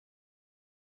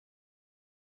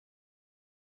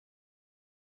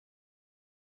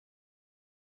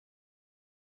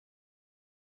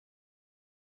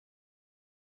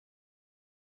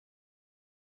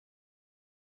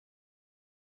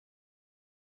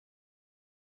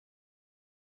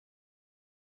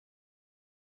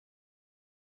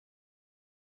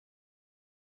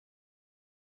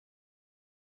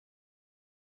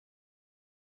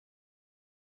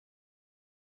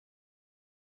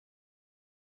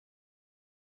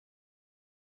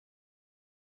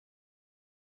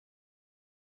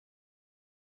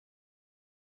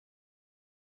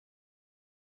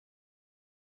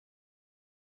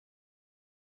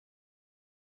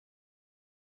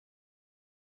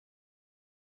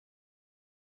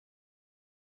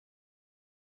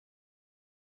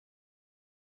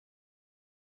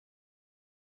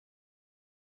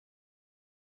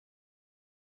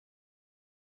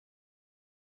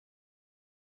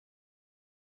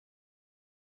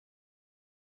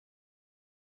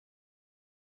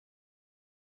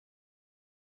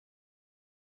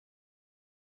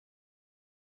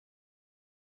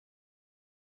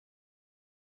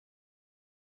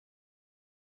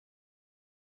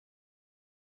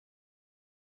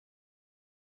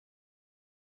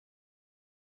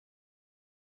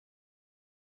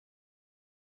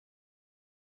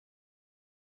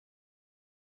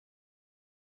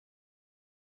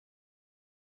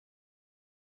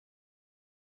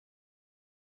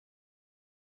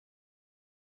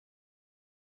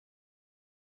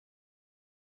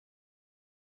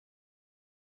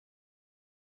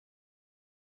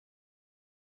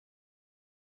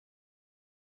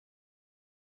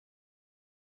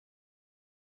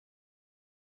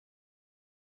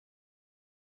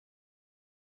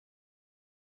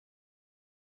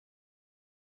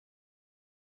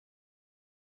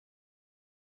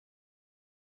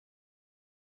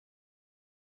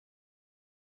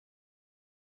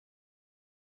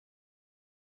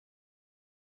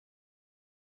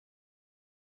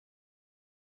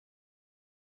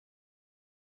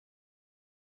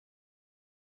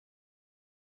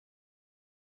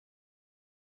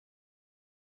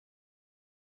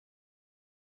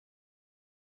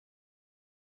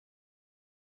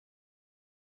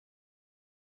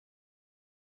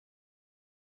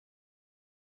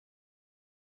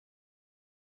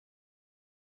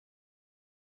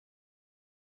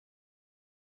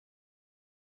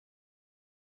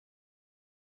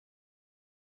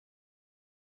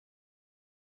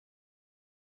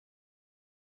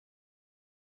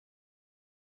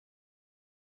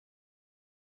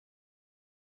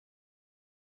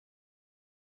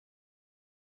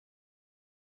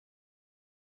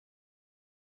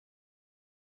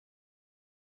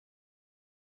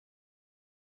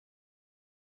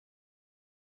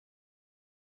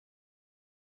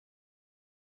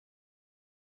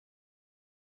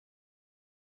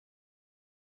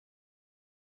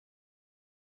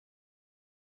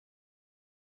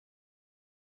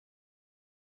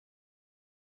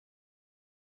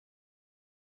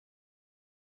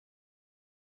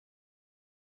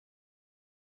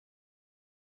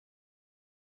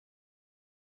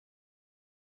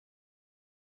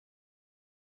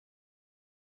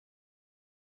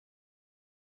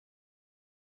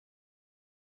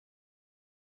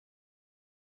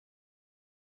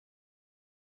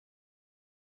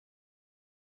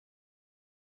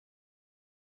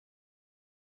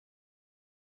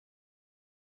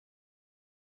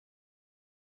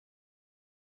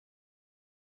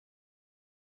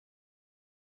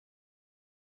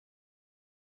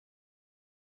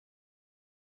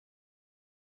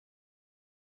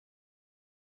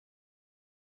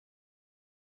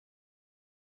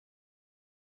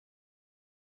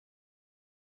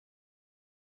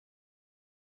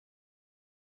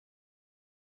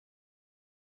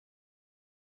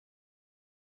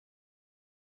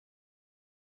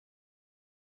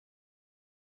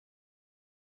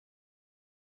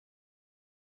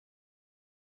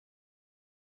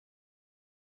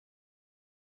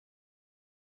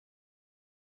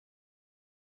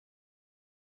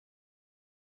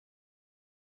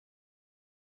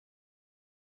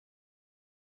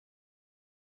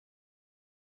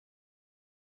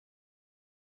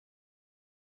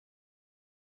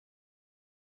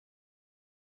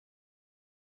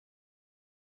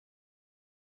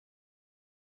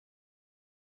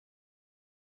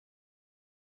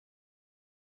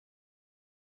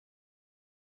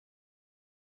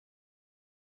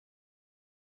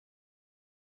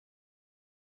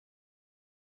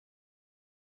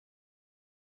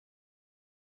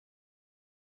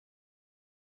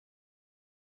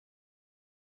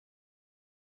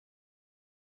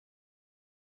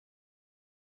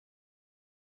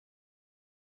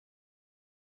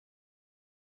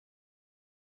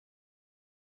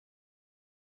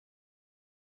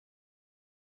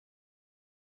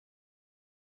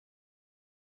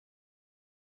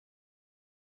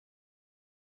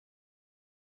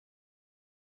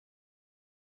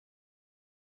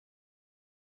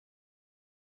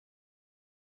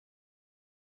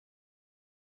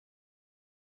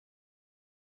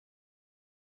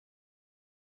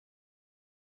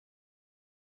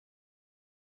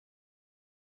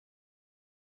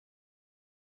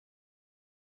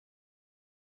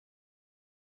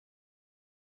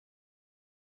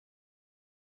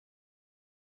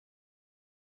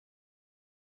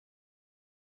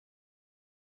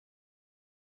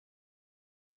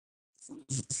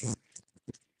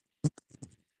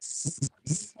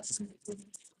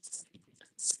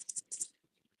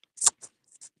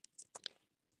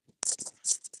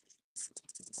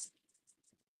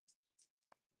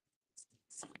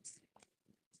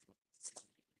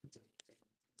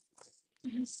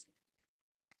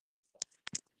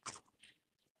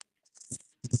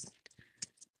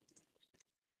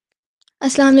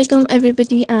Assalamu alaikum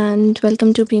everybody and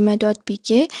welcome to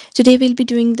PMDC. Today we'll be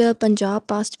doing the Punjab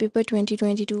past paper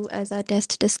 2022 as our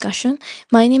test discussion.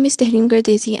 My name is Tehreem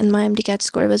Gardesi and my MDCAT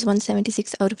score was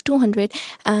 176 out of 200,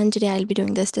 and today I'll be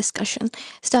doing this discussion.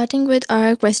 Starting with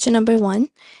our question number 1,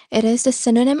 it is the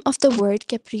synonym of the word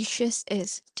capricious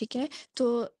is. Okay?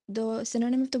 So the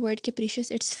synonym of the word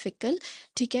capricious, it's fickle.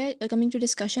 Okay? Coming to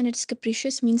discussion, it's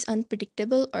capricious means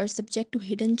unpredictable or subject to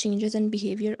hidden changes in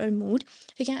behavior or mood.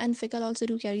 Okay, and fickle also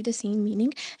do carry the same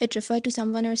meaning. It refers to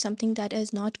someone or something that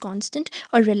is not constant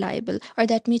or reliable or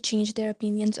that may change their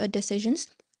opinions or decisions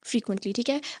frequently. ठीक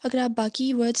है, अगर आप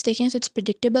बाकी words देखें, so it's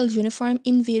predictable, uniform,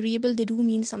 invariable, they do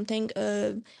mean something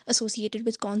associated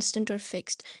with constant or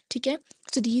fixed. ठीक है,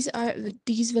 so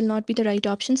these will not be the right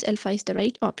options. Alpha is the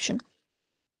right option.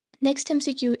 Next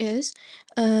MCQ is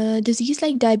disease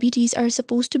like diabetes are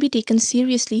supposed to be taken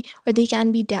seriously or they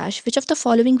can be dash. Which of the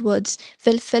following words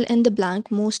will fill in the blank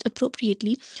most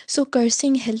appropriately? So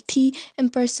cursing, healthy,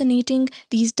 impersonating,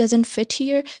 these doesn't fit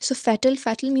here. So fatal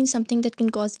means something that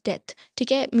can cause death.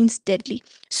 Okay, means deadly.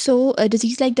 So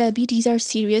disease like diabetes are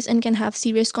serious and can have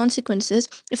serious consequences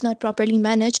if not properly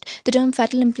managed. The term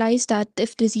fatal implies that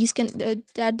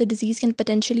that the disease can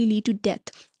potentially lead to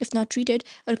death if not treated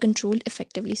or controlled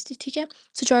effectively. ठीक है?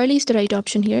 So Charlie is the right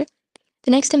option here.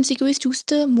 The next MCQ is choose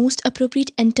the most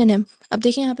appropriate antonym. अब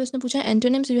देखें यहाँ पे उसने पूछा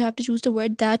antonym, so you have to choose the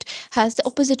word that has the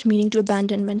opposite meaning to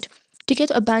abandonment. ठीक है,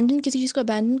 तो abandon किसी चीज़ को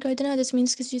abandon कर देना, this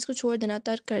means किसी चीज़ को छोड़ देना,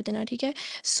 तर्क कर देना. ठीक है,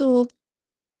 so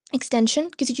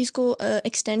extension किसी चीज़ को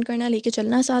extend करना, लेके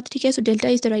चलना साथ. ठीक है, so delta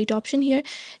is the right option here.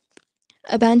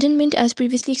 Abandonment, as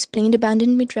previously explained,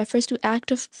 abandonment refers to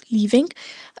act of leaving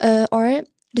or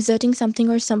deserting something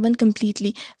or someone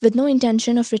completely with no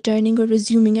intention of returning or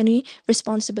resuming any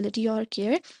responsibility or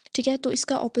care. ठीक है, तो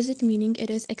इसका opposite meaning it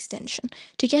is extension.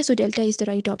 ठीक है, so delta is the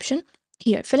right option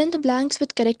here. Fill in the blanks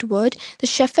with correct word.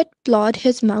 The shepherd plowed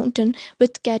his mountain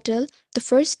with cattle the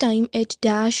first time it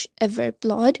dash ever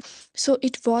plowed. So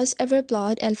it was ever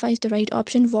plowed. Alpha is the right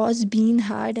option. Was, been,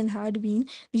 had, and had been.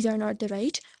 These are not the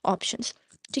right options.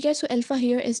 ठीक है, so alpha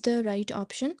here is the right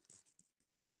option.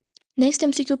 Next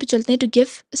MCQ पे चलते हैं. To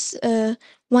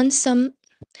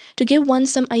give one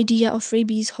some idea of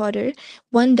rabies horror,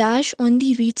 one dash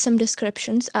only reads some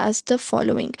descriptions as the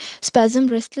following: spasm,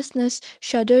 restlessness,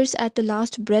 shudders at the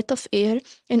last breath of air,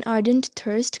 an ardent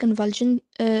thirst,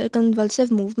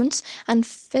 convulsive movements, and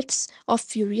fits of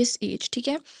furious age. ठीक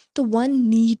है, तो one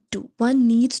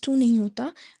needs to नहीं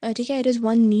होता. ठीक है, it is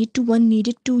one need to, one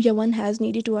needed to, या one has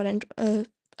needed to, or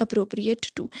appropriate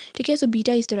to. Okay, so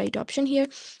beta is the right option here.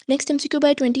 Next MCQ,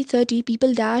 by 2030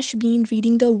 people dash been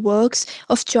reading the works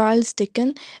of Charles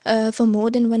Dickens for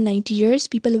more than 190 years.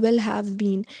 People will have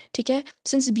been. Okay,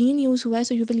 since been use हुआ है,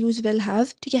 so you will use will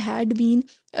have. ठीक है, had been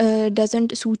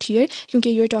doesn't suit here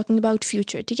क्योंकि you're talking about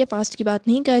future. ठीक है, past की बात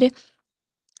नहीं कर रहे.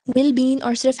 will been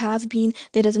और सिर्फ have been,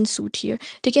 that doesn't suit here.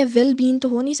 ठीक है, will been तो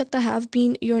हो नहीं सकता, have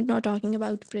been you're not talking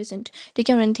about present. ठीक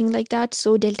है, or anything like that.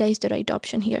 So delta is the right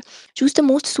option here. Choose the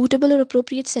most suitable or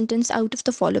appropriate sentence out of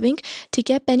the following.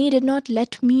 ठीक है, Penny did not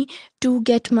let me to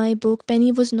get my book.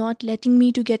 Penny was not letting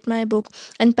me to get my book,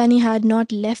 and Penny had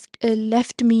not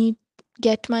left me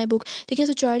get my book. ठीक है,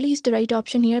 so Charlie is the right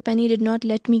option here. Penny did not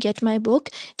let me get my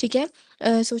book. ठीक है,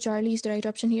 so Charlie is the right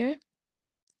option here.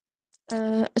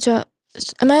 अच्छा,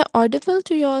 am I audible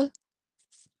to y'all?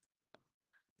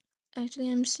 Actually,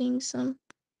 I'm seeing some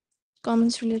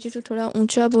comments related to थोड़ा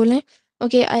ऊंचा बोलें.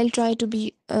 Okay, I'll try to be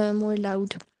more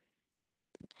loud.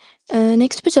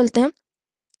 Next पे चलते हैं.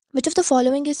 Which of the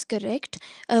following is correct?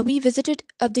 We visited.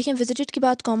 अब देखें, visited के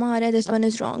बाद comma आ रहा है. This one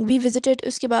is wrong. We visited.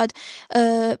 उसके बाद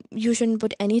you shouldn't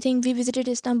put anything. We visited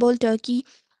Istanbul, Turkey,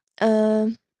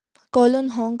 colon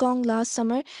Hong Kong last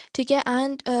summer. ठीक है,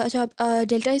 and अच्छा,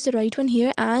 delta is the right one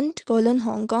here, and colon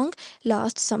Hong Kong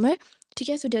last summer. ठीक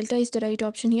है, so delta is the right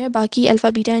option here. बाकी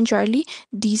alpha, beta, and Charlie,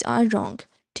 these are wrong.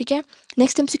 ठीक है,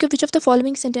 next MCQ, which of the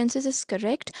following sentences is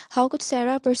correct? How could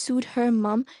Sarah persuade her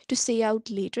mom to stay out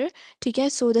later? ठीक है,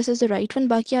 so this is the right one.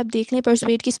 बाकी आप देख लें,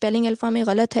 persuade की spelling alpha में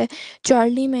गलत है,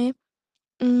 Charlie में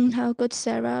how could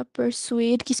Sarah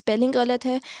persuade की spelling गलत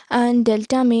है, and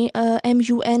delta में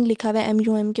MUN लिखा हुआ है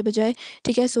MUM के बजाय.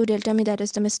 ठीक है, so delta में that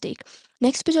is the mistake.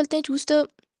 Next पे चलते हैं. Choose the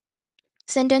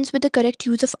sentence with the correct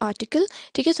use of article.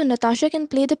 ठीक है, so Natasha can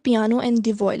play the piano and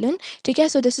the violin. ठीक है,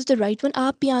 so this is the right one.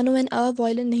 A piano and a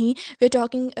violin नहीं, we're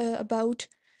talking about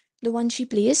the one she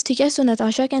plays. ठीक है, so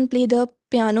Natasha can play the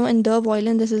piano and the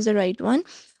violin. This is the right one.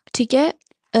 ठीक है,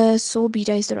 so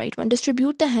beta is the right one.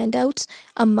 Distribute the handouts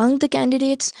among the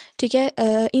candidates. ठीक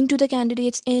है, into the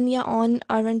candidates, in या on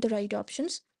aren't the right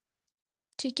options.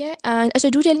 ठीक है, and so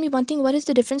do tell me one thing, what is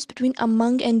the difference between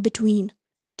among and between?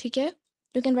 ठीक है,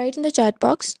 you can write in the chat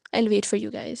box. I'll wait for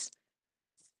you guys.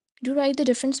 Do write the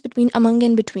difference between among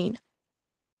and between.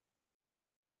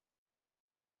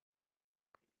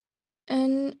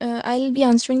 And I'll be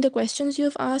answering the questions you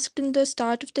have asked in the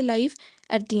start of the live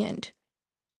at the end.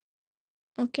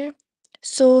 Okay.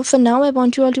 So for now, I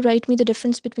want you all to write me the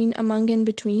difference between among and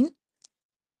between.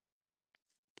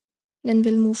 Then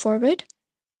we'll move forward.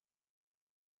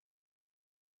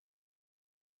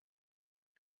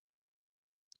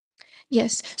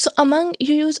 Yes. So among,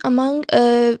 you use among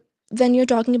when you're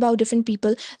talking about different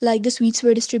people, like the sweets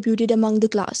were distributed among the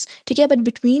class. Okay, but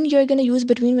between, you're gonna use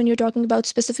between when you're talking about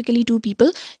specifically two people.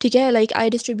 Okay, like I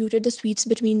distributed the sweets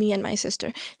between me and my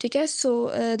sister. Okay, so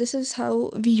this is how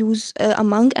we use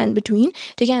among and between.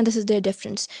 Okay, and this is their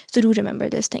difference. So do remember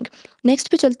this thing. Next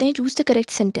पे चलते हैं, choose the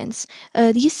correct sentence.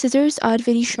 These scissors are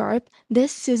very sharp.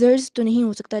 This scissors तो नहीं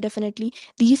हो सकता definitely.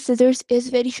 These scissors is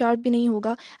very sharp भी नहीं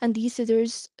होगा. And these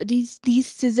scissors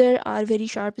are very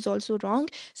sharp is also wrong,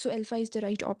 so alpha is the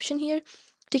right option here.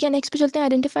 ठीक है, next पे चलते हैं,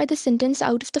 identify the sentence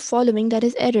out of the following that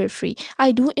is error free.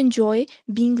 I do enjoy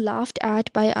being laughed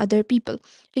at by other people.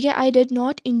 ठीक है, I did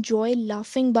not enjoy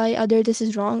laughing by other, this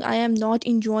is wrong. I am not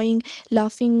enjoying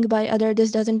laughing by other,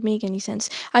 this doesn't make any sense.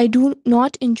 I do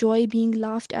not enjoy being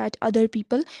laughed at other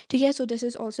people. ठीक है, so this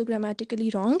is also grammatically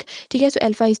wrong. ठीक है, so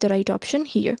alpha is the right option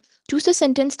here. Choose a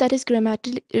sentence that is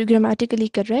grammatically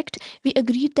correct. We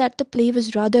agreed that the play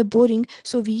was rather boring,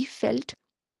 so we felt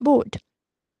bored.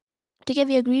 ठीक है,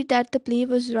 we agreed that the play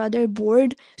was rather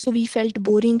bored, so we felt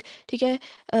boring. ठीक है,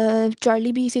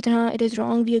 Charlie भी इसी तरह, it is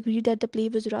wrong. We agreed that the play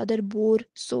was rather bored,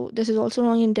 so this is also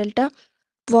wrong in Delta.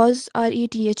 Was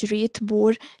RETH wraith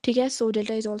bore. ठीक है, so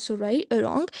delta is also right,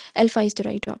 wrong. Alpha is the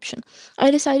right option.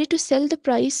 I decided to sell the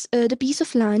piece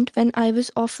of land when I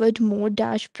was offered more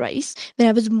dash price, when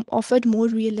I was offered more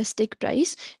realistic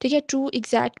price. ठीक है, true,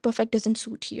 exact, perfect doesn't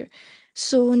suit here.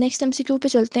 So next MCQ पे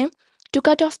चलते हैं. To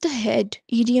cut off the head,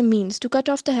 idiom means to cut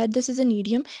off the head. This is an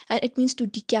idiom and it means to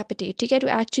decapitate. ठीक है, to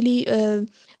actually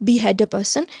behead a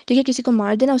person. ठीक है, किसी को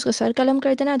मार देना, उसका सर कलम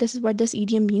कर देना. This is what this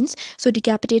idiom means. So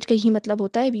decapitate का ही मतलब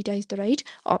होता है. Beta is the right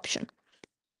option.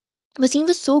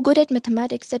 Wasim was so good at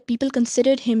mathematics that people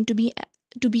considered him to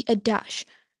be a dash.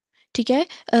 ठीक है,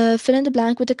 fill in the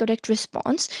blank with the correct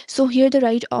response. So here the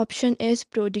right option is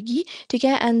prodigy. ठीक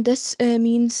है, and this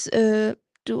means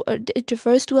it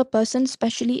refers to a person,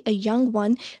 especially a young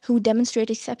one, who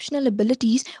demonstrate exceptional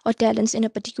abilities or talents in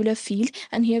a particular field.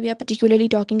 And here we are particularly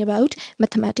talking about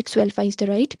mathematics. So alpha is the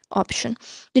right option.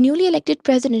 The newly elected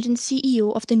president and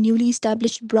CEO of the newly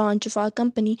established branch of our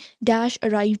company dash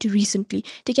arrived recently.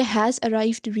 ठीक है, has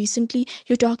arrived recently.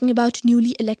 You're talking about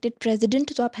newly elected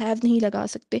president, तो आप have नहीं लगा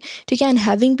सकते. ठीक है, and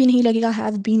having भी नहीं लगेगा,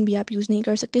 हैव बीन भी आप यूज़ नहीं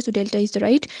कर सकते. So delta is the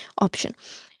right option.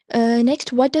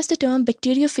 Next, what does the term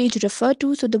bacteriophage refer to?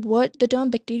 So the term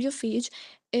bacteriophage,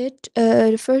 it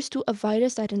refers to a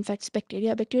virus that infects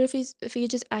bacteria.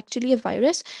 Bacteriophage is actually a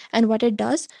virus, and what it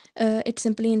does, it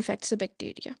simply infects the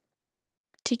bacteria.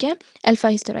 ठीक है,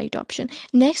 alpha is the right option.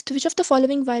 Next, which of the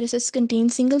following viruses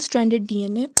contain single-stranded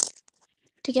DNA?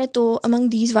 ठीक है, तो among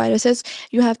these viruses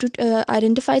you have to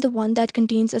identify the one that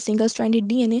contains a single-stranded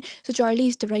DNA. So Charlie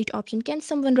is the right option. Can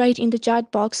someone write in the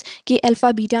chat box कि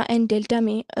alpha, beta and delta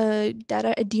में there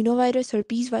are adenovirus,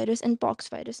 herpes virus and pox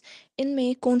virus.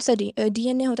 इनमें कौन सा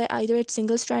DNA होता है? Either it's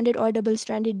single-stranded or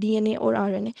double-stranded DNA or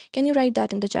RNA. Can you write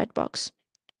that in the chat box?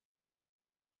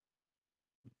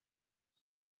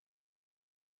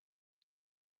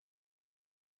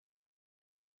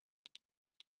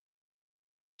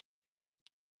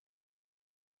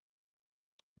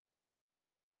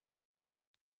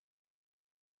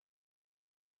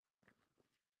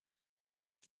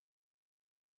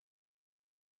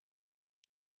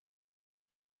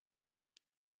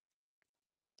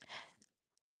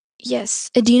 Yes,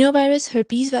 adenovirus,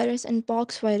 herpes virus, and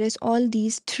pox virus, all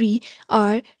these three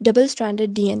are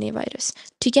double-stranded DNA virus.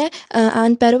 ठीक है,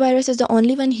 and parvovirus is the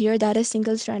only one here that is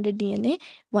single-stranded DNA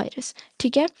virus.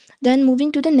 ठीक है, then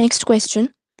moving to the next question.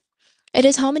 It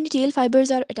is how many tail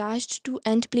fibers are attached to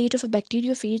end plate of a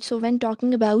bacteriophage. So when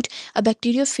talking about a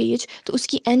bacteriophage, तो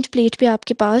उसकी end plate पे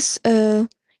आपके पास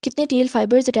कितने tell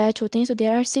fibres attach होते हैं? So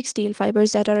there are 6 tell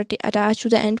fibres that are attach to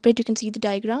the end plate. You can see the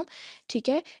diagram. ठीक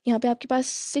है, यहाँ पे आपके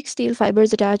पास 6 टेल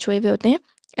फाइबर्स अटैच हुए हुए होते हैं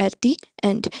at the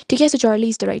end. ठीक है, so Charlie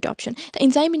is the right option. The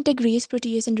enzyme integrase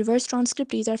protease and reverse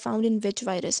transcriptase are found in which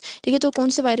virus? ठीक है, तो कौन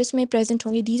से वायरस में प्रेजेंट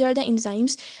होंगे? These are the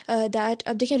enzymes that,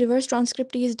 अब देखिए, reverse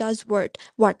transcriptase does what?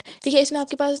 ठीक है, इसमें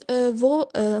आपके पास वो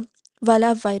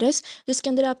वाला वायरस जिसके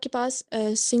अंदर आपके पास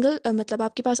सिंगल मतलब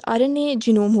आपके पास आरएनए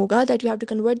जीनोम होगा, that you have to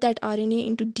convert that RNA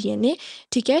into DNA.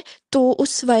 ठीक है, तो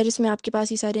उस वायरस में आपके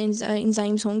पास ये सारे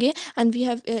एंजाइम्स होंगे. And we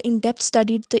have in depth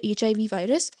studied the HIV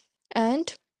virus.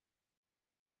 And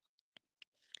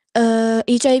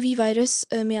HIV virus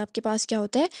में आपके पास क्या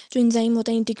होता है? जो एंजाइम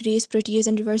होता है इंटीग्रेस proteases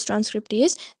and reverse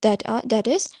transcriptase, that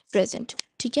is present.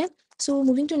 ठीक है, so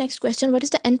moving to next question. What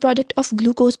is the end product of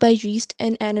glucose bye yeast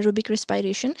and anaerobic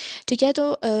respiration? ठीक है,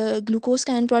 तो ग्लूकोज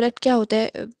का एंड प्रोडक्ट क्या होता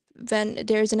है when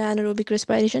there is an anaerobic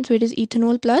respiration? So it is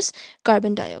ethanol plus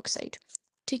carbon dioxide.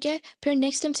 ठीक है, फिर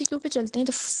नेक्स्ट एमसीक्यू पे चलते हैं.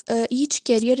 तो each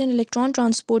career in electron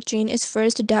transport chain is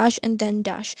first dash and then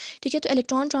dash. ठीक है, तो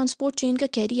इलेक्ट्रॉन ट्रांसपोर्ट चेन का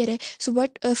कैरियर है. So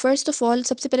what first of all,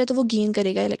 सबसे पहले तो वो गेन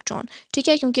करेगा इलेक्ट्रॉन. ठीक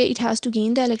है, क्योंकि it has to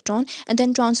gain the electron and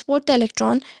then transport the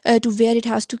electron to where it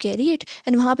has to carry it.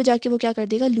 And वहाँ पे जाके वो क्या कर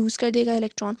देगा? लूज़ कर देगा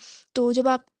इलेक्ट्रॉन. तो जब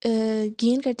आप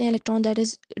गेन करते हैं इलेक्ट्रॉन, दैट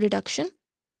इज़ रिडक्शन.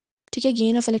 ठीक है,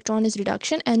 gain of electron is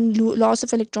reduction and loss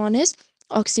of electron is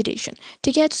oxidation.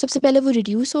 ठीक है, तो सबसे पहले वो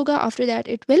रिड्यूस होगा, after that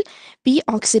it will be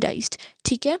oxidised.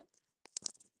 ठीक है,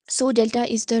 so delta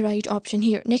is the right option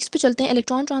here. Next पे चलते हैं.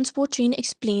 Electron transport chain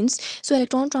explains. So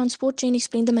electron transport chain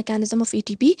explain the mechanism of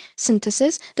ATP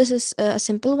synthesis. This is a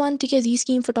simple one. ठीक है, Z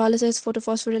scheme, photolysis,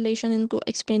 photophosphorylation इनको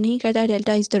explain नहीं करता है.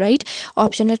 Delta is the right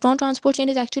option. Electron transport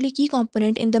chain is actually key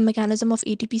component in the mechanism of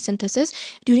ATP synthesis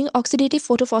during oxidative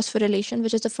photophosphorylation,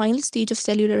 which is the final stage of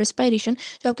cellular respiration.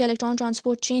 जो आपका electron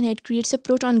transport chain है, it creates a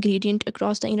proton gradient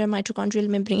across the inner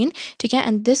mitochondrial membrane. ठीक है,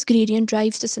 and this gradient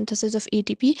drives the synthesis of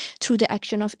ATP through the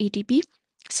action of ATP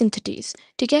synthetase.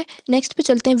 ठीक है, next पे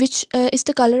चलते हैं. Which is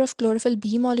the colour of chlorophyll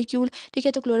B molecule? ठीक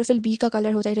है, तो क्लोरोफिल बी का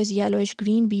कलर होता है, it is yellowish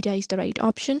green. Beta is the right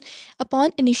option.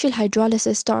 Upon initial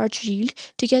hydrolysis starch yield.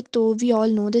 ठीक है, तो वी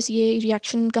ऑल नो दिस. ये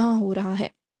रिएक्शन कहाँ हो रहा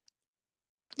है?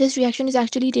 This reaction is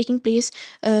actually taking place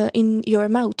in your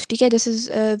mouth. ठीक है, this is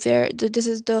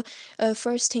this is the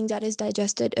first thing that is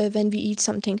digested when we eat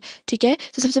something. ठीक है,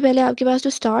 तो सबसे पहले आपके पास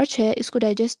जो स्टार्च है इसको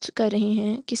डाइजेस्ट कर रहे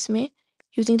हैं किसमें?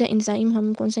 Using the enzyme.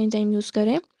 हम कौन सा एंजाइम यूज़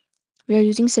करें? We are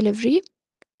using सिलिवरी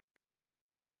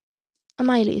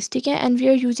amylase. ठीक है, and we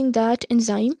are using that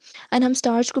enzyme and हम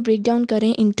स्टार्च को ब्रेक डाउन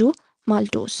करें इनटू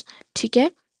माल्टोस. ठीक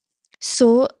है, so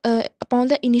upon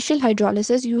the initial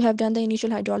hydrolysis, you have done the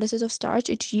initial hydrolysis of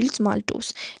starch, it yields maltose.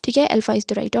 ठीक है, alpha is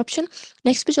the right option.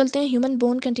 Next पे चलते हैं. Human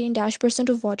bone contain dash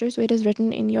percent of water, so it is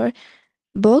written in your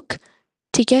book.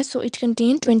 ठीक है, so it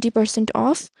contain 20%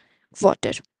 of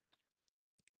water.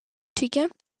 ठीक है,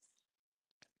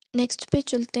 next पे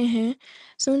चलते हैं.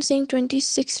 सो सेइंग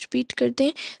 26 रिपीट करते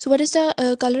हैं. So what is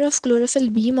the colour of chlorophyll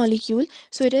B molecule?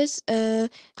 So it is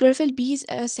chlorophyll B is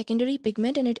a secondary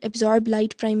pigment and it absorb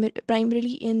light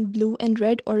primarily in blue and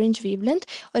red orange wavelength.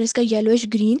 और इसका yellowish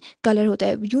green colour होता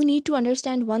है. You need to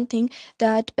understand one thing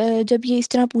that जब ये इस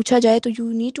तरह पूछा जाए तो यू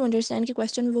नीड टू अंडरस्टैंड कि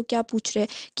क्वेश्चन में वो क्या पूछ रहे हैं,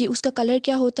 कि उसका कलर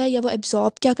क्या होता है या वो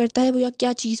एब्जॉर्ब क्या करता है, वो या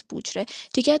क्या चीज़ पूछ रहा है.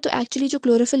 ठीक है, तो एक्चुअली जो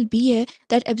क्लोरोफिल बी है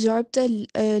that absorb the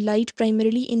light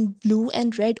primarily in blue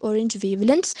and red orange wavelengths.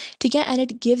 ठीक है, and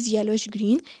it gives yellowish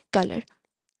green color.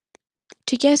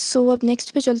 ठीक है, सो अब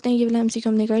नेक्स्ट पे चलते हैं. ये वाला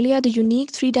एमसीक्यू हमने कर लिया. The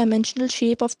unique 3 dimensional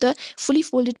shape of the fully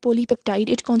folded polypeptide,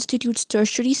 it constitutes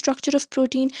tertiary structure of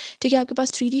protein. ठीक है, आपके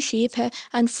पास 3D शेप है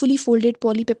एंड फुली फोल्डेड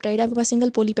पॉलीपेप्टाइड, आपके पास सिंगल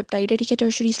पॉलीपेप्टाइड है. ठीक है,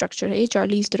 टर्शरी स्ट्रक्चर है ये.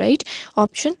 Charlie is the right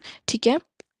option. ठीक है,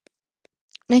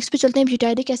 नेक्स्ट पे चलते हैं.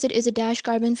 Butyric acid is a dash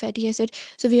carbon fatty acid.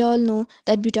 So we all know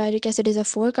that butyric acid is a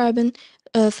 4 carbon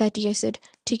fatty acid.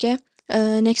 ठीक है,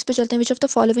 नेक्स्ट पे चलते हैं. Which of the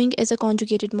following is a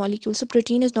conjugated molecule? So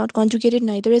protein is not conjugated,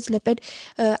 neither is lipid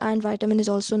and vitamin is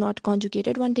also not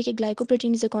conjugated one. ठीक है,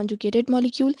 glycoprotein is a conjugated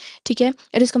molecule. ठीक है,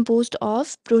 it is composed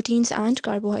of proteins and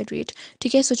carbohydrate.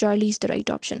 ठीक है, सो Charlie is the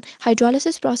right option.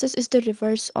 Hydrolysis process is the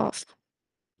reverse of.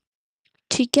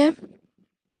 ठीक है,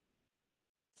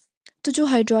 तो जो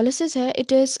हाइड्रोलिसिस है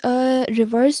it is a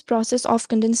reverse process of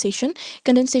condensation.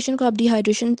 Condensation को आप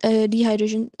डिहाइड्रेशन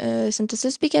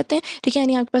सिंथेसिस भी कहते हैं. ठीक है,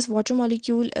 यानी आपके पास वाटर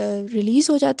मॉलिक्यूल रिलीज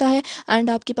हो जाता है एंड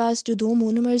आपके पास जो 2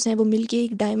 मोनोमर्स हैं वो मिलके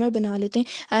एक डाइमर बना लेते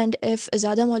हैं एंड इफ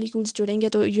ज़्यादा मॉलिक्यूल्स जुड़ेंगे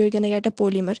तो you are gonna get a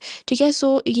polymer. ठीक है,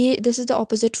 सो ये this is the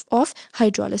opposite of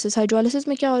hydrolysis. Hydrolysis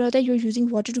में क्या हो रहा होता है? You are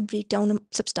using water to break down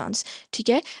substance. ठीक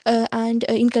है, and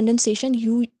in condensation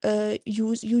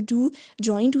you do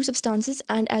join 2 substances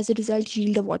and as a result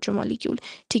yield a water molecule.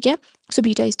 ठीक है, so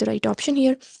beta is the right option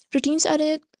here. Proteins are a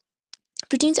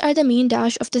Proteins are the main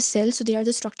dash of the cell, so they are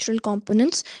the structural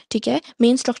components. ठीक है,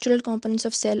 main structural components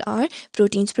of cell are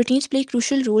proteins. Proteins play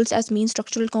crucial roles as main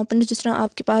structural components. जिस तरह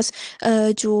आपके पास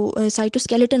जो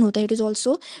cytoskeleton होता है, it is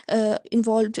also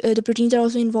involved. The proteins are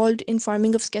also involved in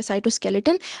forming of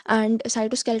cytoskeleton, and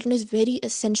cytoskeleton is very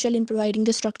essential in providing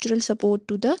the structural support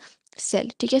to the cell.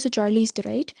 ठीक है, so Charlie is the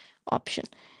right option.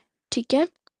 ठीक है,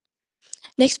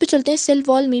 next पे चलते हैं. Cell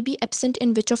wall में B absent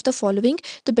in which of the following.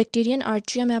 तो Bactrian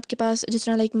atria में आपके पास जिस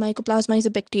तरह like mycoplasma is a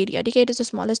bacteria, ठीक है, it is the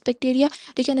smallest bacteria,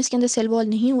 ठीक है, इसके अंदर सेल वॉल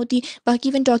नहीं होती. बाकी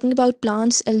when talking about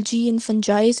plants, algae and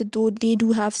fungi, दो they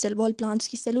do have cell wall. Plants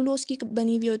की सेलुलोज की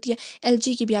बनी हुई होती है,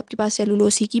 एल्जी की भी आपके पास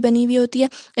सेलुलोज ही की बनी हुई होती है,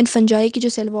 एंड फंजाई की जो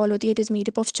सेल वॉल होती है it is made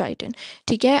up of चाइटिन.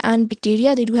 ठीक है, and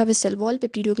bacteria they do have a cell wall,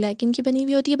 peptidoglycan की बनी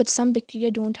हुई होती है, but some bacteria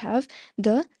don't have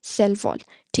the cell wall.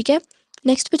 ठीक है,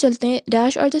 नेक्स्ट पे चलते हैं.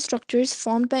 Dash are the structures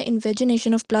formed by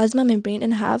invagination of plasma membrane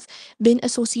and have been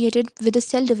associated with the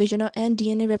cell division and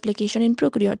DNA replication in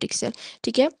prokaryotic cell.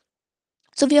 ठीक है,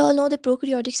 so we all know that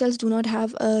prokaryotic cells do not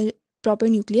have a proper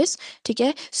nucleus. ठीक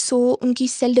है, सो उनकी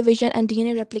cell division and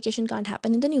DNA replication can't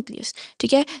happen in the nucleus.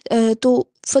 ठीक है, तो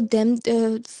for them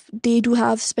they do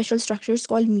have special structures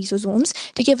called mesosomes.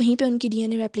 ठीक है, वहीं पे उनकी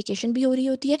डीएनए रेप्लिकेशन भी हो रही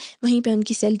होती है, वहीं पे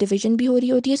उनकी सेल डिवीजन भी हो रही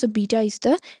होती है. So beta is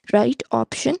the right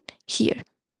option here.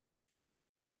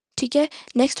 ठीक है,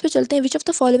 नेक्स्ट पे चलते हैं. Which of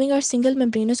the following are single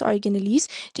membranes organelles.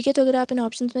 ठीक है, तो अगर आप इन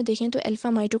ऑप्शंस में देखें तो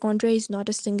alpha mitochondria is not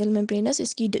a single membranes,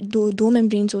 इसकी दो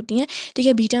मेम्ब्रेन्स होती हैं. ठीक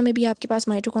है, बीटा में भी आपके पास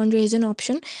mitochondria is an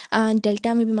option, and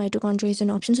delta में भी mitochondria is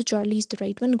an option. So Charlie is the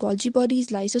right one. Golgi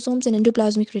bodies, lysosomes and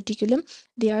endoplasmic reticulum,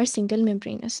 they are single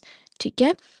membranes. ठीक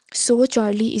है, सो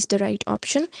Charlie is the right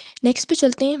option. Next पे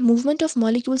चलते हैं. Movement of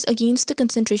molecules against the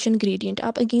concentration gradient.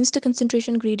 आप against the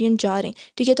concentration gradient जा रहे हैं,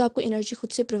 ठीक है, तो आपको एनर्जी खुद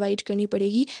से प्रोवाइड करनी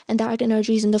पड़ेगी, and that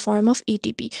energy is in the form of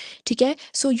ATP. ठीक है,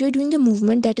 so you're doing the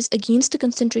movement that is against the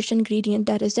concentration gradient,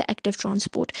 that is the active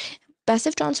transport.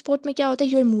 Passive transport में क्या होता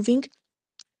है, you're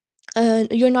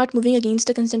not moving against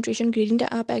the concentration gradient,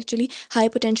 आप actually high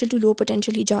potential to low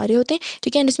potential ही जा रहे होते हैं.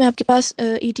 ठीक है, इसमें आपके पास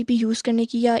ATP यूज़ करने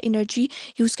की या एनर्जी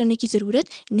यूज़ करने की ज़रूरत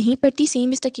नहीं पड़ती.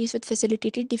 Same is the case with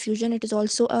facilitated diffusion, it is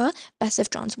also a passive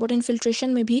transport. Infiltration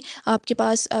में भी आपके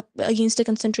पास अगेंस्ट द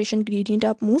कंसनट्रेशन ग्रेडियंट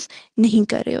आप मूव नहीं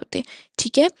कर रहे होते.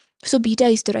 ठीक है, so beta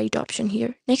is the right option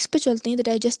here. Next पे चलते हैं. The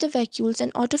digestive vacuoles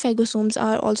and ऑटोफैगोसोम्स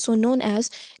are also known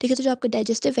as. ठीक है, तो जो आपका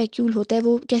डाइजेस्टिव वैक्यूल होता है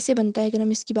वो कैसे बनता है, अगर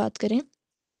हम इसकी बात करें.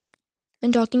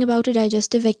 When talking about a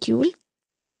digestive vacuole,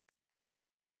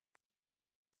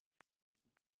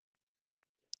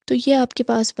 तो ये आपके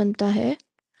पास बनता है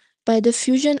by the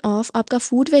fusion of. आपका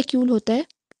फूड वैक्यूल होता है,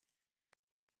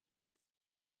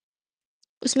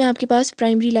 उसमें आपके पास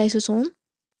प्राइमरी लाइसोसोम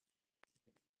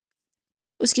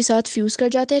उसके साथ फ्यूज कर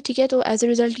जाता है. ठीक है, तो as a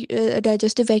result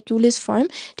digestive vacuole is form.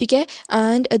 ठीक है,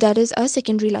 and that is a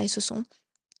secondary lysosome.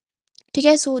 ठीक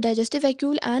है, सो digestive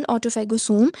vacuole and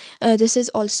ऑटोफैगोसोम, this is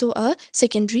also a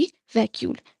secondary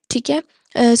vacuole. ठीक है,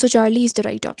 सो Charlie is the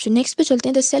right option. Next पे चलते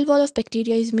हैं. The cell wall of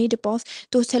bacteria is made up of.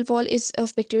 तो cell wall is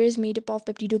of bacteria is made up of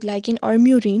peptidoglycan और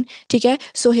murine. ठीक है,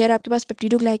 so here आपके पास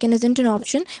peptidoglycan isn't an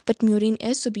option but murine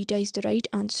is, so beta is the right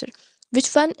answer. Which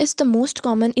one is the most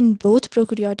common in both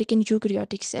prokaryotic and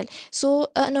eukaryotic cell? So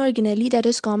an organelle that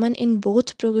is common in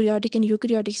both prokaryotic and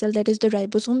eukaryotic cell, that is the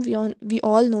ribosome. We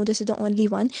all know this is the only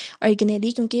one organelle,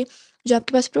 क्योंकि जो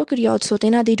आपके पास prokaryotes होते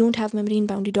हैं ना, they don't have membrane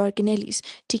bounded organelles.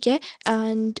 ठीक है,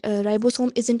 and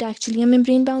ribosome isn't actually a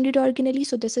membrane bounded organelle,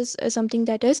 so this is something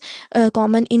that is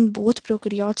common in both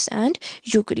prokaryotes and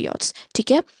eukaryotes.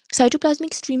 ठीक है,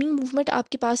 साइटोप्लाज्मिक स्ट्रीमिंग मूवमेंट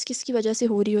आपके पास किसकी वजह से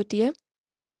हो रही होती है.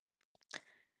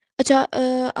 अच्छा,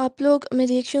 आप लोग, मैं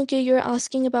देख रही हूँ कि you are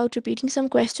asking about repeating some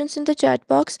questions in the chat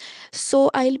box,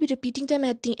 so I will be repeating them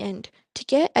at the end.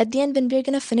 ठीक है, at the end when we are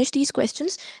gonna finish these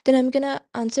questions, then I am gonna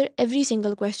answer every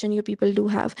single question you people do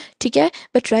have. ठीक है,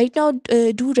 but right now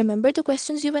do remember the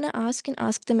questions you want to ask and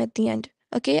ask them at the end.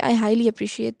 Okay, I highly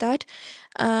appreciate that.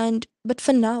 And but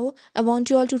for now, I want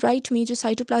you all to write me जो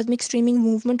cytoplasmic streaming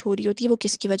movement हो रही होती है वो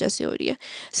किसकी वजह से हो रही है.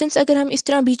 सिंस अगर हम इस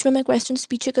तरह बीच में मैं क्वेश्चंस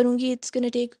पीछे करूँगी, it's gonna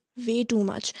take way too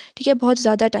much. ठीक है, बहुत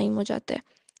ज़्यादा टाइम हो जाता है.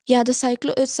 या the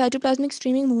cytoplasmic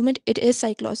streaming movement, it is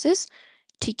cyclosis.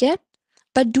 ठीक है,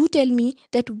 but do tell me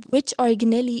that which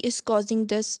organelle is causing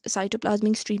this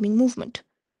cytoplasmic streaming movement.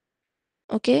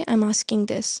 Okay, I'm asking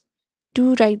this.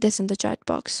 Do write this in the chat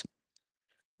box.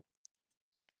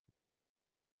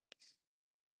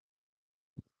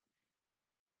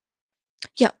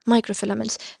 Yeah,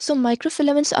 microfilaments. So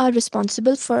microfilaments are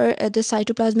responsible for the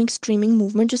cytoplasmic streaming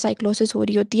movement जो cyclosis हो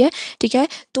रही होती है. ठीक है,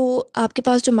 तो आपके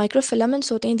पास जो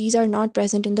microfilaments होते हैं, these are not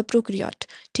present in the prokaryote.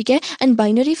 ठीक है, and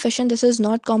binary fission, this is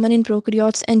not common in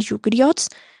prokaryotes and eukaryotes.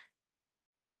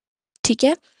 ठीक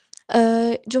है,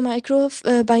 जो माइक्रो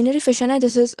बाइनरी फिशन है,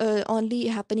 this is only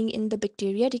happening in the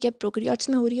bacteria, ठीक है, प्रोकैरियोट्स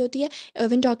में हो रही होती है.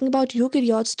 व्हेन टॉकिंग अबाउट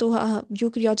यूकैरियोट्स, तो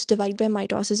eukaryotes divide by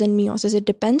mitosis and meiosis, it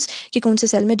depends कि कौन से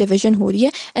सेल में डिवीजन हो रही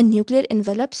है. And nuclear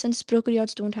envelope, since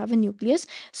prokaryotes don't have a nucleus,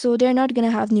 so they are not gonna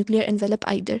have nuclear envelope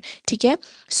either, ठीक है.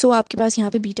 सो आपके पास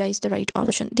यहाँ पे beta is the right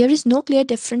option. There is no clear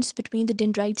difference between the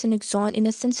dendrites and axon in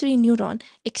a sensory neuron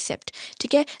accept,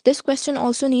 ठीक है. This question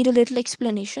also need a little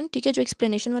explanation, ठीक है. जो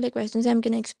एक्सप्लेनेशन वाले क्वेश्चन है, आई एम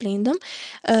गोना एक्सप्लेन दम.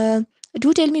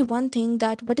 Do tell me one thing,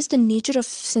 that what is the nature of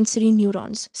sensory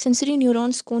neurons? Sensory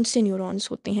neurons कौन से neurons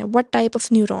होते हैं? What type of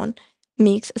neuron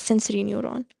makes a sensory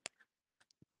neuron?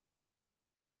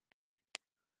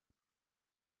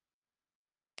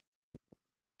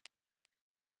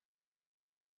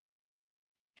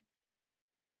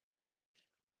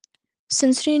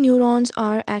 Sensory neurons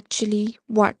are actually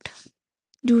what?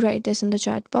 Do write this in the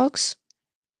chat box.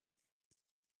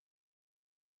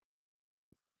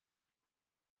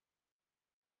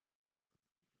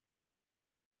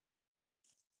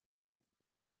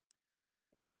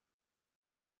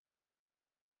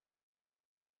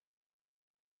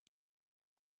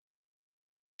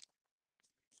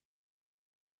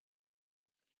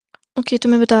 Okay, तो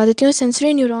मैं बता देती हूँ.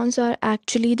 Sensory neurons are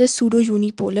actually the pseudo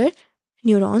unipolar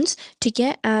neurons, ठीक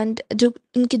है. एंड जो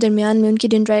उनके दरमियान में, उनके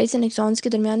डेंड्राइट्स एंड एक्सॉन्स के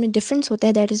दरमियान में डिफरेंस होता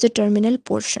है, that is the terminal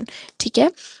portion, ठीक है.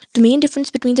 The main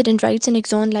difference between the dendrites and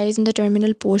axon lies in the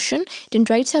terminal portion.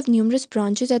 Dendrites have numerous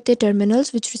branches at their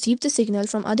terminals which receive the signal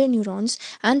from other neurons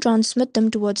and transmit them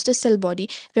towards the cell body,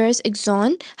 whereas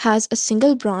axon has a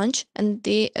single branch, and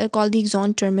they call the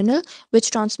axon terminal,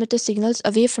 which transmit the signals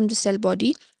away from the cell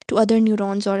body to other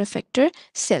neurons or effector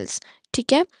cells,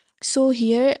 ठीक है. So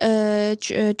here,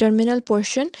 terminal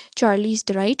portion, Charlie is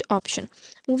the right option.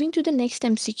 Moving to the next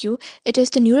MCQ, it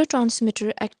is the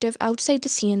neurotransmitter active outside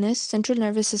the CNS, central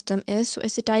nervous system is. So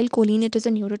acetylcholine, it is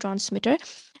a neurotransmitter,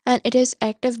 and it is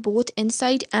active both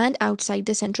inside and outside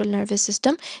the central nervous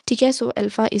system, ठीक है. So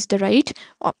alpha is the right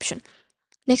option.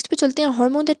 Next पे चलते हैं.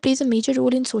 Hormone that plays a major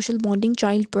role in social bonding,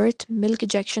 child birth, milk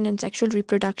ejection and sexual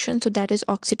reproduction, so that is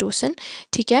oxytocin,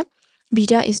 ठीक है.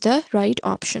 Beta is the right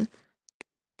option.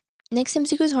 Next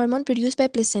MCQ is hormone produced by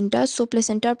placenta. So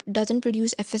placenta doesn't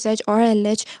produce FSH or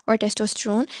LH or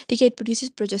testosterone. ठीक है, it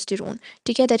produces progesterone.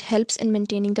 ठीक है, that helps in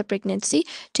maintaining the pregnancy.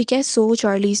 ठीक है, so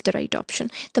Charlie is the right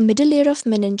option. The middle layer of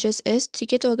meninges is,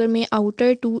 ठीक है, तो अगर मैं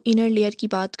outer to inner layer की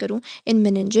बात करूँ in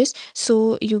meninges, so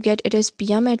you get it is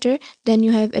pia matter, then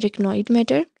you have arachnoid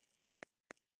matter,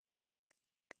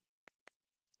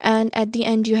 and at the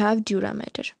end you have dura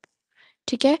matter.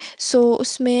 ठीक है. सो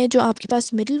उसमें जो आपके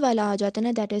पास मिडिल वाला आ जाता है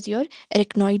ना, that is your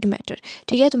arachnoid matter,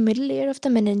 ठीक है. तो middle layer of the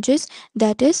meninges,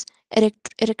 that is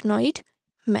arachnoid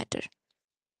matter,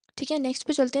 ठीक है. नेक्स्ट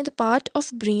पे चलते हैं. The part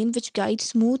of brain which guide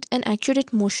smooth and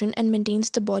accurate motion and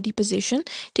maintains the body position,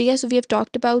 ठीक है. So we have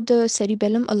talked about the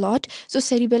cerebellum a lot. So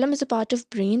cerebellum is a part of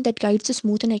brain that guides the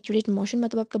smooth and accurate motion,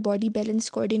 मतलब आपका body balance,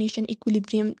 coordination,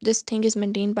 equilibrium, this thing is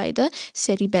maintained by the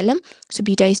cerebellum. So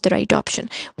beta is the right option.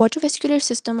 Water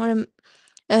system और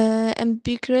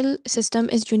umbilical system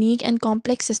is unique and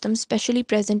complex system specially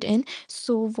present in,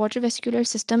 so water vascular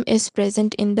system is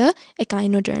present in the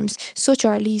echinoderms, so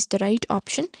Charlie is the right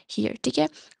option here, ठीक है.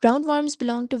 roundworms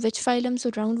belong to which phylum?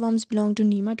 So roundworms belong to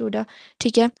nematoda,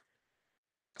 ठीक है.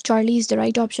 Charlie is the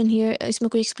right option here. इसमें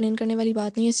कोई explain करने वाली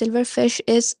बात नहीं है. Silver fish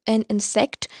is an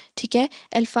insect, ठीक है.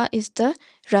 Alpha is the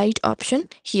right option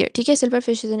here, ठीक है. Silver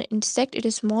fish is an insect. It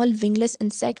is small wingless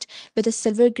insect with a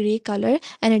silver gray color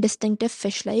and a distinctive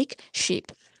fish-like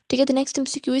shape, ठीक है. The next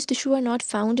MCQ is tissue are not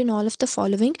found in all of the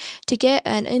following, ठीक है.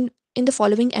 And in the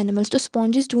following animals, the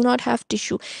sponges do not have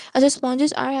tissue. The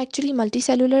sponges are actually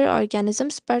multicellular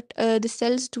organisms, but the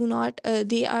cells do not.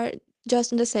 They are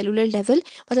just in the cellular level,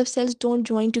 मतलब cells don't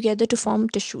join together to form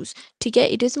tissues, ठीक है.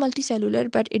 It is multicellular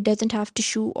but it doesn't have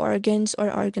tissue, organs or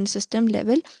organ system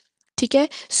level, ठीक है.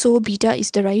 So beta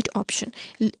is the right option.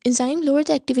 Enzyme lower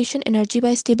the activation energy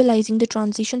by stabilizing the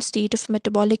transition state of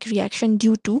metabolic reaction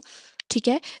due to, ठीक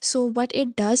है. So what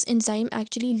it does, enzyme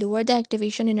actually lower the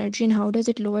activation energy. And how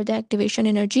does it lower the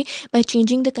activation energy? By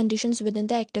changing the conditions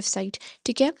within the active site,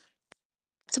 ठीक है.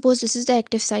 Suppose this is the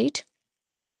active site,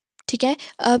 ठीक है.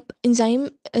 अब enzyme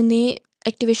ने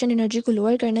activation energy को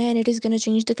lower करना है, and it is gonna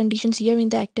change the conditions here in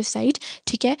the active site,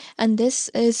 ठीक है. And this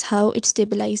is how it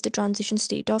stabilise the transition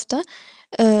state of the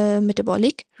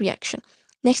metabolic reaction.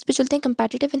 Next पे चलते हैं.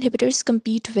 Competitive inhibitors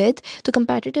compete with. तो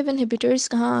competitive inhibitors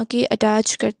कहाँ आके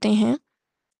attach करते हैं?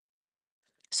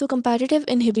 सो कंपैरेटिव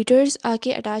इनहिबिटर्स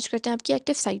आके अटैच करते हैं आपकी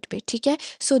एक्टिव साइट पे, ठीक है.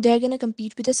 सो they are gonna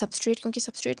compete with the substrate, क्योंकि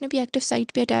सबस्ट्रेट ने भी एक्टिव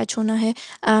साइट पे अटैच होना है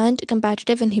एंड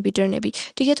कंपैरेटिव इनहिबिटर ने भी,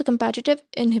 ठीक है. तो comparative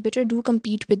inhibitor do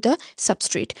compete with the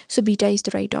substrate, so beta is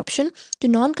the right option. जो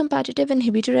नॉन कंपैरेटिव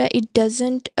इनहिबिटर है it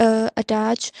doesn't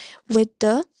attach with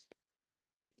the,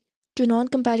 जो नॉन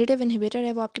कंपैरेटिव इनहिबिटर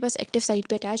है वो आपके पास एक्टिव साइट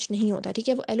पे अटैच नहीं होता, ठीक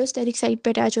है. वो एलोस्टेरिक साइट पे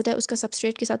अटैच होता है, उसका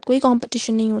सबस्ट्रेट के साथ कोई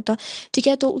कंपटीशन नहीं होता, ठीक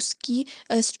है. तो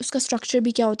उसका स्ट्रक्चर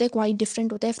भी क्या होता है, क्वाइट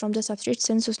डिफरेंट होता है फ्रॉम द सबस्ट्रेट,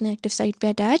 सिंस उसने एक्टिव साइट पे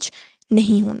अटैच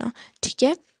नहीं होना, ठीक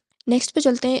है. नेक्स्ट पे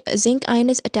चलते हैं. Zinc ion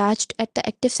is attached at the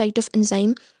active site of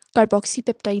enzyme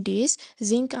carboxypeptidase.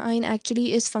 Zinc ion actually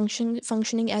is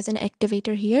functioning as an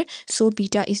activator here, so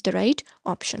beta is the right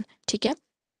option, ठीक है.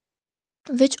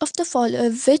 Which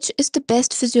is the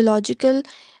best physiological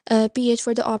pH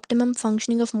for the optimum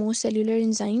functioning of most cellular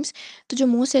enzymes? So, जो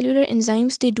most cellular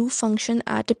enzymes they do function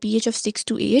at a pH of 6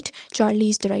 to 8. Charlie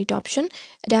is the right option.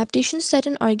 Adaptations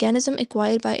that an organism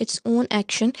acquire by its own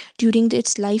action during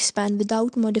its lifespan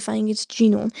without modifying its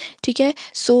genome. ठीक है.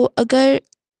 So अगर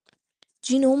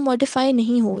genome modify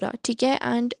नहीं हो रहा, ठीक है,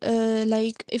 and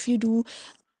like if you do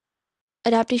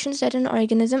adaptations that an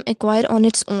organism acquire on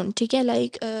its own, ठीक है,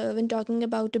 like when talking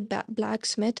about a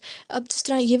blacksmith. अब जिस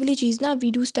तरह ये वाली चीज़ ना we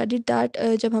do studied that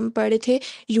जब हम पढ़े थे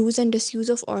use and disuse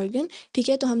of organ, ठीक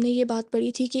है. तो हमने ये बात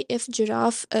पढ़ी थी कि if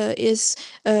giraffe is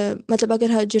मतलब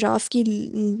अगर हर जिराफ की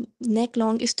नेक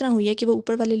लॉन्ग इस तरह हुई है कि वो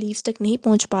ऊपर वाले लीव्स तक नहीं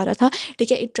पहुंच पा रहा था,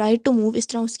 ठीक है, इट ट्राइड टू मूव, इस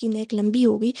तरह उसकी नेक लंबी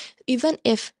हो गई. Even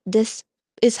if this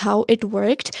is how it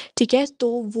worked, ठीक है, तो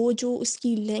वो जो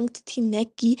उसकी लेंथ थी नेक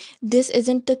की, this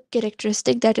isn't the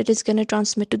characteristic that it is going to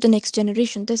transmit to the next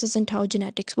generation. This isn't how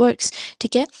genetics works,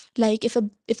 ठीक है. Like if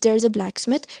there's a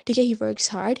blacksmith, ठीक है, he works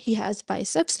hard, he has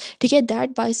biceps, ठीक है,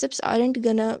 that biceps aren't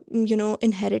gonna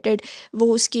inherited,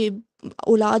 वो उसके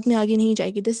औलाद में आगे नहीं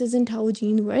जाएगी. This isn't how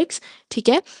gene works, ठीक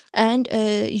है. And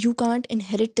you can't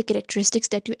inherit the characteristics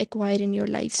that you acquire in your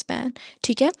lifespan,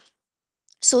 ठीक है.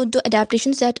 So the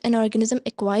adaptations that an organism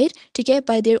acquire, ठीक है,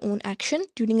 by their own action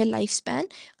during a lifespan,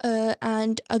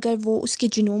 and अगर वो उसके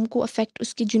genome को affect,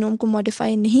 उसके genome को modify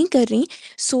नहीं कर रही,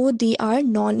 so they are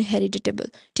non heritable,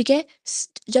 ठीक है.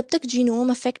 जब तक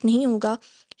genome affect नहीं होगा,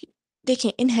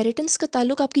 देखें, इनहेरिटेंस का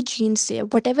ताल्लुक आपकी जीन्स से है.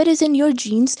 What ever is in your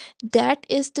genes that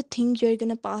is the thing you are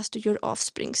gonna pass to your of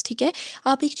springs, ठीक है.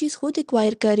 आप एक चीज़ खुद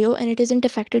एक्वायर कर रहे हो and it is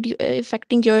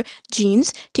affecting your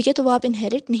jeans, ठीक है, तो वो आप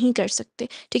इनहेरिट नहीं कर सकते,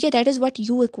 ठीक है. That is what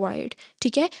you acquired,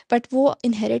 ठीक है, बट वो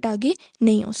इनहेरिट आगे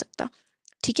नहीं हो सकता,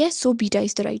 ठीक है. So beta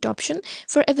is the right option.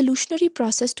 For evolutionary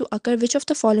process to occur which of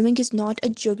the following is not a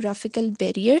geographical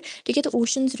barrier, ठीक है. तो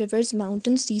oceans, reverse,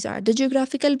 mountains, these are the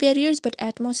geographical barriers, but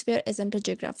atmosphere isn't a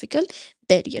geographical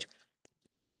barrier,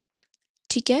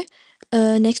 ठीक है.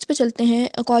 Next पे चलते हैं.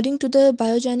 According to the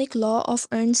biogenic law of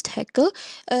Ernst हैक्ल,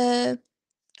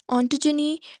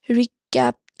 ontogeny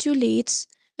recapitulates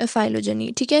phylogeny,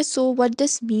 ठीक है. So what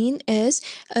this mean is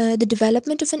the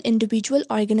development of an individual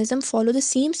organism follow the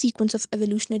same sequence of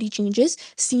evolutionary changes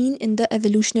seen in the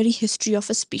evolutionary history of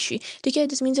a species, ठीक है.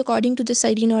 This means according to this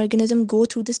idea, an organism go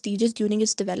through the stages during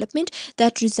its development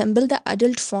that resemble the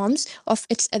adult forms of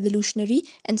its evolutionary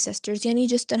ancestors. यानी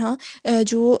जिस तरह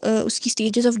जो उसकी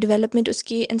stages of development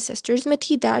उसके ancestors में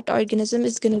थी, that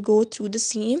organism is gonna go through the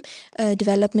same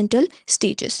developmental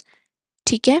stages,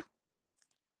 ठीक है.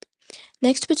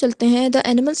 नेक्स्ट पे चलते हैं. The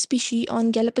animal species on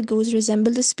Galapagos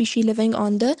resemble the species living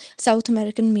on the south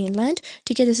American mainland,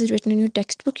 ठीक है. This is written in your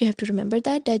text book, you have to remember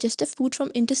that. Digestive food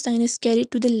from intestine is carried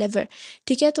to the liver,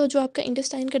 ठीक है. तो जो आपका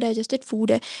intestine का digested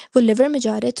food है वो लिवर में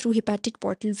जा रहा है थ्रू हिपैटिक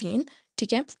पोर्टल वेन,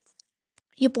 ठीक है.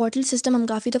 ये पोर्टल सिस्टम हम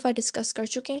काफ़ी दफ़ा डिस्कस कर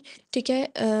चुके हैं, ठीक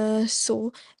है.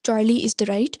 सो Charlie is the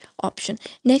right option.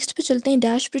 Next पे चलते हैं.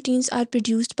 Dash proteins are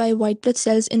produced by white blood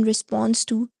cells in response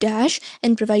to dash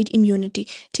and provide immunity,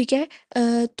 ठीक है.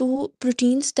 तो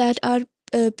proteins that are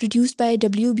produced by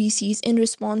WBCs in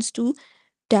response to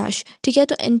dash, ठीक है.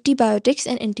 तो antibiotics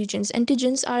and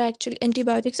antibiotics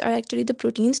are actually the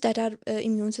proteins that our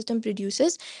immune system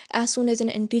produces as soon as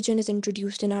an antigen is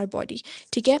introduced in our body,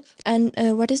 ठीक है. and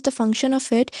what is the function of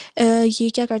it, ये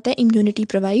क्या करता है, immunity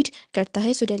provide करता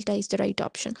है. so delta is the right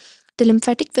option. The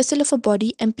lymphatic vessel of a body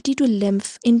empty the lymph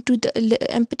into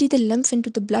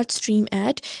the bloodstream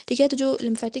at, ठीक है. तो जो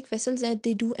lymphatic vessels हैं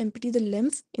they do empty the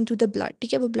lymph into the blood,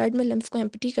 ठीक है, वो blood में lymph को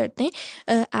empty करते हैं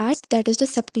at that is the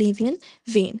subclavian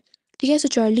vein, ठीक है. सो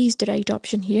Charlie is the right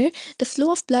option here. The flow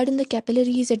of blood in the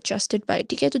capillary is adjusted bye,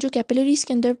 ठीक है. तो जो कैपिलरीज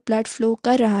के अंदर ब्लड फ्लो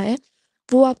कर रहा है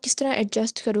वो आप किस तरह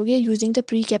एडजस्ट करोगे, using the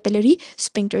pre capillary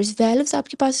sphincters. Valves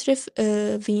आपके पास सिर्फ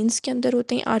वेन्स के अंदर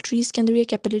होते हैं, आर्टरीज के अंदर या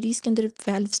कैपिलरीज के अंदर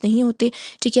वेल्व्स नहीं होते,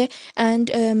 ठीक है.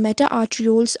 And Meta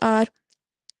arterioles are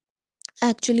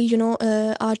actually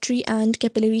artery and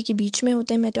capillary के बीच में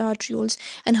होते हैं Meta arterioles,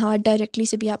 and heart directly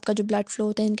से भी आपका जो ब्लड फ्लो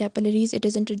होता है इन capillaries it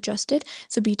is adjusted,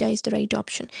 so beta is the right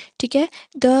option. ठीक है.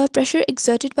 The pressure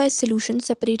exerted by solution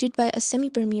separated by a semi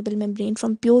permeable membrane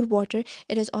from pure water,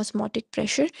 it is osmotic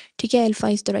pressure. ठीक है, alpha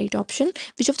is the right option.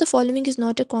 Which of the following is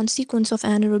not a consequence of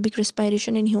anaerobic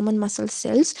respiration in human muscle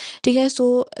cells. ठीक है, so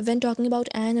when talking about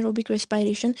anaerobic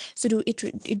respiration, so it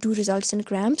do results in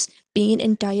cramps, pain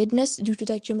and tiredness due to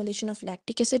the accumulation of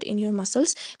lactic acid in your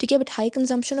muscles. ठीक है, but high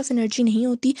consumption of energy नहीं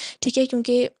होती. ठीक है,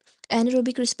 क्योंकि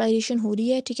anaerobic respiration हो रही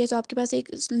है. ठीक है, तो आपके पास एक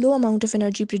लो अमाउंट ऑफ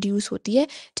एनर्जी प्रोड्यूस होती है.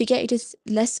 ठीक है, it is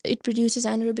less, it produces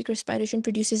anaerobic respiration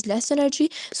produces less energy,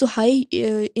 so high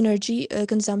energy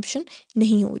consumption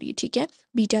नहीं हो रही. ठीक है,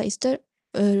 beta is the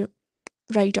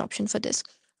right option for this.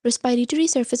 Respiratory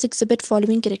surface exhibit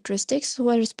following characteristics. So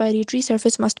a respiratory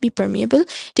surface must be permeable.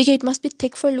 ठीक है, it must be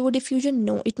thick for low diffusion.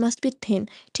 No, it must be thin.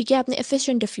 ठीक है, आपने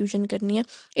efficient diffusion करनी है.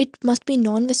 It must be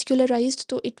non-vascularized.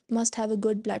 तो it must have a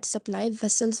good blood supply.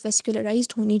 Vessels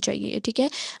vascularized होनी चाहिए. ठीक है,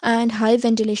 and high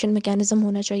ventilation mechanism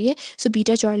होना चाहिए. So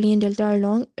beta, Charlie and delta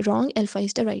are wrong. Alpha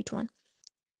is the right one.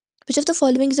 Which of the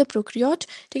following is a prokaryote?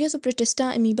 ठीक है, so protista,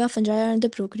 amoeba, fungi are the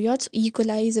prokaryotes. E.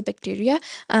 coli is a bacteria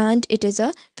and it is a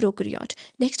prokaryote.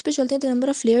 Next पे चलते हैं, the number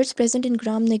of layers present in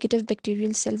gram negative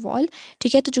bacterial cell wall.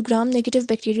 ठीक है, तो जो gram negative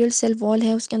bacterial cell wall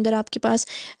है उसके अंदर आपके पास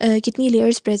कितनी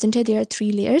layers present है? There are 3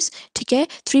 layers. ठीक है,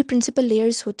 3 principal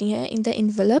layers होती हैं in the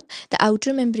envelope. The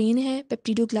outer membrane है,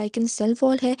 peptidoglycan cell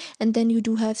wall है, and then you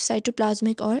do have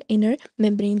cytoplasmic or inner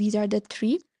membrane. These are the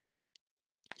 3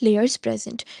 layers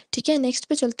present. ठीक है, नेक्स्ट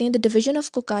पे चलते हैं. The division of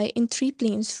cocci in 3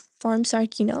 planes form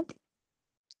sarcina,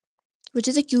 which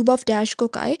is a cube of dash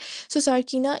cocci. So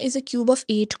sarcina is a cube of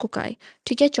 8 cocci.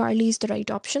 ठीक है, Charlie is the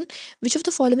right option. Which of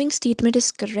the following statement is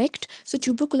correct? So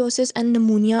tuberculosis and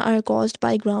pneumonia are caused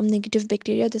by gram negative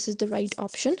bacteria. This is the right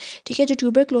option. ठीक है, जो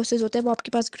tuberculosis होता है वो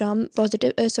आपके पास gram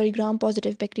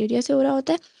positive bacteria से हो रहा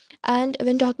होता है. And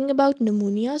when talking about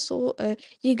pneumonia, so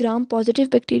ये gram positive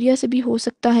bacteria से भी हो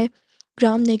सकता है,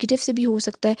 ग्राम नेगेटिव से भी हो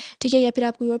सकता है. ठीक है, या फिर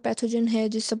आप कोई और पैथोजन है,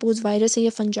 जिस सपोज वायरस है या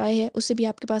फंजाई है, उससे भी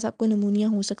आपके पास आपको निमोनिया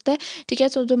हो सकता है. ठीक है,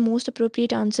 so the most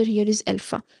appropriate answer here is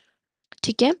alpha.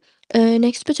 ठीक है,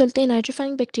 नेक्स्ट पे चलते हैं.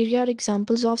 Nitrifying bacteria are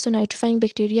examples of. So nitrifying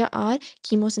bacteria are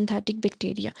chemosynthetic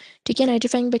bacteria. ठीक है,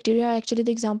 nitrifying bacteria are actually the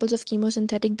examples of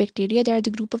chemosynthetic bacteria. They are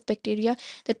the group of bacteria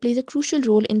that plays a crucial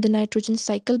role in the nitrogen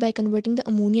cycle by converting the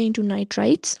ammonia into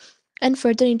nitrites and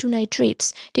further into nitrates.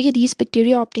 ठीक है, these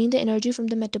bacteria obtain the energy from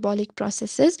the metabolic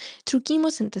processes through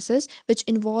chemosynthesis, which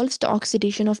involves the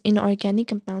oxidation of inorganic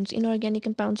compounds. Inorganic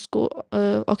compounds को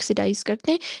oxidize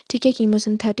करते हैं. ठीक है,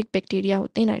 chemosynthetic bacteria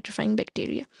होते हैं nitrifying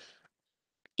bacteria.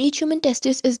 Each human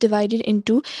testis is divided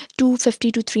into 250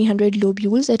 to 300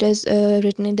 lobules. It is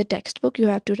written in the textbook. You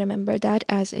have to remember that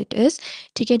as it is.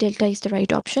 ठीक है, delta is the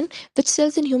right option. Which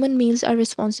cells in human males are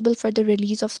responsible for the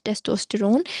release of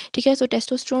testosterone? ठीक है, so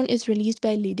testosterone is released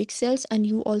by Leydig cells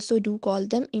and you also do call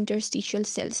them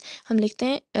interstitial cells. हम लिखते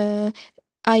हैं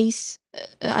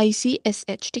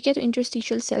ICSH. ठीक है, तो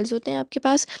interstitial cells होते हैं आपके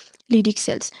पास, लीडिक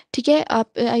सेल्स. ठीक है,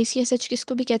 आप ICSH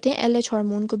किसको भी कहते हैं? LH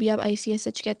हार्मोन को भी आप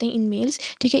ICSH कहते हैं इन मेल्स.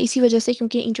 ठीक है, इसी वजह से,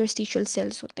 क्योंकि इंटरस्टिशियल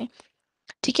सेल्स होते हैं.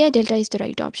 ठीक है, delta is the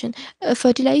right option.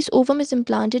 Fertilise ovum is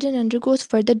implanted and undergoes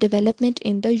further development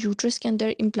in the uterus. के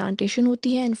अंदर इम्प्लांटेशन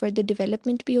होती है एंड फर्दर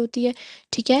डेवलपमेंट भी होती है.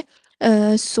 ठीक है,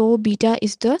 so beta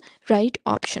is the right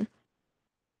option.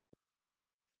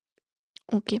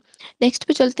 Okay, next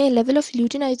पे चलते हैं. Level of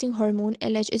luteinizing hormone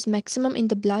LH is maximum in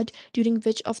the blood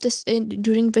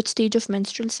during which stage of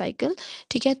menstrual cycle.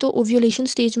 ठीक है, तो ओव्यूलेशन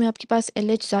स्टेज में आपके पास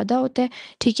LH ज़्यादा होता है.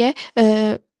 ठीक है,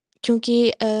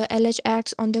 क्योंकि LH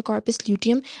acts on the corpus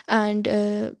luteum and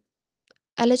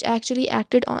LH actually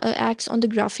acts on the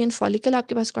Graafian follicle.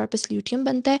 आपके पास corpus luteum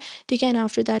बनता है. ठीक है, and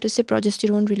after that उससे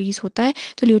progesterone release होता है.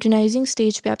 तो luteinizing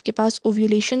stage पे आपके पास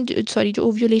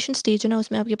जो ovulation stage है ना,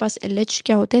 उसमें आपके पास LH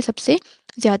क्या होता है? सबसे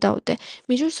ज़्यादा होता है.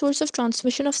 Major source of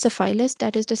transmission of syphilis,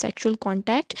 that is the sexual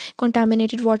contact,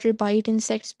 contaminated water, bite,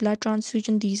 insects, blood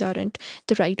transfusion, these aren't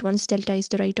the right ones. Delta is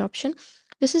the right option.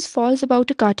 This is false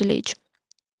about a cartilage.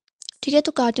 ठीक है,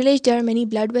 तो cartilage, there are many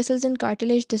blood vessels in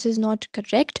cartilage. This is not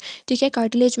correct. ठीक है,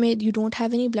 cartilage में you don't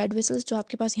have any blood vessels. जो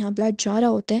आपके पास यहाँ blood जा रहा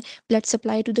होता है, blood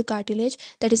supply to the cartilage,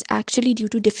 that is actually due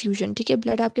to diffusion. ठीक है,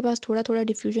 ब्लड आपके पास थोड़ा थोड़ा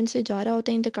डिफ्यूजन से जा रहा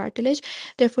होता है इन द कार्टिलेज.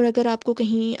 देयरफॉर अगर आपको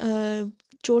कहीं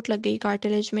चोट लग गई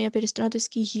कार्टिलेज में या फिर इस तरह, तो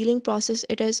इसकी healing process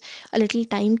it is a little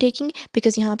time taking,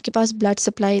 because यहाँ आपके पास ब्लड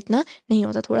सप्लाई इतना नहीं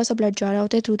होता, थोड़ा सा ब्लड जा रहा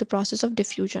होता है through the process of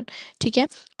diffusion. ठीक है,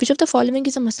 which of the following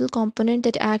is a muscle component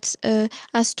that acts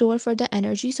as store for the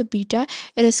energy. So beta,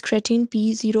 it is creatine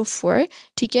P04.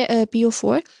 ठीक है,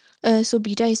 PO4. So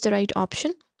beta is the right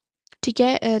option. ठीक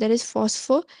है, that is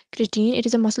फॉस्फोक्रिटीन, it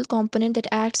is a muscle component that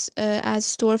acts as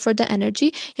store for the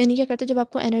energy. यानी क्या करता है, जब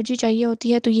आपको एनर्जी चाहिए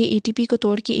होती है तो ये एटीपी को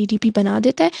तोड़ के एडीपी बना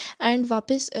देता है, एंड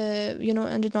वापस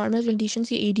अंडर नॉर्मल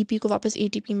कंडीशंस ये एडीपी को वापस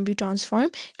एटीपी में भी ट्रांसफॉर्म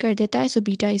कर देता है। So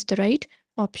beta is the right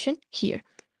option here.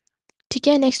 ठीक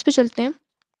है, नेक्स्ट पे चलते हैं।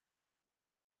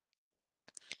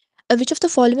 Which of the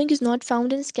following is not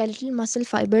found in skeletal muscle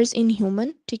fibers in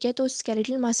human? ठीक है, तो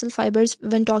skeletal muscle fibers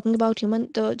when talking about human,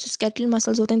 तो जो skeletal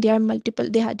muscles होते हैं they are multiple,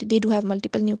 they do have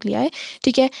multiple nuclei,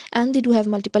 ठीक है, and they do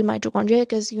have multiple mitochondria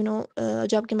because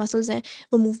जो आपके muscles हैं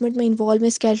वो movement में involve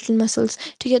हैं, skeletal muscles,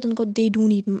 ठीक है, तो उनको they do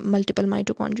need multiple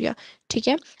mitochondria, ठीक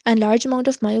है, and large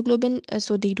amount of myoglobin,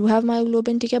 so they do have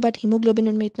myoglobin, ठीक है, but hemoglobin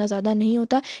उनमें इतना ज़्यादा नहीं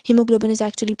होता, hemoglobin is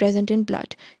actually present in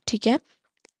blood, ठीक है।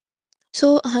 So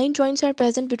hind joints are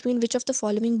present between which of the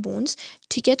following bones?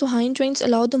 ठीक है, तो hind joints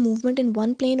allow the movement in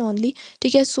one plane only,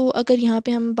 ठीक है। So अगर यहाँ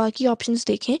पे हम बाकी options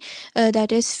देखें,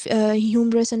 that is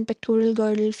humerus and pectoral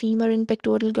girdle, femur and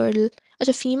pectoral girdle,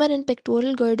 अच्छा femur and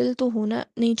pectoral girdle तो होना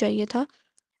नहीं चाहिए था,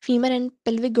 फीमर एंड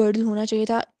पेल्विक गर्डल होना चाहिए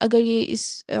था अगर ये इस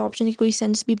ऑप्शन की कोई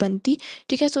सेंस भी बनती,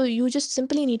 ठीक है। So you just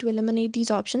simply need to eliminate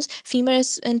these options. Femur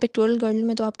and pectoral girdle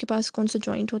में तो आपके पास कौन सा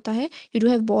जॉइंट होता है, you do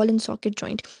have ball and socket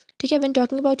joint, ठीक है। व्हेन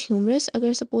टॉकिंग अबाउट ह्यूमरस,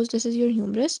 अगर suppose this is your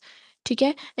humerus, ठीक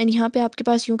है, एंड यहाँ पे आपके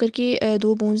पास यूँ करके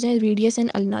दो बोन्स हैं, radius and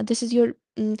ulna, this is your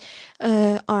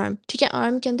arm, ठीक है।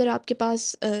 आर्म के अंदर आपके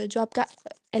पास जो आपका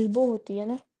एल्बो होती है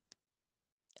ना,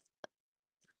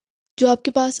 जो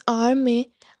आपके पास आर्म में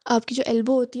आपकी जो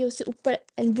एल्बो होती है उससे ऊपर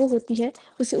एल्बो होती है,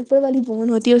 उससे ऊपर वाली बोन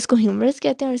होती है उसको ह्यूमरस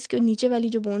कहते हैं, और इसके नीचे वाली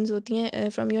जो बोन्स होती हैं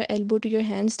from your elbow to your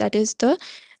hands, that is the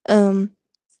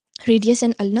radius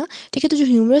and ulna, ठीक है। तो जो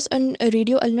humerus and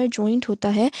radio ulnar joint होता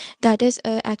है that is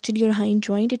actually your hind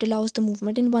joint, it allows the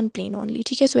movement in one plane only,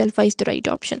 ठीक है। So alpha is the right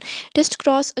option. Test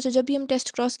cross, अच्छा जब भी हम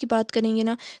टेस्ट क्रॉस की बात करेंगे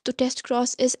ना, तो टेस्ट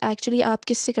क्रॉस इज एक्चुअली आप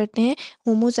किससे करते हैं,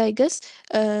 होमोजाइगस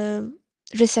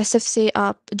रिसेसिव से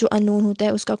आप जो अननोन होता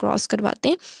है उसका क्रॉस करवाते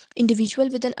हैं, individual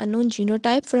with an unknown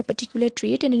genotype for a particular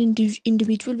trait and an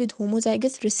individual with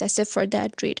homozygous recessive for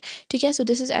that trait, ठीक है। So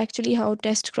this is actually how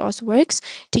test cross works,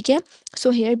 ठीक है।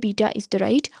 So here beta is the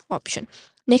right option.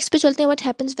 Next पे चलते हैं, what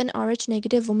happens when RH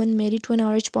negative woman married to an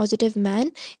RH positive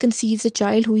man conceives a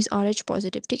child who is RH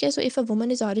positive, ठीक है। So if a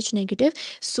woman is RH negative,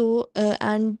 so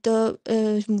and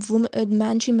the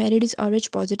man she married is RH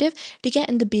positive, ठीक है,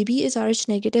 and the baby is RH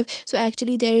negative, so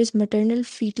actually there is maternal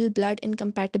fetal blood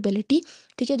incompatibility,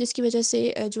 ठीक है, जिसकी वजह से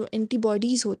जो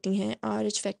एंटीबॉडीज़ होती हैं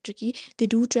RH फैक्टर की, they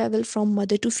do travel from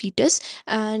mother to foetus,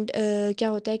 and क्या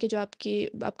होता है कि जो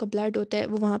आपका ब्लड होता है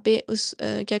वो वहाँ पे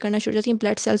क्या करना शुरू हो जाती है,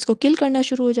 ब्लड सेल्स को किल करना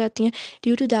शुरू हो जाती हैं।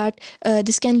 Due to that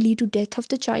this can lead to death of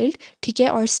the child, ठीक है,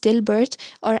 और स्टिल बर्थ,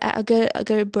 और अगर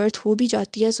अगर बर्थ हो भी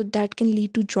जाती है so that can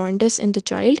lead to jaundice in the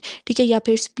child, ठीक है, या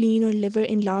फिर स्प्लीन और लिवर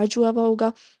इनलार्ज हुआ हुआ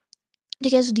होगा,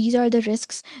 ठीक है। So these are the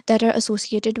risks that are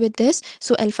associated with this,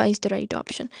 so alpha is the right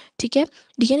option, ठीक है।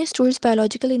 DNA stores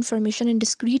biological information in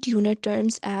discrete unit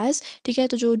terms as, ठीक है,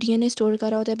 तो जो डीएनए स्टोर कर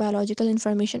रहा होता है biological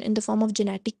information in the form of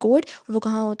genetic code, वो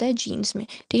कहाँ होता है, जीन्स में,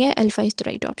 ठीक है। Alpha is the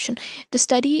right option. The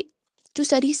study to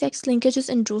study sex linkages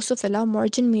in Drosophila,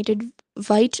 Morgan mated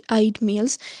white-eyed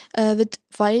males with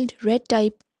wild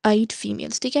red-eyed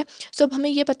females, ठीक है। सो अब हमें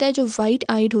ये पता है जो वाइट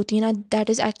आइड होती है ना, that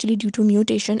is actually due to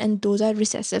mutation and those are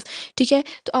recessive, ठीक है।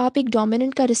 तो आप एक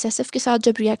डोमिनेंट का रिसेसिव के साथ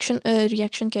जब रिएक्शन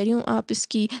कह रही हूँ, आप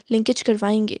इसकी लिंकेज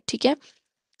करवाएंगे, ठीक है।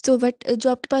 सो बट जो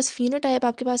आपके पास फिनोटाइप,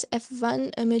 आपके पास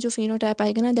F1 में जो फिनोटाइप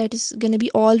आएगा ना, that is gonna be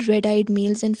all red eyed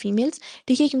mails and females,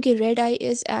 ठीक है, क्योंकि red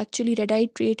eyed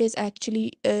trait is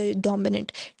actually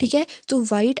dominant, ठीक है। तो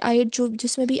वाइट आइड जो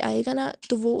जिसमें भी आएगा ना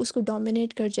तो वो उसको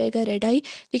डोमिनेट कर जाएगा रेड आई,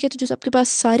 ठीक है। तो जो आपके पास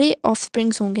सारे ऑफ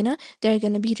स्प्रिंग्स होंगे ना, they are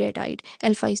gonna be red eyed.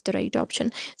 Alpha is the right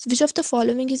option. Which of the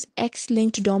following is x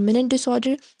linked dominant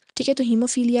disorder, ठीक है, तो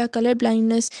haemophilia, colour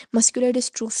blindness, muscular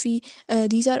dystrophy,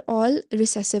 these are all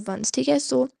recessive once, ठीक है।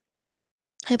 सो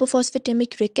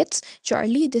hypophosphatemic rickets,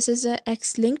 Charlie, this is a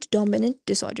X-linked dominant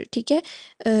disorder, ठीक है।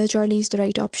 Charlie is the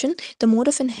right option. The mode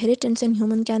of inheritance in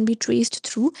human can be traced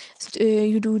through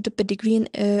you do the pedigree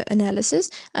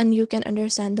analysis and you can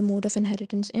understand the mode of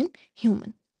inheritance in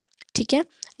human, ठीक है।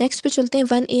 Next पे चलते हैं,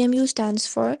 1 AMU stands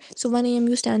for, so 1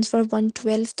 AMU stands for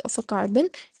 1/12 of a carbon,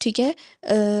 ठीक है।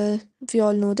 We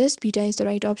all know this, beta is the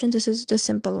right option, this is the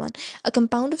simple one. A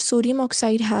compound of sodium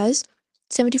oxide has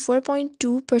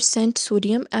 74.2%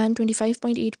 sodium and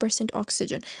 25.8%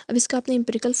 oxygen. अब इसका आपने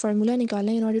empirical formula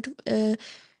निकाला है, in order to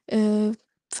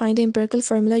find the empirical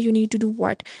formula you need to do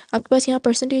what, आपके पास यहाँ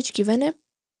percentage given है,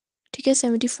 ठीक है,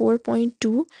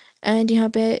 74.2, एंड यहाँ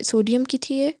पे सोडियम की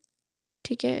थी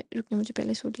ठीक है, रुकिए मुझे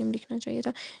पहले सोडियम लिखना चाहिए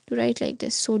था। To right like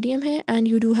this, sodium है and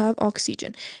you do have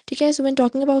oxygen. ठीक है, so when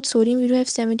talking about sodium you do have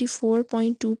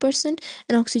 74.2%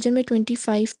 and oxygen में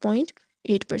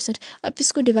 25.8%। अब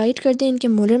इसको डिवाइड कर दें इनके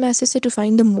मोलर मैसेज से टू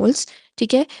फाइंड द मोल्स।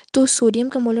 ठीक है, तो सोडियम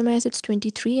का molar mass it's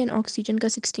 23 and oxygen का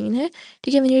 16 है।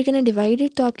 ठीक है, when you are gonna divide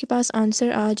it तो आपके पास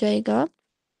आंसर आ जाएगा,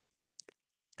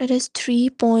 it is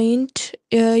 3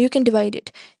 you can divide it.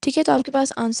 ठीक है, तो आपके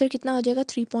पास आंसर कितना आ जाएगा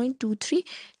 3.23।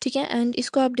 ठीक है, एंड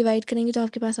इसको आप डिवाइड करेंगे तो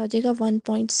आपके पास आ जाएगा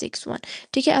 1.61।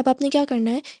 ठीक है, अब आपने क्या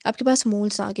करना है, आपके पास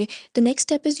मोल्स आ गए। The next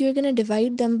step is you are gonna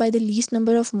divide दम by the least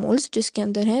number of moles जिसके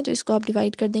अंदर है, तो इसको आप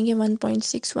डिवाइड कर देंगे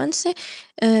 1.61 से,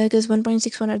 because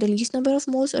 1.61 are the least number of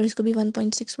moles, और इसको भी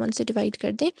 1.61 से डिवाइड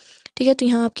कर दें। ठीक है, तो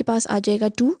यहाँ आपके पास आ जाएगा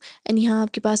 2 एंड यहाँ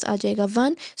आपके पास आ जाएगा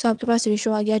 1। सो आपके पास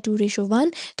रेशो आ गया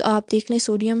 2:1। तो आप देख लें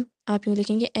सोडियम आप यूँ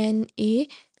लिखेंगे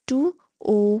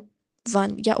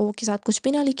Na2O1 या ओ के साथ कुछ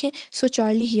भी ना लिखें। सो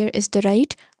Charlie here is the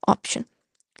right option.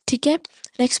 ठीक है,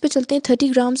 नेक्स्ट पे चलते हैं। 30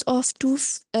 grams of to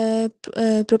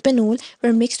propanol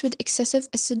were mixed with excessive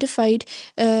acidified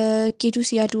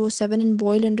K2Cr2O7 and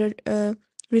boil under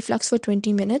reflux for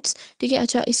 20 minutes. ठीक है,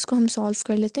 अच्छा इसको हम सॉल्व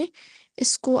कर लेते हैं।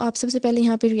 इसको आप सबसे पहले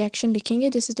यहाँ पे रिएक्शन लिखेंगे,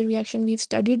 this is the reaction we have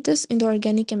studied this in the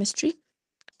organic chemistry.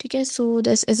 ठीक है, so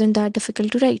this isn't that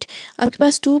difficult to right. आपके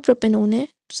पास 2 प्रोपेनोन है,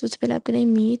 सबसे पहले आप करें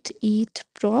मीथ ईथ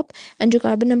प्रोप एंड जो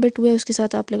कार्बन नंबर 2 है उसके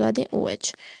साथ आप लगा दें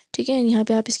OH। ठीक है, यहाँ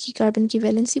पे आप इसकी कार्बन की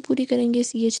वैलेंसी पूरी करेंगे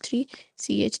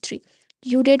CH3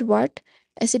 you did what,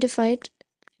 acidified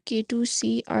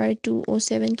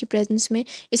K2Cr2O7 की प्रेजेंस में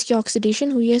इसकी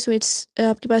ऑक्सीडेशन हुई है। सो इट्स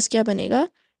आपके पास क्या बनेगा,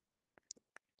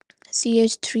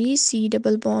 CH3 C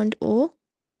double bond O।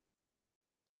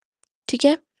 ठीक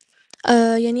है,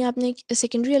 यानी आपने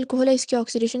सेकेंडरी अल्कोहल है इसकी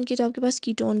ऑक्सीडेशन की तो आपके पास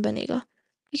कीटोन बनेगा।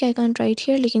 ठीक है, आई कांट राइट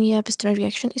हियर, लेकिन ये आप इस तरह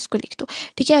रिएक्शन इसको लिख दो।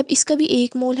 ठीक है, अब इसका भी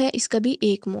 1 मोल है, इसका भी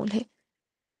 1 मोल है।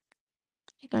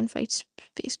 I can't find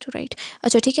space to right.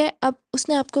 अच्छा ठीक है, अब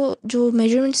उसने आपको जो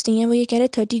मेजरमेंट्स दी हैं वो ये कह रहे हैं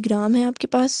 30 ग्राम है आपके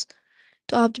पास।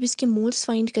 तो आप जब इसके मोल्स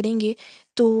फाइंड करेंगे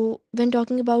तो when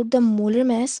talking about the molar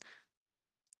mass,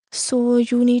 so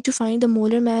you need to find the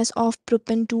molar mass of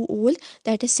propan2ol,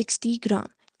 that is 60 ग्राम।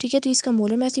 ठीक है, तो इसका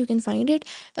molar mass you can find it.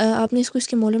 आपने इसको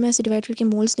इसके मोलर मैस से डिवाइड करके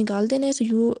मोल्स निकाल देना है। So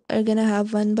you are gonna have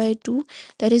 1/2,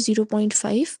 that is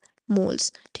 0.5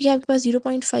 moles. ठीक है, आपके पास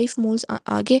 0.5 मोल्स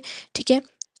आ गए। ठीक है,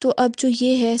 तो अब जो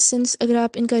ये है, सिंस अगर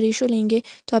आप इनका रेशो लेंगे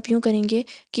तो आप यूँ करेंगे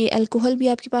कि अल्कोहल भी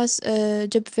आपके पास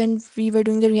जब when we were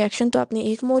doing the reaction तो आपने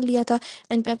 1 मोल लिया था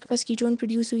एंड आपके पास कीटोन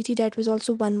प्रोड्यूस हुई थी, दैट वाज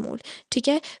आल्सो 1 मोल। ठीक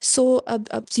है, सो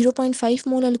अब 0.5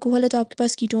 मोल अल्कोहल है तो आपके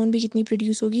पास कीटोन भी कितनी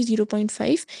प्रोड्यूस होगी,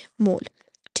 0.5 मोल।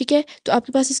 ठीक है, तो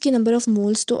आपके पास इसके नंबर ऑफ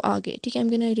मोल्स तो आ गए। ठीक है, I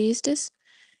am gonna erase this.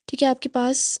 ठीक है, आपके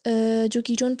पास जो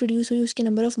कीटोन प्रोड्यूस हुई उसके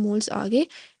नंबर ऑफ मोल्स आ गए।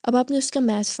 अब आपने उसका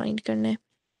मास फाइंड करना है।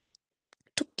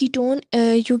 तो ketone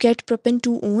you get propane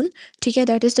two own. ठीक है,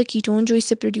 दैट इज़ द कीटोन जो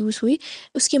इससे प्रोड्यूस हुई,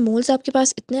 उसके मोल्स आपके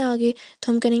पास इतने आ गए।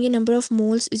 तो हम करेंगे number of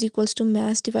moles is equals to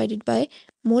mass divided by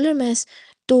molar mass.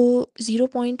 तो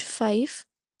 0.5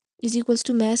 इज इक्वल्स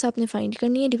टू मैस आपने फाइंड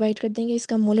करनी है, डिवाइड कर देंगे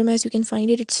इसका molar mass, you can find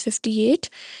it, it's 58।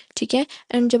 ठीक है,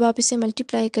 एंड जब आप इसे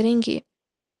मल्टीप्लाई करेंगे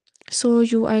so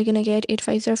you are gonna get 8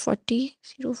 5 are 40,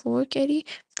 04 carry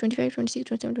 25 26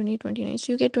 27 28 29,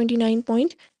 so you get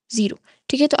 29.0।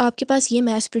 ठीक है, तो आपके पास ये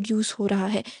मैस प्रोड्यूस हो रहा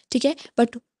है। ठीक है,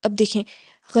 बट अब देखें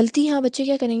गलती यहाँ बच्चे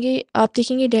क्या करेंगे, आप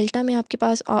देखेंगे डेल्टा में आपके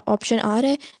पास ऑप्शन आ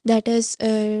रहा है दैट इज़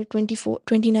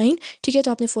 29। ठीक है,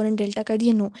 तो आपने फ़ौरन डेल्टा कर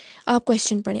दिया, नो। आप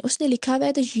क्वेश्चन पढ़ें, उसने लिखा हुआ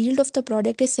है the yield of the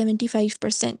product is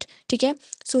 75%। ठीक है,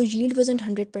 सो यील्ड वाजंट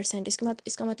 100%,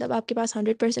 इसका मतलब आपके पास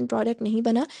 100% प्रोडक्ट नहीं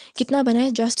बना। कितना बना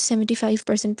है, जस्ट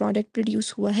 75% प्रोडक्ट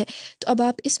प्रोड्यूस हुआ है। तो अब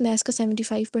आप इस मैथ्स का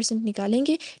 75%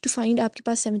 निकालेंगे टू फाइंड आपके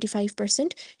पास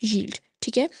 75% यील्ड।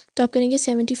 ठीक है, तो आप करेंगे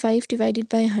 75 डिवाइडेड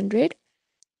बाय 100,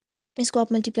 इसको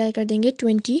आप मल्टीप्लाई कर देंगे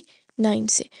 29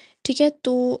 से। ठीक है,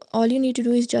 तो all you need to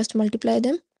do is just multiply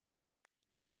them.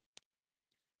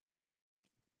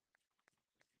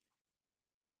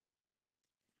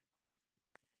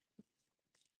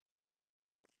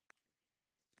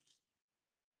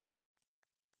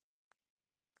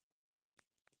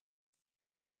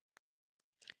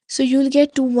 So you'll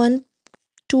get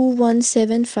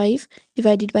 2175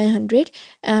 divided by 100,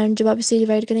 and जब आप इसे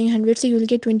डिवाइड करेंगे 100 से, यूल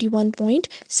गेट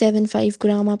 21.75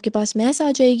 ग्राम आपके पास मैस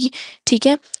आ जाएगी। ठीक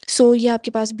है, सो ये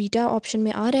आपके पास बीटा ऑप्शन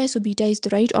में आ रहा है, so beta is the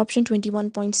right option,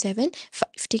 21.75।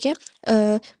 ठीक है,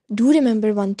 डू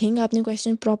रिमेंबर वन थिंग, आपने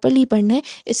क्वेश्चन प्रॉपरली पढ़ना है।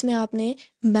 इसमें आपने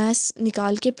मैस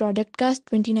निकाल के प्रोडक्ट का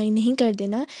 29 नहीं कर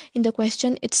देना। In the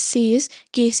question it says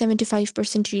कि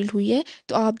 75% यील्ड हुई है,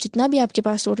 तो आप जितना भी आपके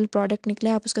पास टोटल प्रोडक्ट निकला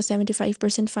है आप उसका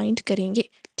 75% फाइंड करेंगे।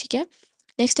 ठीक है,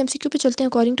 नेक्स्ट एमसीक्यू पे चलते हैं.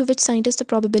 According to which scientist the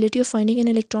probability of finding an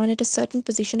electron at a certain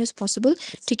position is possible.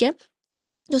 ठीक है,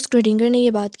 तो स्क्रोडिंगर ने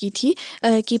ये बात की थी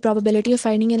कि probability of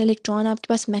finding an electron आपके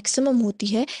पास मैक्सिमम होती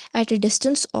है at a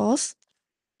distance of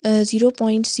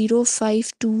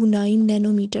 0.0529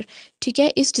 nanometre. ठीक है,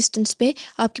 इस डिस्टेंस पे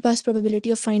आपके पास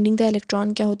probability of finding the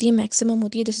electron क्या होती है, मैक्सिमम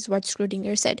होती है. This is what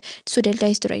Schrödinger said. So delta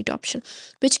is the right option.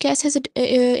 Which gas has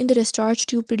in the discharge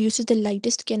tube produces the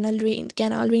lightest canal रे इन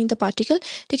द पार्टिकल.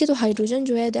 ठीक है, तो hydrogen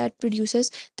जो है that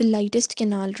produces the lightest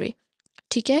canal रे.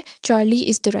 ठीक है, Charlie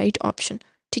is the right option.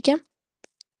 ठीक है,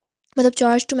 मतलब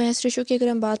चार्ज टू मास रेशो की अगर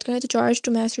हम बात करें तो चार्ज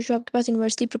टू मास रेशो आपके पास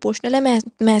इन्वर्सली प्रोपोर्शनल है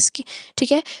मास की.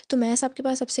 ठीक है, तो मास आपके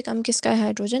पास सबसे कम किसका है,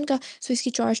 हाइड्रोजन का. सो इसकी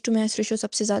चार्ज टू मास रेशो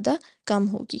सबसे ज़्यादा कम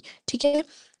होगी. ठीक है,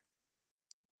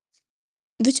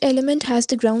 which element has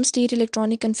the ground state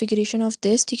electronic configuration of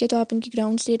this. ठीक है, तो आप इनकी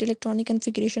ग्राउंड स्टेट इलेक्ट्रॉनिक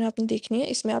कन्फिगरेशन आपने देखनी है.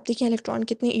 इसमें आप देखिए इलेक्ट्रॉन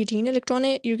कितने, 18 इलेक्ट्रॉन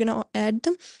है. यू कैन ऐड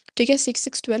दम. ठीक है, 6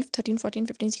 6 12 13 14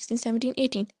 15 16 17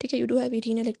 18. ठीक है, you do have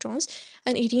 18 electrons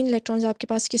and 18 electrons आपके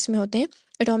पास किस में होते हैं,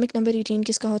 एटॉमिक नंबर 18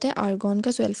 किसका होता है, आर्गॉन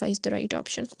का. So alpha is the right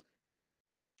option.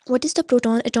 What is the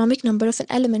proton atomic number of an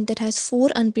element that has 4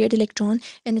 unpaired electron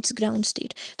in its ground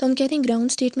state. तो हम कहते हैं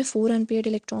ground state में 4 unpaired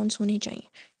electrons होने चाहिए.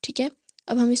 ठीक है,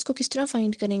 अब हम इसको किस तरह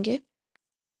फाइंड करेंगे,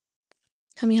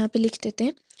 हम यहाँ पे लिख देते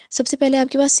हैं. सबसे पहले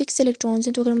आपके पास 6 इलेक्ट्रॉन्स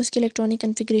हैं, तो अगर हम उसकी इलेक्ट्रॉनिक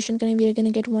कन्फिग्रेशन करें, we are gonna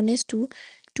get 1s2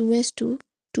 2s2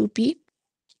 2p2.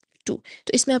 तो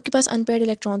इसमें आपके पास अनपेयर्ड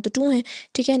इलेक्ट्रॉन तो 2 हैं.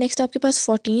 ठीक है, नेक्स्ट आपके पास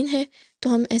 14 है, तो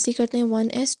हम ऐसे करते हैं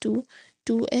 1s2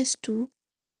 2s2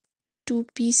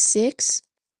 2p6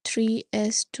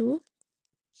 3s2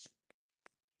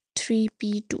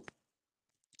 3p2.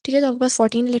 ठीक है, तो आपके पास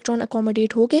 14 इलेक्ट्रॉन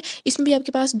अकोमोडेट हो गए. इसमें भी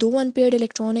आपके पास 2 अनपेयर्ड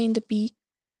इलेक्ट्रॉन है इन द पी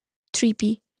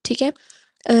 3p. ठीक है,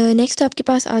 नेक्स्ट आपके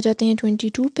पास आ जाते हैं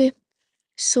 22 पे.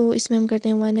 सो इसमें हम करते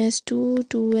हैं 1s2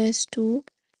 2s2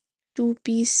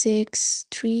 2p6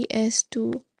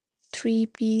 3s2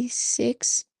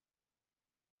 3p6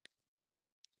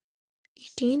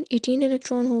 18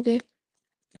 electron हो गए.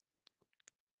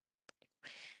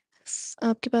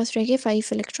 आपके पास रह गए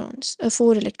 5 इलेक्ट्रॉन्स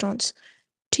 4 इलेक्ट्रॉन्स.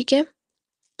 ठीक है,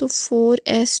 तो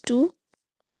 4s2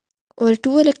 और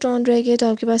 2 इलेक्ट्रॉन रह गए, तो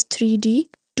आपके पास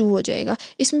 3d2 हो जाएगा.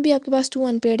 इसमें भी आपके पास 2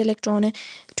 अनपेयर्ड इलेक्ट्रॉन है.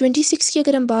 26 की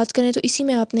अगर हम बात करें तो इसी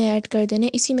में आपने ऐड कर देने,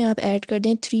 इसी में आप ऐड कर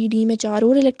दें 3d में 4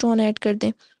 और इलेक्ट्रॉन ऐड कर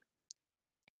दें.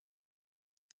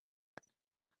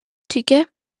 ठीक है,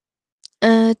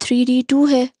 3d2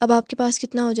 है, अब आपके पास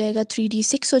कितना हो जाएगा,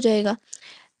 3d6 हो जाएगा.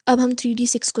 अब हम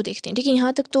 3d6 को देखते हैं. ठीक है,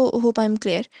 यहाँ तक तो होप आई एम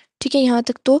क्लियर. ठीक है, यहाँ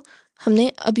तक तो हमने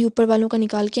अभी ऊपर वालों का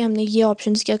निकाल के हमने ये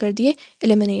ऑप्शंस क्या कर दिए,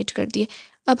 एलिमिनेट कर दिए.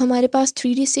 अब हमारे पास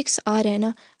 3d6 आ रहा है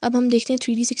ना. अब हम देखते हैं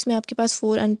 3d6 में आपके पास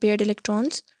 4 अनपेयर्ड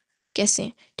इलेक्ट्रॉन्स कैसे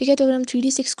हैं. ठीक है, तो अगर हम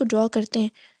 3d6 को ड्रॉ करते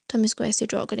हैं तो हम इसको ऐसे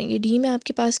ड्रॉ करेंगे. डी में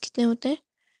आपके पास कितने होते हैं,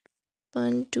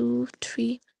 1 2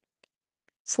 3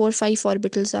 4 5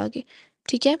 ऑर्बिटल्स आ गए.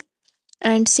 ठीक है,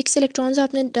 एंड 6 इलेक्ट्रॉन्स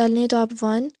आपने डालने हैं, तो आप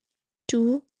 1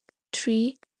 2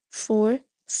 3 4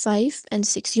 5 एंड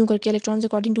 6 यूँ करके इलेक्ट्रॉन्स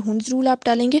अकॉर्डिंग टू हुंस रूल आप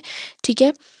डालेंगे. ठीक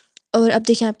है, और अब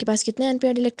देखें आपके पास कितने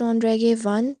अनपेयर्ड इलेक्ट्रॉन रह गए,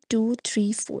 1 2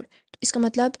 3 4. तो इसका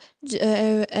मतलब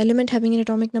element having an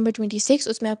atomic number 26,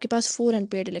 उसमें आपके पास 4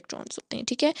 अनपेयर्ड इलेक्ट्रॉन्स होते हैं.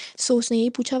 ठीक है, सो उसने यही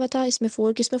पूछा हुआ था इसमें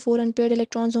 4 किसमें 4 अनपेयर्ड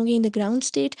इलेक्ट्रॉन्स होंगे in the ground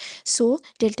state. So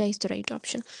delta is the right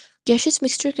option. Gaseous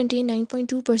mixture contain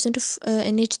 9.2% of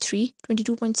NH3,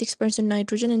 22.6%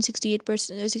 nitrogen and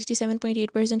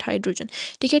 67.8% hydrogen.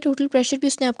 ठीक है, टोटल प्रेशर भी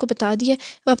उसने आपको बता दिया है.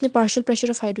 अब आपने partial pressure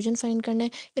of hydrogen find करना है.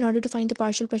 In order to find the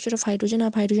partial pressure of hydrogen,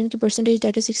 आप हाइड्रोजन की percentage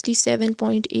that is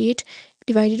 67.8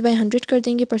 divided by 100 कर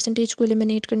देंगे परसेंटेज को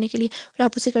एलिमिनेट करने के लिए, और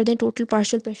आप उसे कर दें टोटल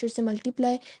पार्शियल प्रेशर से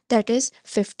मल्टीप्लाई, दैट इज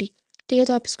 50. ठीक है,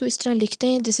 तो आप इसको इस तरह लिखते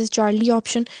हैं, this is Charlie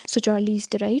option. So Charlie is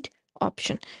the right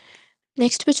option.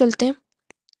 Next पे चलते हैं.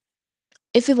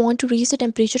 If we want to raise the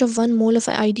temperature of 1 mole of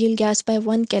an ideal gas by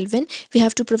 1 Kelvin, we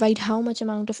have to provide how much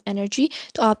amount of energy?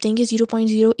 तो आप देंगे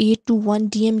 0.0821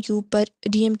 dm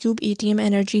cube atm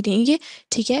energy देंगे.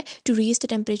 ठीक है, to raise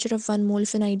the temperature of 1 mole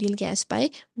of an ideal gas by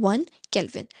 1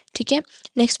 Kelvin. ठीक है,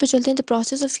 next पे चलते हैं. The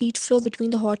process of heat flow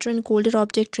between the hotter and colder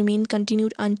object remain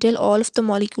continued until all of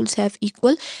the molecules have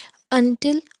equal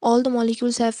until all the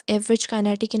molecules have average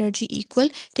kinetic energy equal.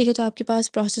 ठीक है, तो आपके पास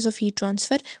process of heat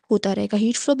transfer होता रहेगा.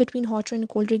 Heat flow between hotter and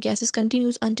colder gases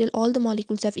continues until all the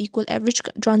molecules have equal average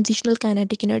transitional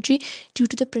kinetic energy due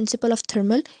to the principle of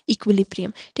thermal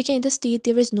equilibrium. ठीक है, in the state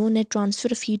there is no net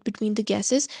transfer of heat between the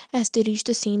gases as they reach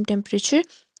the same temperature.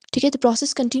 ठीक है, the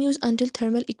process continues until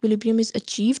thermal equilibrium is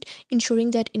achieved, ensuring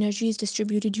that energy is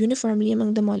distributed uniformly among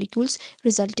the molecules,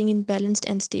 resulting in balanced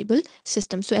and stable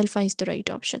system. So alpha is the right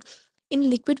option. In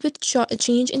liquid with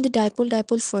change in the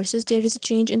dipole forces, there is a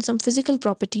change in some physical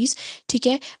properties. ठीक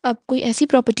है, आप कोई ऐसी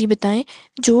property बताएं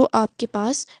जो आपके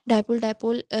पास dipole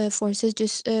forces,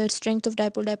 जिस strength of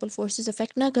dipole forces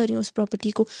affect ना कर रही हो उस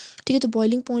प्रॉपर्टी को. ठीक है, तो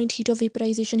boiling point, heat of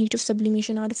vaporisation, heat of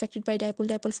sublimation are affected by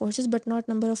dipole forces but not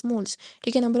number of moles.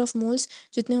 ठीक है, नंबर ऑफ मोल्स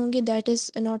जितने होंगे that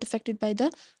is not affected by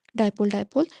the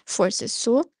dipole forces.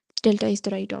 So delta is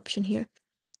the right option here.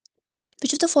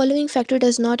 Which of the following factor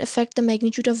does not affect the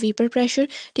magnitude of vapor pressure?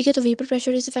 ठीक है, तो vapor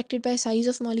pressure is affected by size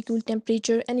of molecule,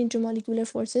 temperature and intermolecular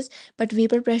forces, but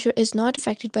vapor pressure is not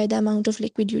affected by the amount of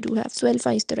liquid you do have. So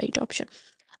alpha is the right option.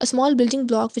 A small building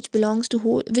block which belongs to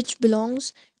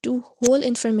whole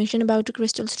information about a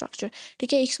crystal structure.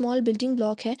 ठीक है, एक small building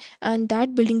block है and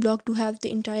that building block to have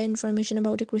the entire information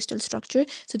about a crystal structure.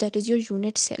 So that is your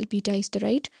unit cell. Beta is the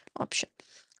right option.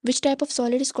 Which type of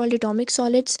solid is called atomic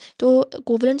solids? So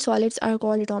covalent solids are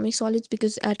called atomic solids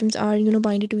because atoms are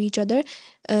binded to each other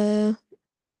uh,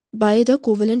 by the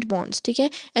covalent bonds. ठीक है,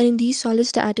 and in these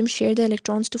solids the atoms share the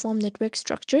electrons to form network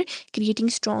structure, creating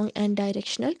strong and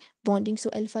directional bonding.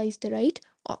 So alpha is the right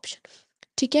option.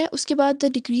 ठीक है, उसके बाद the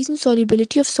decrease in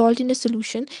solubility of salt in a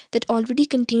solution that already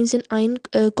contains an ion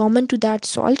common to that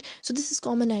salt. So this is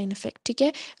common ion effect. ठीक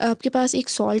है, आपके पास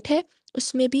एक salt है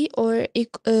उसमें भी और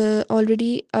एक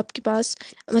ऑलरेडी आपके पास,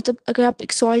 मतलब अगर आप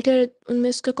एक सॉल्ट है उनमें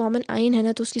उसका कॉमन आयन है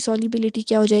ना, तो उसकी सॉल्युबिलिटी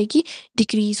क्या हो जाएगी,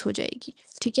 डिक्रीज हो जाएगी.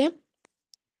 ठीक है,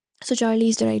 so Charlie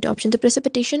is the right option. The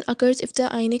precipitation occurs if the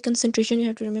ionic concentration, you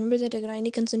have to remember that अगर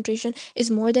ionic concentration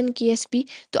is more than Ksp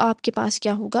तो आपके पास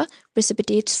क्या होगा,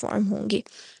 precipitates form होंगे.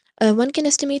 One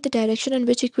can estimate the direction in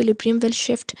which equilibrium will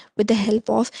shift with the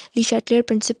help of Le Chatelier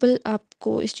principle.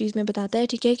 आपको इस चीज़ में बताता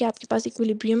है. ठीक है, कि आपके पास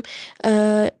equilibrium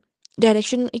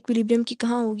डायरेक्शन इक्विलिब्रियम की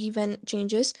कहाँ होगी, व्हेन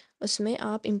चेंजेस उसमें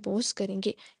आप इम्पोज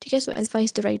करेंगे. ठीक है, so alpha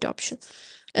is the right option.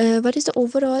 What is the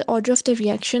overall order of the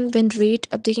reaction when rate,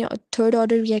 अब देखें थर्ड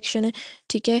ऑर्डर रिएक्शन है.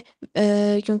 ठीक है,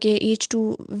 क्योंकि H2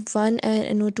 1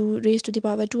 and NO2 raise to the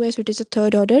power 2 है, so it is a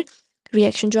third order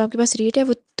reaction. जो आपके पास rate है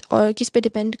वो और किस पे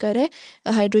डिपेंड कर रहा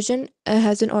है, hydrogen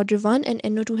has an order 1 and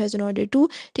NO2 has an order 2.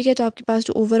 ठीक है, तो आपके पास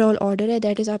जो ओवरऑल ऑर्डर है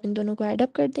दैट इज़, आप इन दोनों को एड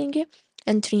अप कर देंगे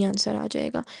and 3 आंसर आ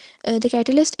जाएगा. The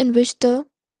catalyst in which the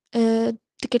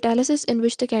catalysis in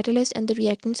which the catalyst and the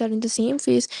reactants are in the same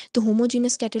phase, तो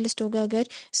homogeneous catalyst होगा. अगर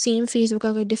same phase होगा,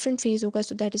 अगर different phase होगा,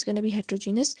 so that is going to be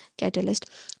heterogeneous catalyst.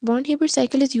 Born-Haber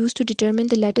cycle is used to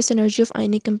determine the lattice energy of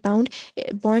ionic compound.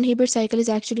 Born-Haber cycle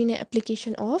is actually an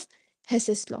application of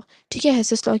Hess's law. ठीक है,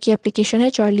 Hess's law की application है.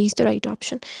 Charlie is the right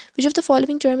option. Which of the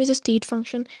following term is a state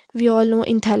function? We all know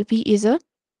enthalpy is a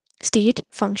state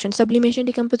function. Sublimation,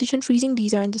 decomposition, freezing,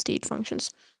 these are in the state functions.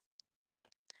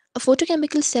 A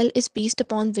photochemical cell is based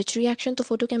upon which reaction? तो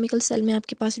photochemical cell में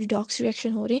आपके पास redox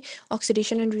reaction हो रहे हैं,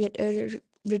 oxidation and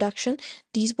reduction.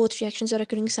 These both reactions are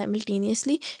occurring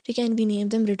simultaneously. ठीक है, and we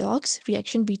name them redox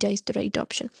reaction. Beta is the right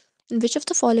option. In which of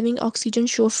the following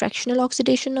oxygen show fractional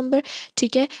oxidation number?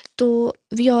 ठीक है, तो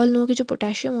we all know कि जो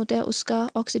potassium होता है उसका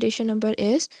oxidation number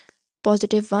is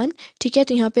 +1. ठीक है,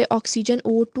 तो यहाँ पे ऑक्सीजन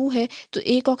O2 है तो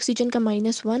एक ऑक्सीजन का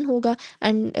 -1 होगा.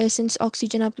 एंड सिंस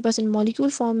ऑक्सीजन आपके पास इन मॉलिक्यूल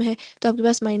फॉर्म है तो आपके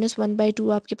पास -1/2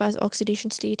 आपके पास ऑक्सीडेशन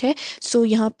स्टेट है. सो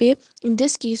यहाँ पे इन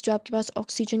दिस केस जो आपके पास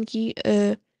ऑक्सीजन की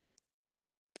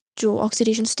जो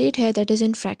ऑक्सीडेशन स्टेट है दैट इज़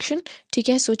इन फ्रैक्शन. ठीक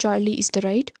है, सो Charlie is the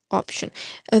right option.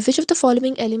 Which of the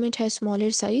following element है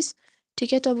स्मॉलर साइज?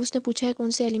 ठीक है, तो अब उसने पूछा है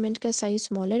कौन से एलिमेंट का साइज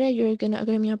स्मॉलर है.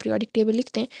 अगर हम यहाँ पीरियोडिक टेबल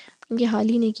लिखते हैं, क्योंकि हाल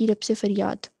ही ने की रब से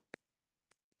फरियाद,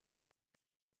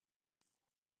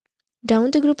 डाउन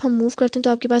द ग्रुप हम मूव करते हैं तो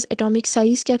आपके पास एटॉमिक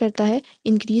साइज क्या करता है,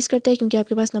 इंक्रीज करता है, क्योंकि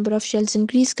आपके पास नंबर ऑफ शेल्स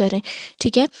इंक्रीज कर रहे हैं.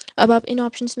 ठीक है, अब आप इन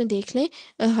ऑप्शंस में देख लें,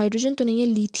 हाइड्रोजन तो नहीं है,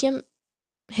 लिथियम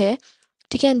है.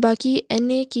 ठीक है, एंड बाकी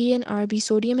Na, K and Rb,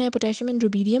 sodium है, पोटेशियम एंड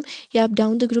रुबीडियम. या आप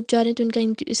डाउन द ग्रुप जा रहे हैं तो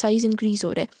इनका साइज इंक्रीज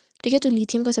हो रहा है. ठीक है, तो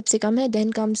लिथियम का सबसे कम है,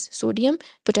 then comes sodium,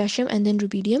 potassium and then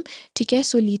rubidium. ठीक है,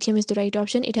 so lithium is the right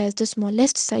option. It has the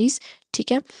smallest size.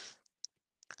 ठीक है,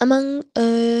 among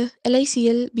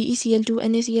LiCl, BeCl2,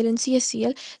 NaCl and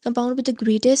CsCl, compound with the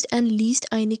greatest and least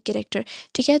ionic character.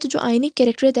 ठीक है, तो जो ionic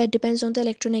character है that depends on the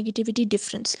electronegativity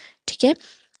difference. ठीक है,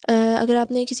 अगर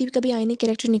आपने किसी भी कभी आयनिक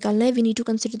कैरेक्टर निकालना है, we need to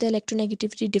consider the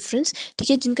electronegativity difference. ठीक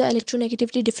है, जिनका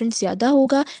इलेक्ट्रोनेगेटिविटी डिफरेंस ज़्यादा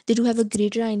होगा they do have a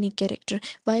greater ionic character,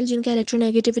 while जिनका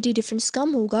इलेक्ट्रोनेगेटिविटी डिफरेंस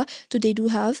कम होगा तो they do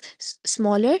have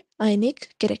smaller ionic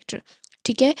character.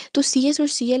 ठीक है, तो CS और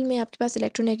Cl में आपके पास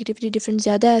इलेक्ट्रोनेगेटिविटी डिफरेंस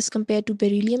ज़्यादा है as compare to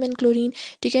beryllium and chlorine.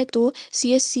 ठीक है, तो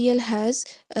CsCl has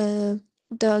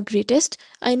the greatest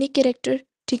ionic character.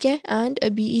 ठीक है, and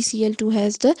BeCl2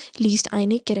 has the least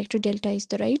ionic character. Delta is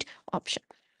the right option.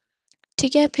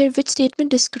 ठीक है, फिर which statement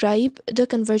describe the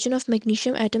conversion of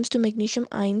magnesium atoms to magnesium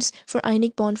ions for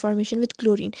ionic bond formation with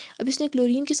chlorine. अब इसने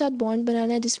chlorine के साथ bond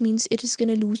बनाना है, this means it is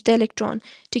gonna lose the electron.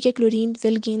 ठीक है, chlorine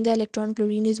will gain the electron,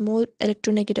 chlorine is more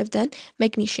electronegative then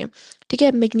magnesium. ठीक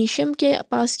है, magnesium के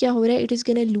पास क्या हो रहा है, it is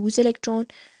gonna lose electron.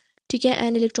 ठीक है,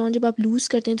 एंड इलेक्ट्रॉन जब आप लूज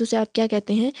करते हैं तो उसे आप क्या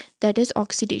कहते हैं, दैट इज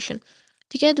ऑक्सीडेशन।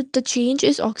 ठीक है, तो द चेंज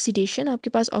इज ऑक्सीडेशन, आपके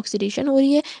पास ऑक्सीडेशन हो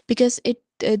रही है because it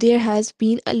there has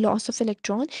been a loss of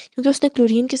electron, क्योंकि उसने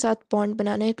क्लोरीन के साथ बॉन्ड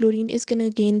बनाना है, chlorine is gonna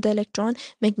gain the electron,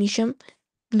 magnesium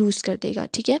loose कर देगा।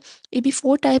 ठीक है,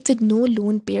 AB4 type with no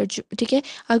lone pair. ठीक है,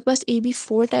 आपके पास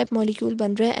AB4 टाइप मॉलिक्यूल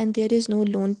बन रहा है and there is no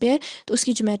lone pair, तो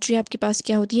उसकी ज्योमेट्री आपके पास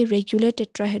क्या होती है, रेगुलर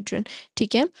टेट्राहेड्रन।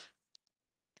 ठीक है,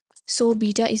 so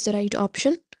beta is the right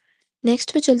option.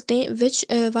 Next पे चलते हैं, विच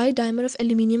Y dimer of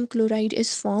aluminium chloride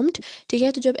is formed. ठीक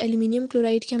है, तो जब एल्यूमिनियम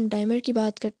क्लोराइड के हम डायमर की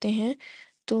बात करते हैं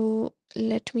तो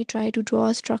let me try to draw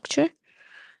a structure.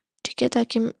 ठीक है,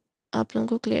 ताकि आप लोगों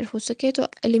को क्लियर हो सके। तो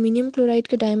एल्यूमिनियम क्लोराइड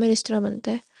का डायमर इस तरह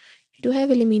बनता है, यू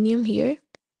हैव एल्यूमिनियम हियर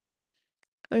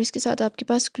और इसके साथ आपके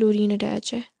पास क्लोरीन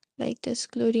अटैच है, लाइक दिस,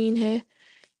 क्लोरीन है,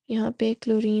 यहाँ पे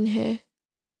क्लोरीन है।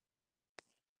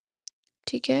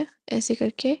 ठीक है, ऐसे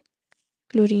करके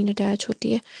क्लोरीन अटैच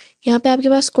होती है। यहाँ पे आपके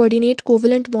पास कोऑर्डिनेट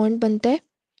कोवलेंट बॉन्ड बनता है।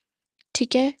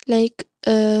 ठीक है, लाइक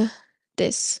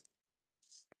दिस,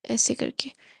 ऐसे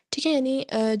करके। ठीक है,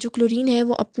 यानी जो क्लोरीन है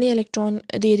वो अपने इलेक्ट्रॉन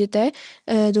दे देता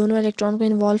है, दोनों इलेक्ट्रॉन को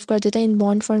इन्वॉल्व कर देता है in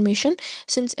bond formation.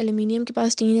 Since aluminium के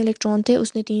पास 3 इलेक्ट्रॉन थे,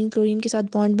 उसने 3 क्लोरीन के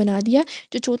साथ बॉन्ड बना दिया।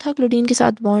 जो चौथा क्लोरीन के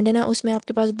साथ बॉन्ड है ना, उसमें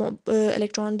आपके पास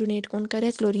इलेक्ट्रॉन डोनेट कौन कर रहा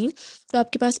है, क्लोरीन। तो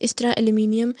आपके पास इस तरह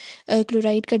एल्यूमिनियम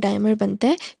क्लोराइड का डायमर बनता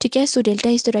है। ठीक है, so delta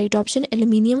is the right option,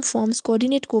 aluminium forms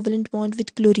coordinate covalent bond with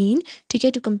chlorine. ठीक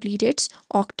है, to complete it's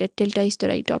octet, delta is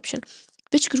the right option.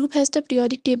 Which group has the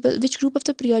periodic table? Which group of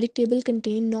the periodic table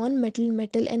contain non-metal,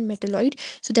 metal and metalloid?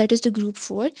 So that is the group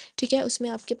 4. ठीक है, उसमें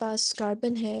आपके पास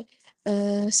carbon है,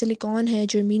 silicon है,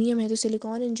 germanium है। तो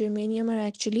silicon and germanium are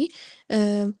actually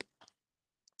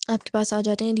आपके पास आ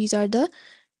जाते हैं, दीज आर द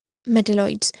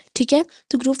मेटलॉइड्स। ठीक है,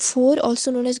 तो group 4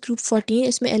 also known age group 14,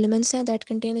 इसमें एलिमेंट्स हैं दैट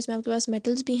कंटेन, इसमें आपके पास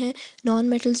मेटल्स भी हैं, नॉन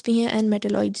मेटल्स भी हैं एंड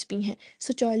मेटलॉइड्स भी हैं।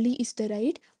 सो Charlie is the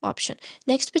right option.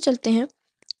 Next पे चलते हैं,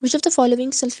 which of the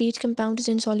following sulfate compound is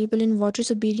insoluble in water?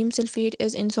 So barium sulfate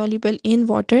is insoluble in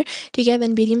water. ठीक है,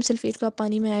 when barium sulfate को आप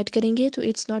पानी में ऐड करेंगे तो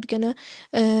it's not gonna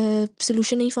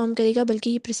solution नहीं फॉर्म करेगा, बल्कि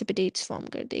ये precipitates फॉर्म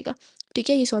कर देगा। ठीक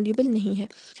है, ये soluble नहीं है।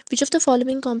 Which of the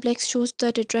following complex shows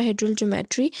the tetrahedral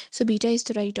geometry? So beta is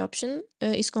the right option.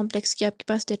 इस complex की आपके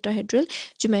पास tetrahedral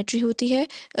geometry होती है।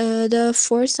 The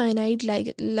four cyanide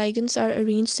ligands are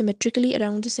arranged symmetrically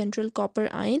around the central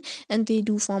copper ion and they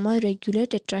do form a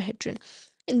regular tetrahedron.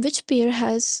 In which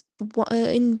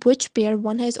pair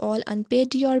one has all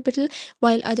unpaired d orbital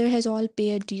while other has all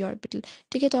paired d orbital?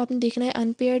 ठीक है, तो आपने देखना है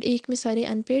unpaired, एक में सारे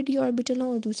unpaired d orbital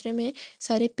हों और दूसरे में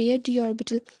सारे paired d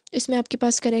orbital। इसमें आपके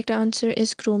पास correct answer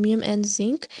is chromium and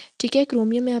zinc. ठीक है,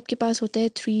 क्रोमियम में आपके पास होता है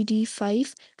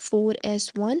 3d5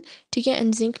 4s1। ठीक है,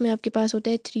 एंड जिंक में आपके पास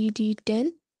होता है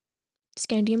 3d10,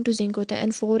 स्कैंडियम टू जिंक होता है,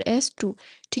 एंड 4s2।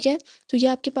 ठीक है, तो ये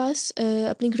आपके पास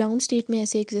अपनी ग्राउंड स्टेट में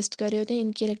ऐसे एग्जिस्ट कर रहे होते हैं,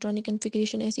 इनकी इलेक्ट्रॉनिक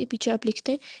कन्फिग्रेशन ऐसी। पीछे आप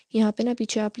लिखते हैं, यहाँ पे ना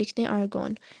पीछे आप लिखते हैं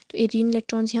आर्गॉन, तो 18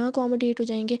 इलेक्ट्रॉन्स यहाँ अकोमोडेट हो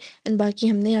जाएंगे एंड बाकी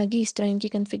हमने आगे इस तरह इनकी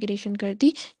कन्फिग्रेशन कर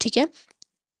दी। ठीक है,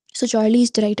 सो Charlie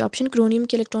is the right option. क्रोनियम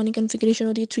की इलेक्ट्रॉनिक कन्फिग्रेशन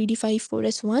होती है 3d5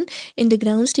 4s1 in the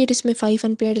ground state, इसमें 5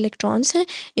 अनपेयर्ड इलेक्ट्रॉन्स हैं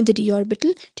इन द डी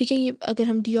ऑर्बिटल। ठीक है, ये अगर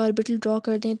हम डी ऑर्बिटल ड्रॉ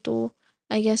कर दें तो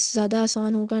आई गेस ज़्यादा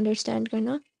आसान होगा अंडरस्टैंड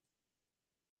करना।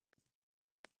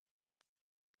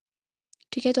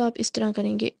 ठीक है, तो आप इस तरह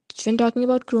करेंगे, व्हेन टॉकिंग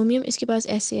अबाउट क्रोमियम इसके पास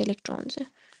ऐसे इलेक्ट्रॉन्स हैं।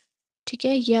 ठीक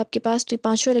है, ये आपके पास तो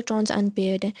पांचों इलेक्ट्रॉन्स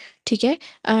अनपेयर्ड हैं। ठीक है,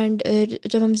 एंड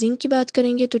जब हम जिंक की बात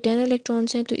करेंगे तो 10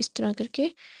 इलेक्ट्रॉन्स हैं, तो इस तरह करके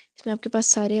इसमें आपके पास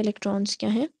सारे इलेक्ट्रॉन्स क्या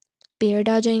हैं, पेयर्ड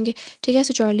आ जाएंगे। ठीक है,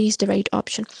 सो Charlie is the right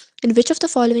option. In which of the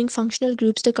following functional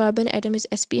groups the carbon atom is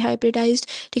sp hybridised.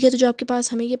 ठीक है, तो जो आपके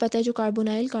पास, हमें ये पता है जो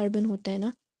कार्बोनाइल कार्बन होता है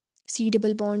ना, C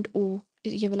डबल बॉन्ड O,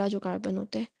 ये वाला जो कार्बन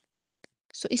होता है,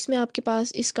 सो इसमें आपके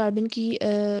पास इस कार्बन की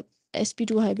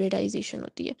sp2 हाइब्रिडाइजेशन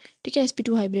होती है। ठीक है,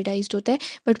 sp2 हाइब्रिडाइज्ड होता है।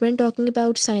 But when talking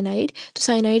about cyanide, तो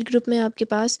साइनाइड ग्रुप में आपके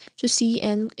पास जो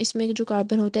CN, इसमें जो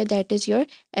कार्बन होता है that is your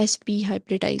sp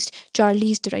hybridised.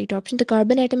 Charlie is the right option. The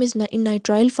carbon atom is in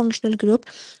nitrile functional group.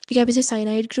 ठीक है, आप इसे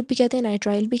साइनाइड ग्रुप भी कहते हैं,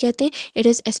 नाइट्राइल भी कहते हैं। It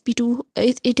is sp2,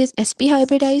 it is sp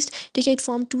hybridised. ठीक है, it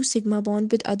form 2 sigma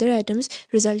bond with other atoms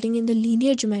resulting in the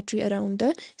linear geometry around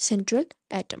the central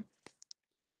atom.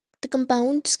 The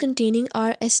compounds containing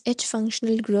RSH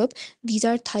functional group, these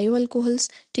are thioalcohols।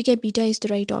 ठीक है, beta is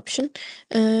the right option।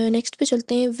 Next पे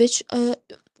चलते हैं, which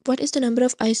what is the number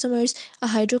of isomers a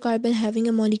hydrocarbon having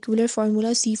a molecular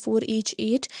formula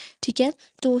C4H8? ठीक है,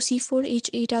 तो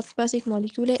C4H8 आपके पास एक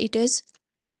मॉलिक्यूल है, इट इज़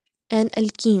एन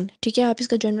अल्कीन। ठीक है, आप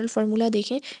इसका जनरल फार्मूला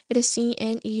देखें, इट इज़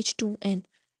CnH2n।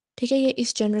 ठीक है, ये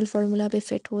इस जनरल फार्मूला पे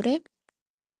फिट हो रहा है।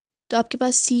 तो आपके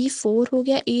पास C4 हो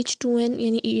गया, H2n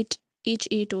यानी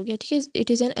 8H8 हो गया। ठीक है,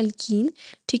 इट इज़ एन अल्कीन।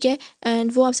 ठीक है,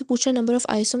 एंड वो आपसे पूछ रहा है नंबर ऑफ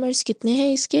आइसोमर्स कितने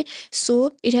हैं इसके, सो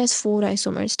इट हैज़ 4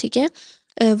 आइसोमर्स। ठीक है,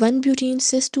 1 butene,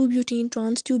 sis 2 butene,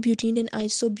 trans 2 butene and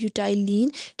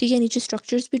आइसोब्यूटाइलीन। ठीक है, नीचे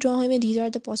स्ट्रक्चर्स भी ड्रॉ हुए हैं, these are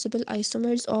the possible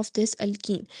isomers of this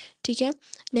alkyne. ठीक है,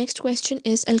 next question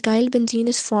is alkyl benzene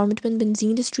is formed when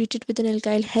benzene is treated with N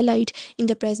alkyl halide in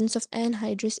the presence of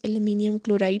anhydrous aluminium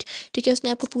chloride. ठीक है, उसने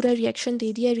आपको पूरा reaction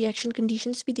दे दिया, reaction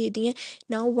conditions भी दे दी हैं।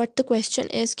 Now what the question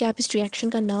is कि आप इस रिएक्शन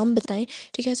का नाम बताएं।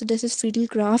 ठीक है, so this is Friedel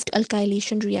craft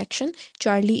alkylation reaction,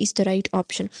 Charlie is the right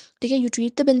option. ठीक है, you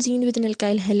treat the benzene with N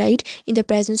alkyl halide in the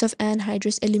presence of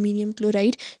anhydrous aluminium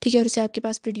chloride. ठीक है, और उससे आपके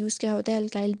पास प्रोड्यूस क्या होता है,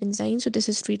 alkyl benzene. So this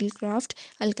is Friedel craft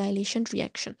alkylation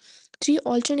reaction. 3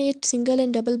 alternate single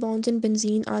and double bonds in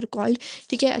benzene are called।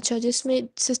 ठीक है, अच्छा जिसमें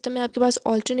सिस्टम में आपके पास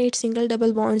alternate single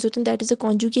double bonds होते हैं, that is a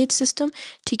conjugate system.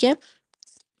 ठीक है,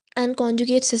 and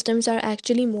conjugate systems are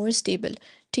actually more stable.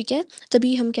 ठीक है,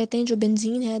 तभी हम कहते हैं जो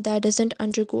बेंजीन है that doesn't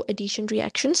undergo addition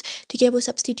reactions. ठीक है, वो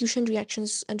सब्सटीट्यूशन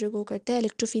रिएक्शंस अंडरगो करता है,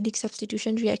 इलेक्ट्रोफिलिक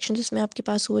सब्सटीट्यूशन रिएक्शंस उसमें आपके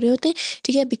पास हो रहे होते हैं।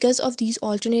 ठीक है, because of these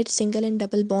alternate single and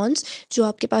double bonds जो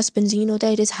आपके पास बेंजीन होता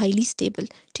है, इट इज़ हाईली स्टेबल।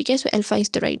 ठीक है, so alpha is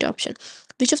the right option.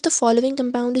 Which of the following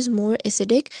compound is more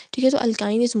acidic? ठीक है, तो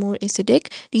alkyne is more acidic.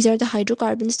 These are the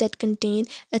hydrocarbons that contain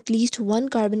at least 1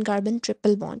 carbon carbon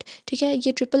triple bond. ठीक है,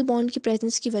 ये triple bond की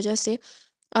presence की वजह से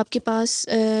आपके पास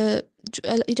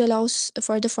it allow us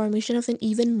for the formation of N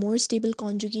even more stable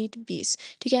conjugate base.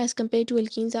 ठीक है, एज कम्पेयर टू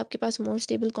अल्कीन्स आपके पास मोर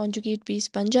स्टेबल कॉन्जुगेट बेस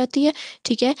बन जाती है।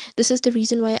 ठीक है, this is the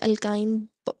reason why alkyne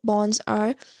bonds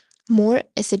are more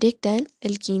acidic than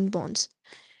alkene bonds.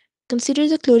 Consider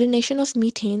the chlorination of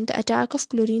methane. The attack of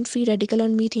chlorine-free radical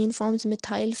on methane forms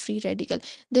methyl-free radical.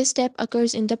 This step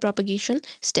occurs in the propagation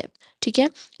step. ठीक है,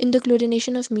 in the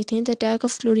chlorination of methane, the attack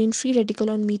of chlorine-free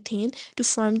radical on methane to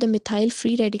form the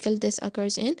methyl-free radical, this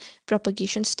occurs in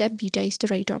propagation step. Beta is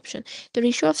the right option. The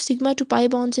ratio of sigma to pi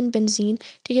bonds in benzene.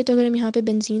 ठीक है, तो अगर हम यहाँ पे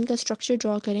benzene का structure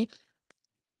draw करें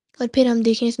और फिर हम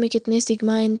देखें इसमें कितने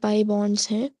सिग्मा एंड पाई बॉन्ड्स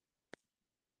हैं।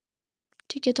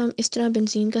 ठीक है, तो हम इस तरह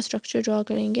बेंजीन का स्ट्रक्चर ड्रॉ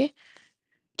करेंगे।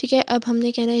 ठीक है, अब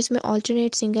हमने कहना है इसमें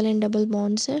alternate single and double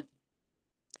bonds हैं,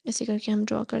 ऐसे करके हम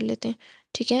ड्रॉ कर लेते हैं।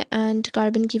 ठीक है, एंड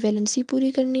कार्बन की वैलेंसी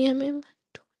पूरी करनी है हमें।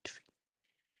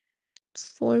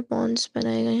 4 बॉन्ड्स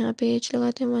बनाएगा, यहाँ पे एच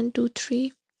लगाते हैं 1 2 3,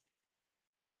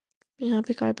 यहाँ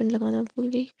पे कार्बन लगाना भूल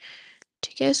गई।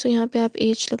 ठीक है, सो यहाँ पे आप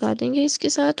एच लगा देंगे इसके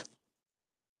साथ।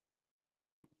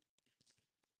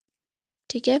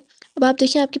 ठीक है, अब आप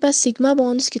देखिए आपके पास सिग्मा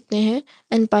बॉन्ड्स कितने हैं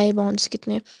एंड पाई बॉन्ड्स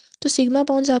कितने हैं। तो सिग्मा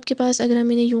बॉन्ड्स आपके पास अगर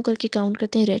हम इन्हें यूं करके काउंट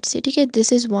करते हैं रेड से, ठीक है,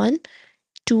 दिस इज़ 1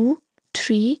 2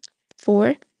 3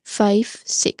 4 5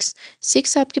 6।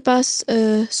 6 आपके पास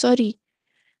सॉरी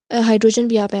हाइड्रोजन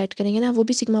भी आप ऐड करेंगे ना, वो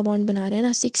भी सिग्मा बॉन्ड बना रहे हैं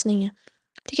ना, 6 नहीं है।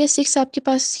 ठीक है, 6 आपके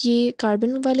पास ये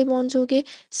कार्बन वाले बॉन्ड्स हो गए,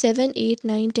 7 8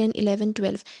 9 10 11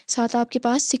 12। साथ आपके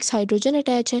पास 6 हाइड्रोजन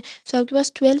अटैच हैं, सो आपके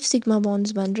पास 12 सिग्मा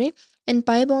बॉन्ड्स बन रहे हैं। एंड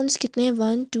पाई बॉन्ड्स कितने हैं,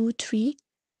 1 2 3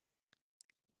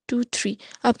 2 3।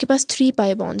 आपके पास 3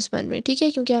 पाई बॉन्ड्स बन रहे हैं। ठीक है,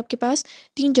 क्योंकि आपके पास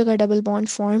 3 जगह डबल बॉन्ड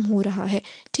फॉर्म हो रहा है।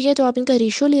 ठीक है, तो आप इनका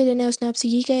रेशो ले लेना है, उसने आपसे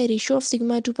यही कहा है रेशो ऑफ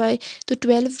सिग्मा टू पाई, तो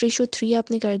 12:3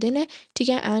 आपने कर देना है। ठीक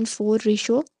है, and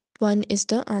 4:1 is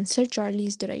the answer. Charlie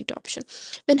is the right option.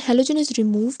 When halogen is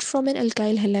removed from an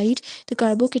alkyl halide, the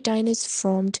carbocation is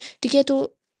formed. ठीक है, तो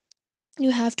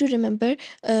you have to remember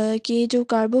कि जो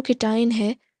कार्बोकेटाइन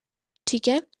है, ठीक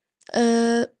है,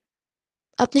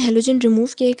 आपने हेलोजन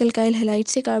रिमूव किया, एक अल्काइल हैलाइड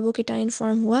से कार्बोकेटाइन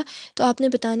फॉर्म हुआ, तो आपने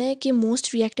बताना है कि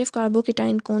मोस्ट रिएक्टिव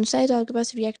कार्बोकेटाइन कौन सा है। तो आपके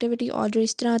पास रिएक्टिविटी ऑर्डर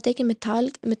इस तरह आता है कि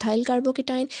methyl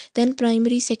carbocation, then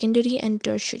primary, secondary and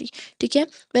tertiary. ठीक है,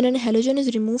 when an halogen is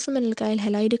remove from N alkyl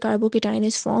halide, carbocation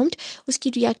is formed. उसकी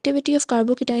reactivity of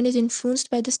carbocation is influenced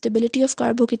by the stability of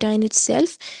carbocation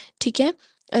itself. ठीक है,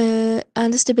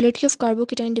 and the stability of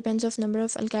carbocation depends of number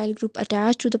of alkyl group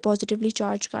attached to the positively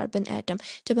charged carbon atom.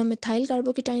 जब हम methyl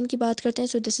carbocation की बात करते हैं,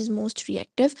 so this is most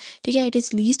reactive. ठीक है, it is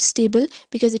least stable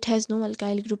because it has no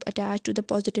alkyl group attached to the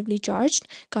positively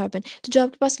charged carbon. तो जो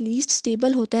आपके पास least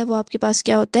stable होता है वो आपके पास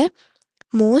क्या होता है,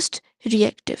 most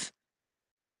reactive.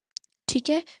 ठीक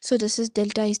है, so this is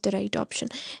delta is the right option.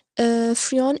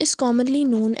 Freon is commonly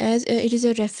known as it is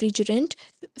a refrigerant.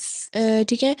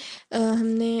 ठीक है,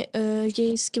 हमने ये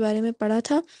इसके बारे में पढ़ा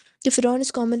था कि freon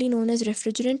is commonly known as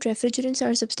refrigerant. Refrigerants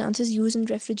are substances used in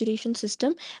refrigeration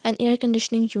system and air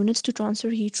conditioning units to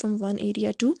transfer heat from one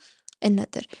area to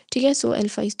another. ठीक है, so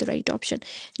alpha is the right option.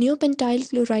 Neopentyl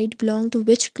chloride belong to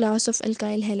which class of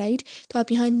alkyl halide? तो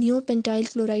आप यहाँ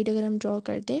neopentyl chloride अगर हम draw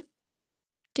कर दें,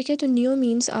 ठीक है, तो नियो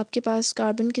मीन्स आपके पास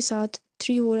कार्बन के साथ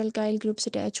 3 और अल्काइल ग्रुप्स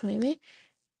अटैच हुए हैं,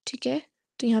 ठीक है,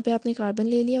 तो यहाँ पे आपने कार्बन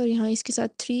ले लिया और यहाँ इसके साथ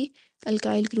 3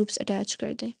 अल्काइल ग्रुप्स अटैच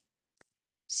कर दें,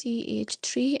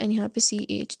 CH3 एंड यहाँ पे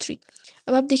CH3.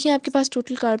 अब आप देखिए आपके पास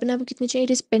टोटल कार्बन आपको कितने चाहिए?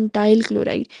 It is pentyl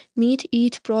chloride. Myth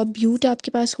ईथ pro ब्यूट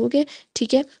आपके पास हो गए,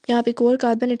 ठीक है. यहाँ पे एक और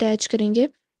कार्बन अटैच करेंगे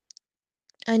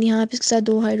एंड यहाँ पे इसके साथ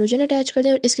 2 हाइड्रोजन अटैच कर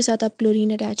दें और इसके साथ आप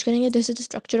क्लोरीन अटैच करेंगे. This is the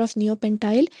structure of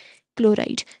neopentyl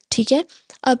chloride, ठीक है.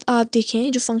 अब आप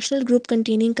देखें जो फंक्शनल ग्रुप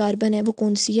कंटेनिंग कार्बन है वो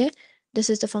कौन सी है? This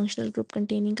is the functional group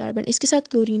containing carbon. इसके साथ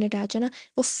क्लोरीन अटैच है ना,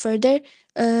 वो फर्दर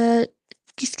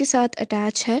किसके साथ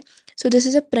अटैच है? So this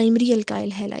is a primary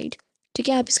alkyl halide, ठीक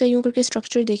है. आप इसका यूं करके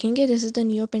स्ट्रक्चर देखेंगे. This is the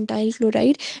neopentyl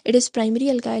chloride. It is primary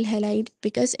alkyl halide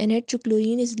because in it जो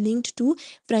chlorine is linked to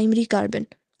primary carbon,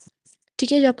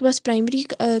 ठीक है. जो आपके पास प्राइमरी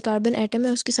कार्बन एटम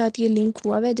है उसके साथ ये लिंक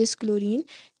हुआ हुआ है दिस क्लोरीन,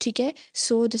 ठीक है.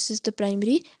 So this is the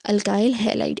primary alkyl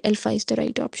halide. Alpha is the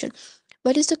right option.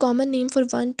 What is the common name for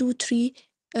 1,2,3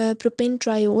 propane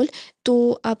triol?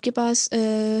 तो आपके पास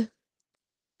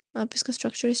आप इसका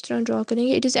स्ट्रक्चर इस तरह ड्रॉ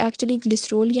करेंगे. It is actually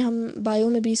glycerol. ये हम बायो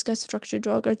में भी इसका स्ट्रक्चर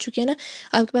ड्रॉ कर चुके हैं ना.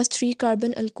 आपके पास 3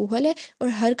 कार्बन अल्कोहल है और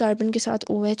हर कार्बन के साथ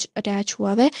OH अटैच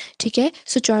हुआ हुआ है, ठीक है.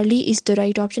 सो Charlie is the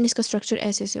right option. इसका स्ट्रक्चर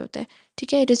ऐसे से होता है,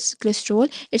 ठीक है. It is glycerol.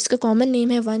 इसका कॉमन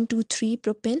नेम है 1,2,3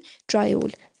 प्रोपेन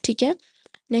ट्रायोल, ठीक है.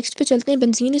 नेक्स्ट पे चलते हैं.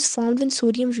 Benzene is formed when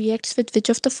sodium reacts with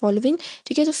which of the following?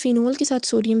 ठीक है, तो फिनोल के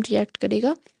साथ सोडियम रिएक्ट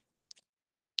करेगा.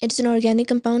 It's an organic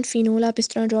compound. Phenol आप इस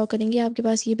तरह ड्रॉ करेंगे. आपके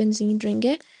पास ये बेंजीन रिंग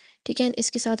है, ठीक है.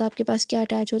 इसके साथ आपके पास क्या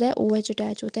अटैच होता है? OH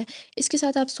अटैच होता है. इसके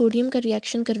साथ आप सोडियम का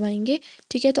रिएक्शन करवाएंगे,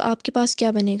 ठीक है, तो आपके पास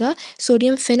क्या बनेगा?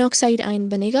 सोडियम फिनऑक्साइड आयन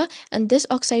बनेगा and this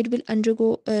oxide will undergo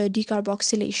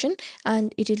decarboxylation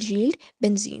and it will yield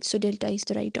benzene. So delta is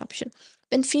the right option.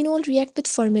 When phenol react with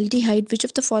formaldehyde, which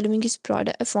of the following is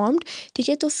product formed? ठीक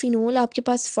है, तो phenol आपके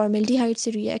पास formaldehyde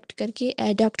से react करके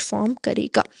adduct form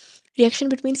करेगा.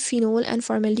 Reaction between phenol and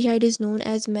formaldehyde is known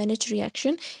as Mannich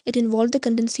reaction. It involved the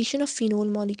condensation of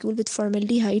phenol molecule with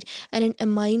formaldehyde and an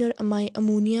amine or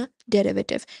ammonia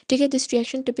derivative. ठीक है, this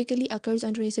reaction typically occurs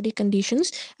under acidic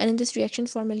conditions and in this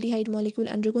reaction formaldehyde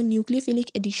molecule undergo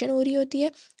nucleophilic addition हो रही होती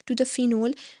है to the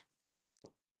phenol.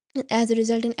 As a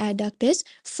result an adduct is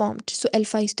formed. So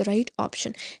alpha is the right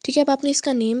option. ठीक है, अब आपने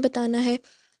इसका name बताना है.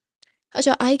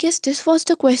 अच्छा, I guess this was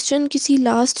the question किसी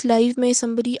लास्ट लाइव में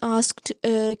somebody asked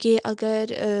कि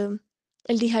अगर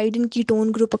एल्डिहाइड एंड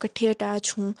कीटोन ग्रुप इकट्ठे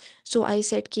अटैच हों, सो आई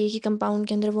सेड कि कंपाउंड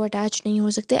के अंदर वो अटैच नहीं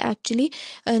हो सकते. Actually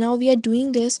now we are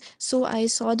doing this, so I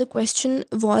saw the question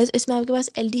was इसमें आपके पास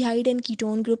aldehyde and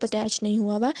ketone group attach नहीं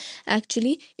हुआ हुआ.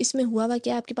 एक्चुअली इसमें हुआ हुआ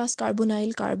क्या, आपके पास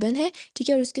कार्बोनाइल कार्बन है, ठीक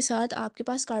है, और उसके साथ आपके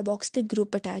पास कार्बोक्सिलिक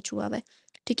ग्रुप अटैच हुआ हुआ है,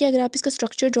 ठीक है. अगर आप इसका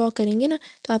स्ट्रक्चर ड्रॉ करेंगे ना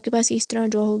तो आपके पास इस तरह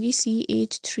ड्रॉ होगी.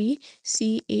 CH3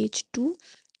 CH2,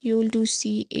 you will do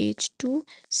CH2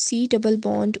 C double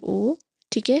bond O,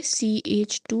 ठीक है,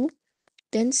 CH2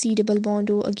 then C double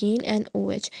bond O again and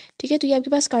OH, ठीक है. तो ये आपके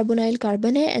पास कार्बोनाइल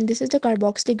कार्बन है and this is the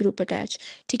carboxylic group attach,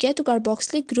 ठीक है. तो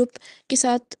कार्बोक्सिलिक ग्रुप के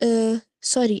साथ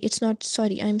sorry it's not,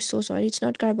 sorry I am so sorry, it's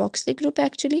not carboxylic group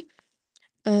actually.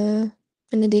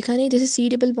 मैंने देखा नहीं. This is C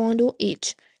double bond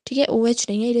OH, ठीक है, OH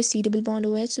नहीं है, it is C double bond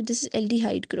OH. So this is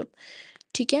aldehyde group,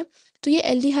 ठीक है. तो ये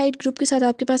एल्डिहाइड ग्रुप के साथ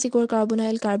आपके पास एक और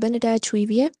कार्बोनाइल कार्बन अटैच हुई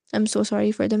हुई है. I am so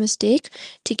sorry for the mistake,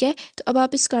 ठीक है. तो अब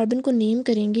आप इस कार्बन को नेम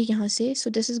करेंगे यहाँ से. So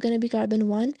this is gonna be carbon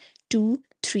 1 2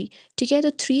 3, ठीक है. तो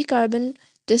 3 कार्बन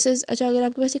दिस इज, अच्छा अगर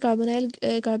आपके पास ये कार्बोनाइल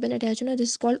कार्बन अटैच हो ना, this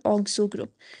is called oxo group,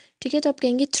 ठीक है. तो आप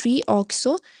कहेंगे 3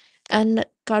 ऑक्सो एंड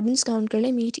कार्बन काउंट कर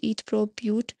लें. मीट ईथ प्रो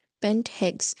ब्यूट पेंट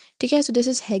हेक्स, ठीक है. So this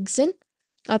is hexane.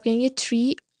 आप कहेंगे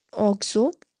 3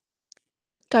 ऑक्सो,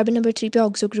 कार्बन नंबर 3 पे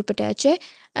ऑक्सो ग्रुप अटैच है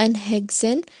एंड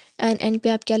हेक्सेन एंड एंड पे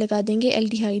आप क्या लगा देंगे?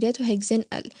 एल्डिहाइड है तो हेक्सेन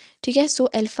एल, ठीक है. So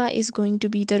alpha is going to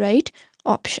be the right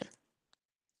option.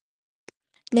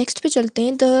 Next पे चलते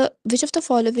हैं. The which of the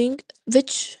following,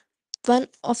 which one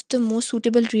of the most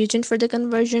suitable reagent for the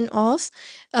conversion of,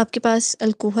 आपके पास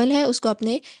अल्कोहल है उसको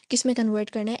आपने किस में कन्वर्ट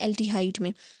करना है? एल्डिहाइड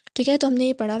में, ठीक है. तो हमने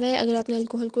ये पढ़ा हुआ है अगर आपने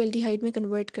अल्कोहल को एल्डिहाइड में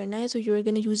कन्वर्ट करना है, so you are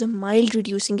gonna use a mild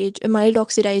reducing agent, mild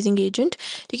oxidising agent,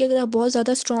 ठीक है. अगर आप बहुत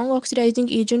ज़्यादा स्ट्रॉन्ग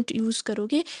ऑक्सीडाइजिंग एजेंट यूज़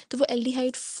करोगे तो वो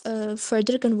एल्डिहाइड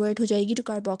फर्दर कन्वर्ट हो जाएगी टू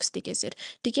कार्बोक्सिलिक एसिड,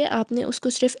 ठीक है. आपने उसको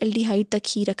सिर्फ एल्डिहाइड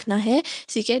तक ही रखना है,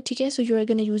 ठीक है, ठीक है. So you are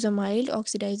gonna use a mild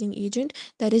oxidising agent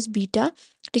that is beta,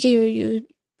 ठीक है.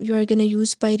 You are gonna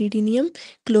use पाइरिडिनियम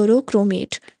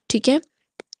chlorochromate, ठीक है.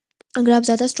 अगर आप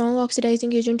ज़्यादा स्ट्रॉन्ग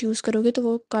ऑक्सीडाइजिंग एजेंट यूज़ करोगे तो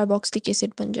वो कार्बोक्सिलिक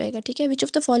एसिड बन जाएगा, ठीक है. Which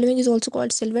of the following is also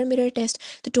called silver mirror test?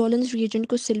 तो टॉलरेंस रिएजेंट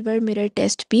को सिल्वर मिरर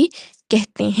टेस्ट भी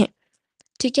कहते हैं,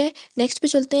 ठीक है, नेक्स्ट पे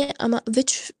चलते हैं,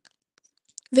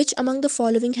 which among the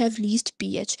following have least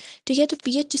pH. ठीक है, तो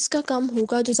पीएच जिसका कम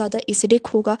होगा जो ज़्यादा एसिडिक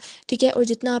होगा, ठीक है, और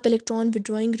जितना आप इलेक्ट्रॉन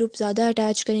विड्रॉइंग ग्रुप ज़्यादा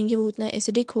अटैच करेंगे वो उतना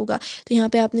एसिडिक होगा। तो यहाँ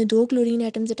पे आपने 2 क्लोरीन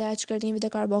एटम्स अटैच कर दिए with the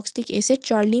carboxylic acid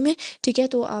Charlie में। ठीक है,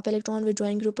 तो आप इलेक्ट्रॉन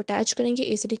विड्रॉइंग ग्रुप अटैच करेंगे,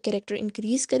 एसिडिक कैरेक्टर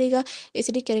इंक्रीज करेगा,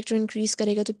 एसिडिक कैरेक्टर इंक्रीज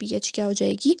करेगा तो पीएच क्या हो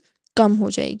जाएगी, कम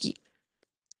हो जाएगी।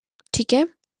 ठीक है,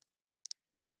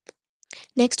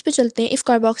 नेक्स्ट पे चलते हैं। If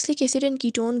carboxylic acid and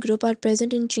ketone group are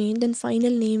present in chain then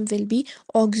final name will be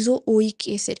ऑक्सोओइक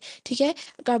acid. ठीक है,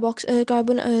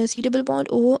 carbon C double bond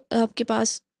O आपके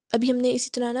पास, अभी हमने इसी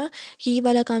तरह ना ये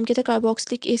वाला काम किया था,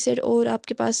 कार्बोक्सिलिक एसिड और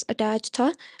आपके पास अटैच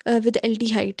था विद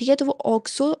एल्डिहाइड। ठीक है, तो वो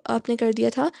ऑक्सो आपने कर दिया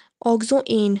था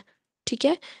ऑक्सोएन। ठीक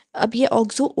है, अब ये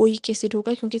ऑक्सोओइक एसिड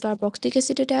होगा क्योंकि कार्बोक्सिलिक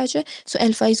एसिड अटैच है, so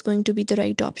alpha is going to be the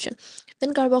right option.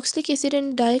 When carboxylic acid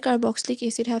and dicarboxylic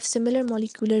acid have similar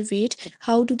molecular weight,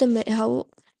 how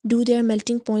do their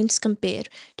melting points compare?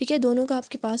 ठीक है, दोनों का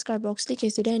आपके पास कार्बोक्सिलिक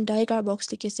एसिड है and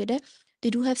dicarboxylic acid है, they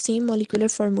do have same molecular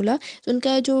formula. तो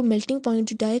उनका जो मेल्टिंग पॉइंट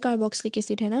जो डाइकार्बोक्सिलिक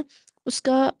एसिड है ना,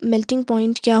 उसका मेल्टिंग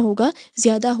पॉइंट क्या होगा,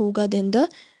 ज़्यादा होगा then the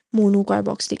mono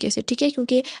carboxylic acid. ठीक है,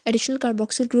 क्योंकि एडिशनल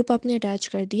कार्बोक्सिल ग्रुप आपने अटैच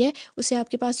कर दिया है, उससे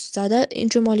आपके पास ज़्यादा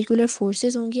इंटरमोलिकुलर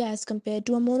फोर्सेज होंगी as compare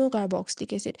to a mono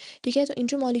carboxylic acid. ठीक है, तो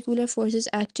intermolecular forces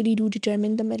actually do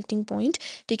determine the melting point.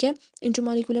 ठीक है,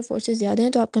 इंटरमोलिकुलर फोर्सेज ज़्यादा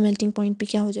हैं तो आपका मेल्टिंग पॉइंट भी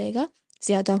क्या हो जाएगा,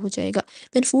 ज़्यादा हो जाएगा।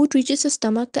 When food reaches the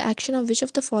stomach, the action of which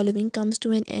of the following comes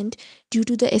to an end due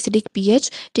to the acidic pH?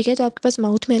 ठीक है, तो आपके पास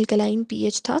माउथ में अल्कलाइन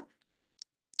पीएच था।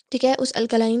 ठीक है, उस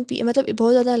अल्कलाइन पी मतलब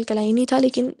बहुत ज़्यादा अल्कलाइन ही था,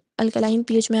 लेकिन अल्कलाइन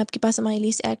पीएच में आपके पास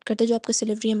अमाइलेज एक्ट करता है जो आपका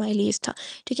सिलिवरी अमाइलेज था।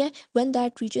 ठीक है, when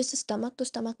that reaches the stomach, तो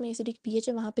स्टमक में एसिडिक पीएच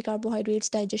है, वहाँ पे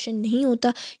कार्बोहाइड्रेट्स डाइजेशन नहीं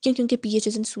होता, क्यों, क्योंकि पीएच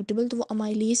इज सूटेबल, तो वो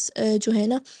अमाइलेज जो है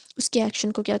ना उसके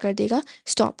एक्शन को क्या कर देगा,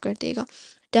 स्टॉप कर देगा।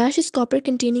 Dash is copper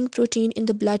containing protein in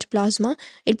the blood plasma.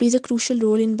 It plays a crucial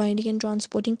role in binding and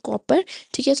transporting copper.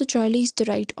 ठीक है, so Charlie is the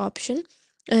right option.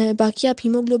 बाकी आप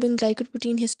हीमोग्लोबिन,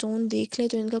 ग्लाइकोप्रोटीन, हिस्टोन देख लें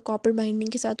तो इनका कॉपर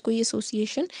बाइंडिंग के साथ कोई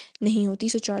एसोसिएशन नहीं होती,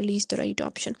 सो Charlie is the right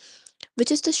option.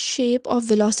 Which is the shape of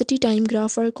velocity time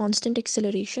graph और कांस्टेंट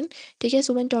एक्सेलरेशन। ठीक है,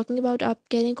 सो व्हेन टॉकिंग अबाउट, आप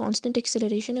कह रहे हैं कांस्टेंट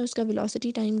एक्सेलरेशन है, उसका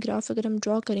वेलोसिटी टाइम ग्राफ अगर हम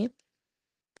ड्रॉ करें,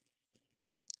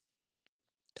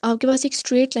 आपके पास एक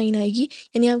स्ट्रेट लाइन आएगी,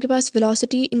 यानी आपके पास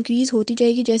वेलोसिटी इंक्रीज होती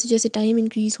जाएगी जैसे जैसे टाइम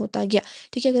इंक्रीज होता गया।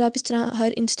 ठीक है, अगर आप इस तरह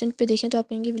हर इंस्टेंट पे देखें तो आप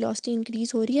कहेंगे वेलोसिटी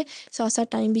इंक्रीज हो रही है, साथ साथ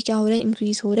टाइम भी क्या हो रहा है,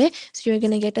 इंक्रीज हो रहा है, so you are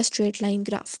gonna get a straight line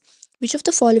graph. Which of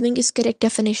the following is correct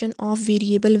definition of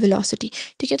variable velocity.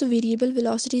 ठीक है, तो variable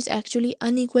velocity is actually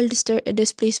unequal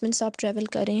displacements आप ट्रेवल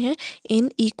कर रहे हैं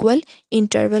in equal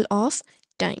interval of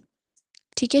time.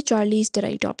 ठीक है, Charlie is the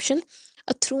right option.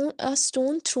 A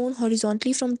stone thrown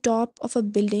horizontally from top of a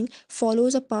building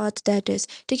follows a path that is।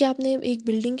 ठीक है, आपने एक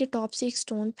बिल्डिंग के टॉप से एक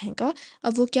स्टोन फेंका,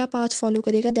 अब वो क्या पाथ फॉलो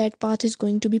करेगा, that path is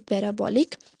going to be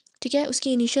parabolic. ठीक है,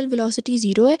 उसकी इनिशियल वेलोसिटी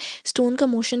जीरो है, स्टोन का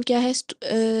मोशन क्या है,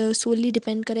 सोली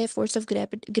डिपेंड करे फोर्स ऑफ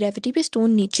ग्रेविटी पे,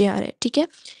 स्टोन नीचे आ रहा है। ठीक है,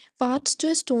 पाथ्स जो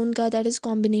है स्टोन का, that is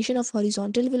combination of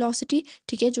horizontal velocity,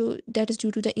 ठीक है, जो that is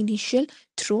due to the initial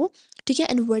throw, ठीक है,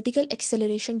 and vertical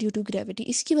acceleration due to gravity.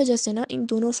 इसकी वजह से ना, इन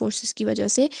दोनों फोर्सेस की वजह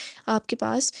से आपके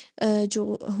पास जो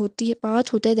होती है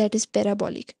पाथ होता है दैट इज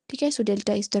पैराबोलिक। ठीक है, so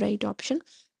delta is the right option.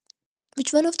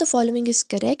 Which one of the following is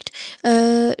correct?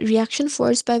 Reaction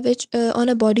force by which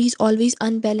on a body is always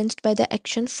unbalanced by the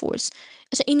action force.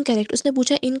 अच्छा, incorrect उसने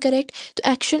पूछा, incorrect,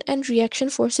 तो action and reaction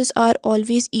forces are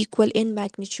always equal in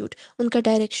magnitude. उनकी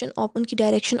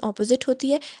direction opposite होती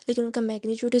है लेकिन उनका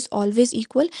magnitude is always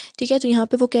equal. ठीक है, तो यहाँ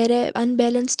पे वो कह रहे हैं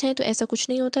अनबैलेंस्ड है, तो ऐसा कुछ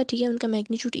नहीं होता। ठीक है, उनका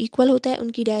मैग्नीट्यूड इक्वल होता है,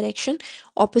 उनकी डायरेक्शन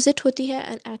ऑपोजिट होती है,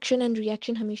 एंड एक्शन एंड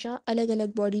रिएक्शन हमेशा अलग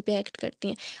अलग बॉडी पे एक्ट करती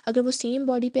हैं। अगर वो सेम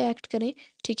बॉडी पे एक्ट करें,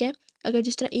 ठीक है, अगर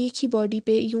जिस तरह एक ही बॉडी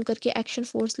पे यूं करके एक्शन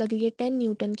फोर्स लग रही है 10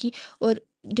 न्यूटन की, और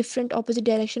डिफरेंट ऑपोजिट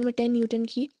डायरेक्शन में 10 न्यूटन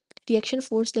की रिएक्शन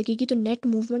फोर्स लगेगी, तो नेट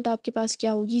मूवमेंट आपके पास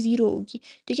क्या होगी, ज़ीरो होगी।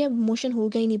 ठीक है, मोशन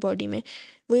होगा ही नहीं बॉडी में।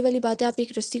 वही वाली बात है, आप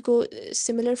एक रस्सी को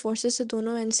सिमिलर फोर्सेस से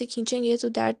दोनों एंड से खींचेंगे तो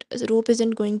that rope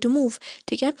isn't going to move.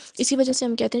 ठीक है, इसी वजह से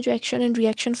हम कहते हैं जो एक्शन एंड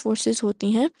रिएक्शन फोर्सेस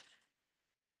होती हैं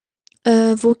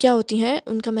वो क्या होती हैं,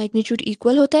 उनका मैग्नीट्यूड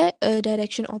इक्वल होता है,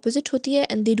 डायरेक्शन ऑपोजिट होती है,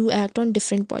 and they do act on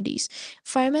different bodies.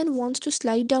 Fireman wants to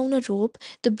slide down a rope,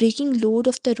 the breaking load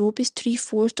of the rope is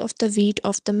 3/4 of the weight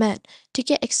of the man.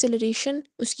 ठीक है, acceleration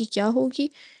उसकी क्या होगी।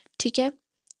 ठीक है,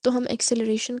 तो हम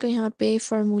एक्सेलरेशन का यहाँ पे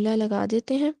फार्मूला लगा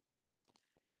देते हैं।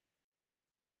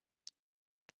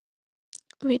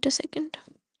 वेट अ सेकेंड,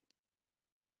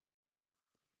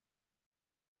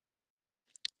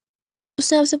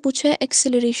 उसने आपसे पूछा है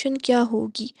एक्सेलरेशन क्या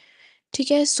होगी।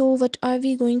 ठीक है। So what are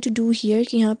we going to do here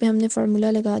कि यहाँ पे हमने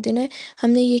फार्मूला लगा देना है।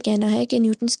 हमने ये कहना है कि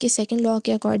न्यूटन्स के सेकंड लॉ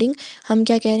के अकॉर्डिंग हम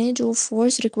क्या कह रहे हैं, जो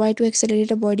force required to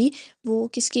accelerate a body वो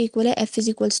किसके इक्वल है, F is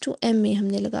equals to M में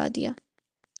हमने लगा दिया।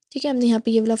 ठीक है, हमने यहाँ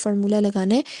पे ये वाला फार्मूला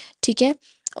लगाना है। ठीक है,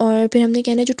 और फिर हमने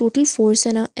कहना है जो टोटल फोर्स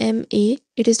है ना M A,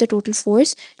 it is the total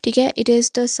force. ठीक है, it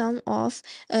is the some of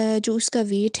जो उसका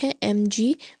वेट है एम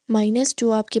जी माइनस जो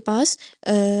आपके पास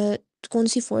कौन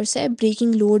सी फोर्स है,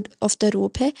 breaking load of the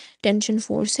rope है, टेंशन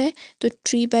फोर्स है, तो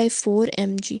 3/4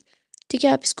 mg। ठीक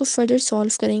है, आप इसको फर्दर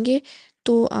सॉल्व करेंगे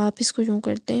तो आप इसको यूँ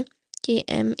करते हैं कि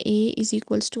M A is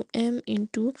equals to M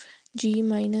into ji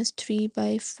minus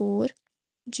 3/4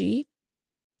 g।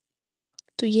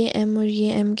 तो ये m और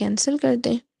ये m कैंसिल कर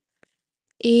दें।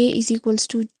 a इज़ इक्वल्स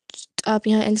टू, आप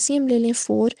यहाँ एलसीएम ले लें,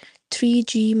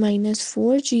 3g माइनस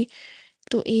 4g,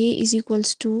 तो a is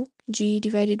equals to g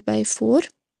divided by 4।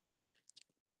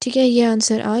 ठीक है, ये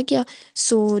आंसर आ गया।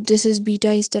 So this is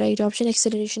beta is the right option.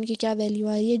 Acceleration की क्या वैल्यू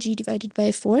आ रही है, g divided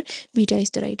by 4, beta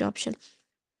is the right option.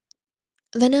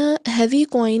 When a heavy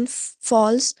coin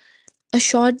falls a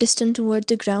short distance toward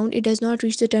the ground, it does not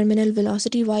reach the terminal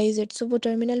velocity. Why is it? So वो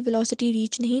terminal velocity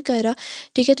reach नहीं कर रहा।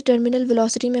 ठीक है, तो terminal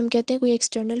velocity में हम कहते हैं कोई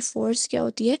external force क्या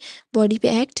होती है, बॉडी पे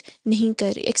एक्ट नहीं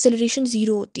कर रही, एक्सेलरेशन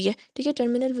ज़ीरो होती है। ठीक है,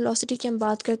 टर्मिनल वेलोसिटी की हम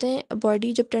बात करते हैं,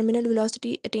 बॉडी जब टर्मिनल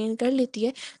वेलोसिटी अटेन कर लेती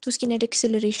है तो उसकी नेट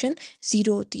एक्सेलरेशन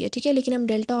ज़ीरो होती है। ठीक है, लेकिन हम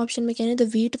डेल्टा ऑप्शन में कह रहे हैं the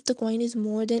weight of the coin is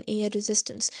more than air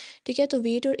resistance. ठीक है, तो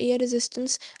वेट और एयर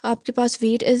रेजिस्टेंस, आपके पास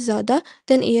वेट इज़ ज़्यादा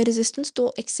देन एयर रेजिस्टेंस,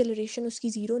 तो एक्सेलरेशन उसकी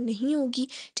ज़ीरो नहीं होगी।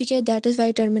 ठीक है, that is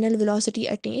why terminal velocity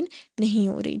attain नहीं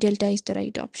हो रही। Delta is the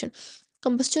right option.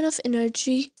 Combustion of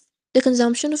energy, the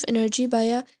consumption of energy by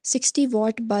a 60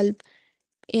 watt bulb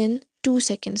in 2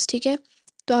 seconds. ठीक है,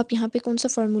 तो आप यहाँ पे कौन सा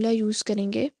फार्मूला यूज़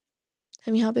करेंगे,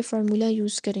 हम यहाँ पे फार्मूला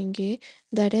यूज़ करेंगे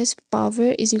that is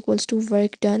power is equals to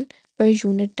work done per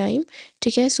unit time.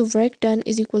 ठीक है, so work done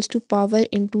is equals to power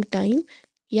into time,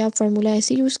 या आप फार्मूला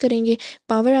ऐसे यूज़ करेंगे।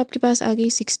 पावर आपके पास आ गई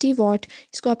 60 वाट,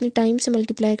 इसको आपने टाइम से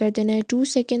मल्टीप्लाई कर देना है 2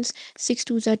 सेकेंड्स, 6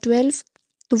 2 ज़ा 12,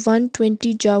 तो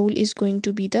 120 joule is going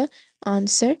to be the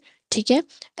answer. ठीक है,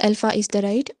 alpha is the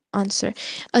right answer.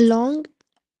 Along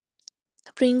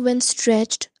spring when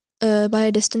stretched by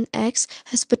a distance x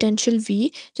has potential v।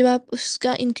 जब आप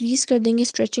उसका इंक्रीज कर देंगे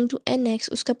स्ट्रेचिंग टू एन एक्स,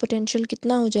 उसका पोटेंशियल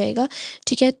कितना हो जाएगा।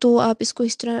 ठीक है, तो आप इसको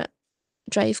इस तरह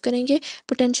ड्राइव करेंगे,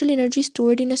 potential energy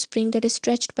stored in a spring that is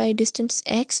stretched by distance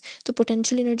x, तो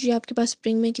पोटेंशियल एनर्जी आपके पास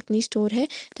स्प्रिंग में कितनी स्टोर है,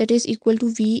 that is equal to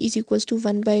v is equal to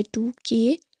 1/2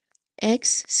 के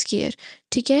एक्स स्केयर।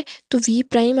 ठीक है, तो v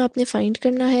प्राइम आपने फाइंड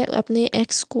करना है, अपने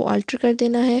x को अल्टर कर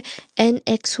देना है, एन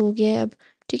एक्स हो गया है अब।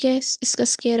 ठीक है, इसका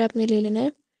स्केयर आपने ले लेना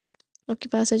है, आपके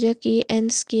पास आ जाएगा के एन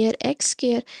स्केयर एक्स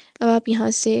स्केयर। अब आप यहाँ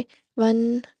से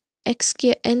 1 एक्स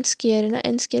स्केयर एन स्केयर है ना,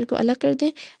 एन स्केयर को अलग कर दें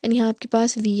एंड यहाँ आपके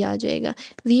पास v आ जाएगा,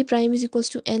 v prime is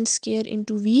equals to N square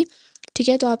into we. ठीक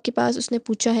है, तो आपके पास उसने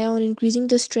पूछा है on increasing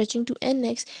the stretching to N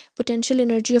x potential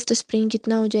energy of the spring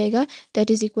कितना हो जाएगा,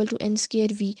 that is equal to N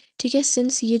square we. ठीक है,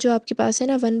 सिंस ये जो आपके पास है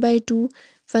ना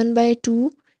 1/2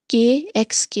 के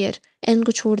एक्स स्केयर, एन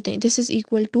को छोड़ दें, this is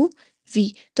equal to v,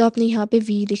 तो आपने यहाँ पे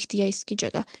v लिख दिया इसकी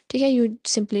जगह। ठीक है, you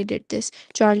simply did this,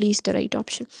 Charlie is the right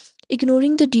option.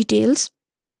 Ignoring the details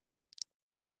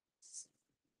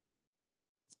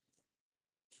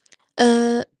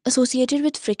associated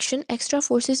with friction, extra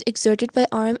forces exerted by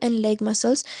arm and leg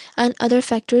muscles, and other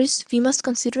factors, we must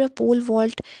consider a pole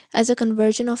vault as a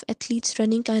conversion of athletes'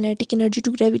 running kinetic energy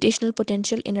to gravitational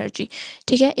potential energy.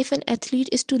 ठीक है, if an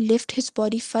athlete is to lift his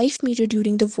body 5 meters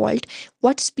during the vault,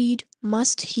 what speed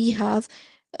must he have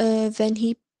when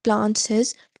he plants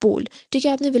his pole? ठीक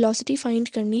है, आपने velocity find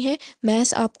करनी है,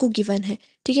 mess आपको given है।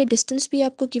 ठीक है, डिस्टेंस भी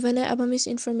आपको गिवन है। अब हम इस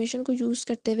इंफॉर्मेशन को यूज़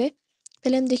करते हुए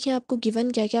पहले हम देखें आपको गिवन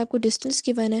क्या क्या, आपको डिस्टेंस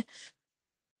गिवन है।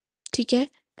 ठीक है,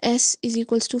 s is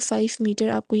equals to 5 metre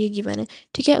आपको ये गिवन है।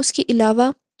 ठीक है, उसके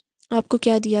अलावा आपको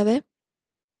क्या दिया हुआ है,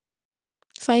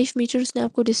 5 मीटर उसने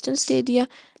आपको डिस्टेंस दे दिया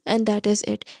and that is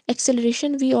it.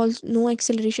 Acceleration we all know,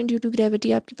 acceleration due to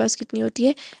gravity आपके पास कितनी होती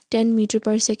है, 10 मीटर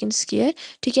पर सेकेंड स्क्वायर।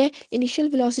 ठीक है, इनिशियल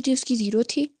वेलोसिटी उसकी ज़ीरो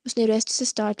थी, उसने रेस्ट से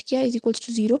स्टार्ट किया, is equals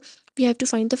to zero, we have to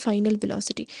find the final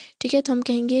velocity. ठीक है, तो हम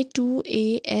कहेंगे 2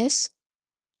 as,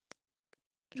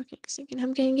 सेकेंड,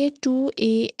 हम कहेंगे 2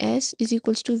 as is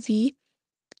equals to V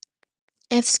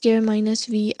F square minus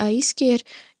we I square.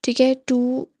 ठीक है,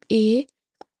 ए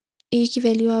की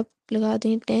वैल्यू आप लगा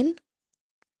दें 10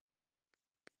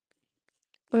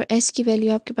 और एस की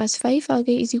वैल्यू आपके पास 5 आ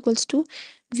गई, is equals to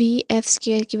V F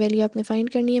square की वैल्यू आपने फाइंड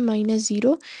करनी है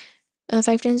 -0।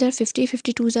 5 10 ज़ार 50,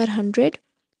 52 ज़ार 100,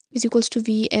 is equals to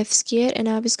V F square and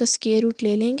आप इसका स्केयर रूट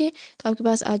ले लेंगे तो आपके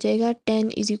पास आ जाएगा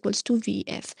 10 is equals to V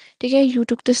F. ठीक है, you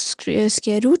took the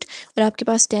square root और आपके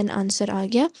पास 10 आंसर आ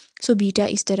गया। So beta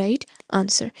is the right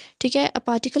answer. ठीक है, a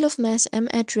particle of mass m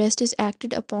at rest is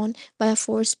acted upon by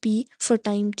force p for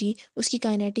time t, उसकी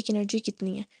kinetic energy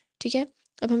कितनी है। ठीक है,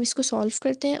 अब हम इसको सॉल्व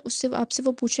करते हैं। उससे आपसे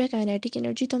वो पूछ रहा है काइनेटिक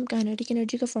एनर्जी, तो हम काइनेटिक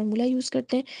एनर्जी का फॉर्मूला यूज़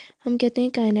करते हैं। हम कहते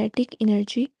हैं kinetic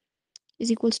energy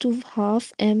is equals to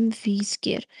half M we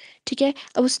square. ठीक है,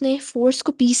 अब उसने फोर्स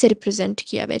को पी से रिप्रेजेंट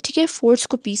किया हुआ है। ठीक है, फोर्स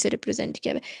को पी से रिप्रेजेंट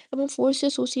किया हुआ है। अब हम फोर्स से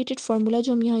एसोसिएटेड फार्मूला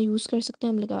जो हम यहाँ यूज़ कर सकते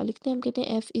हैं हम लगा लिखते हैं। हम कहते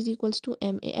हैं F is equals to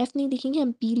M A. F नहीं लिखेंगे,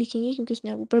 हम पी लिखेंगे क्योंकि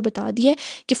उसने ऊपर बता दिया है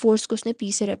कि फोर्स को उसने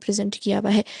पी से रिप्रेजेंट किया हुआ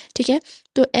है। ठीक है,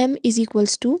 तो M is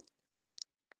equals to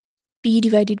P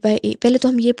divided by ए। पहले तो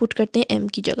हम ये पुट करते हैं एम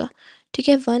की जगह। ठीक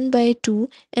है, 1/2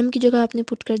 एम की जगह आपने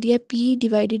पुट कर दिया पी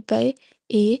डिवाइडेड बाय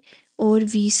ए और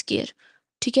वी स्केयर।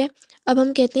 ठीक है, अब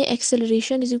हम कहते हैं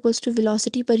acceleration is equals to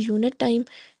velocity per unit time.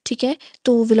 ठीक है,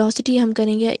 तो वेलोसिटी हम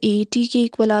करेंगे ए टी के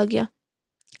इक्वल आ गया।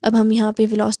 अब हम यहाँ पे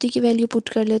वेलोसिटी की वैल्यू पुट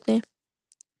कर लेते हैं,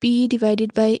 P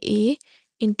divided by A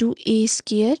into A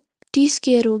square T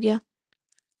square हो गया।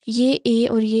 ये ए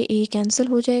और ये ए कैंसिल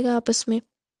हो जाएगा आपस में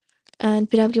एंड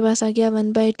फिर आपके पास आ गया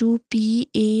 1/2 पी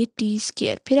ए टी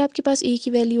स्केयर। फिर आपके पास ए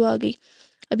की वैल्यू आ गई।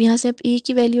 अब यहाँ से आप ए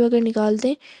की वैल्यू अगर निकाल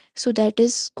दें so that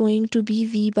is going to be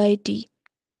we by T.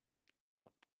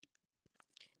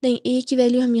 नहीं, ए की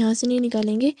वैल्यू हम यहाँ से नहीं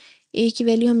निकालेंगे, ए की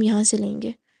वैल्यू हम यहाँ से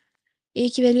लेंगे। ए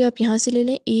की वैल्यू आप यहाँ से ले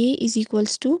लें, ए is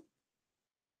equals to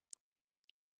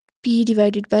P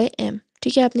divided by M.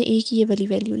 ठीक है, आपने ए की ये वाली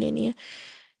वैल्यू लेनी है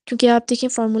क्योंकि आप देखें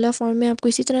फार्मूला फॉर्म में आपको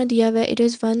इसी तरह दिया हुआ है। इट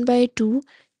इज़ 1/2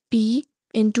 पी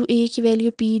इंटू ए की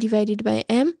value P divided by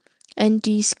M and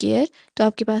T square. तो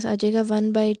आपके पास आ जाएगा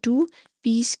 1/2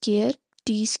 P square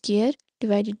T square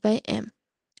divided by M.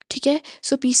 ठीक है,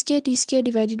 सो P square T square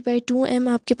divided by 2m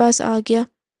आपके पास आ गया।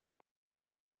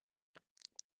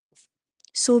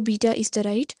 So beta is the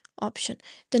right option.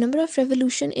 The number of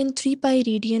revolution in 3 pi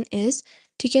radian is.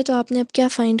 ठीक है, तो आपने अब क्या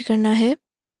फाइंड करना है,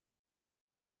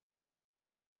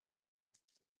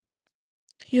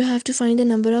 you have to find the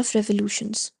number of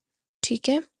revolutions. ठीक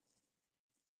है,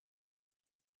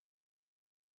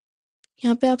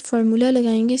 यहाँ पे आप फार्मूला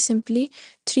लगाएंगे सिंपली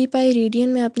 3 पाई रेडियन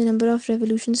में आपने नंबर ऑफ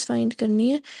रेवोल्यूशंस फाइंड करनी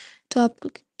है। तो आप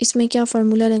इसमें क्या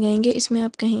फार्मूला लगाएंगे, इसमें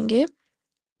आप कहेंगे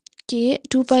कि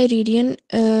 2 pi radian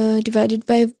divided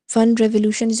by 1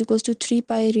 revolution is equals to 3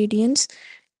 pi radiance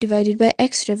divided by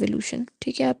x revolution.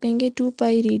 ठीक है, आप कहेंगे 2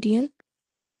 pi radian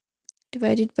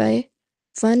divided by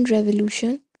 1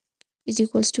 revolution is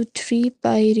equals to 3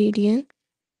 pi radian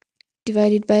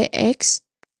divided by x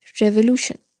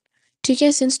revolution. ठीक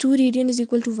है, since 2 radian is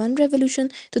equal to 1 revolution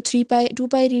तो 2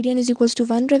 pi radian is equals to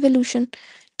 1 revolution.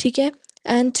 ठीक है,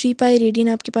 and 3 pi radian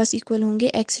आपके पास इक्वल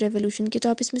होंगे x रेवोल्यूशन के। तो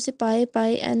आप इसमें से पाई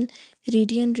पाई एंड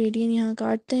रेडियन रेडियन यहाँ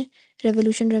काटते हैं,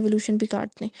 रेवोल्यूशन रेवोल्यूशन भी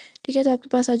काटते हैं। ठीक है, तो आपके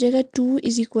पास आ जाएगा 2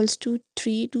 is equals to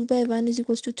 3, 2/1 is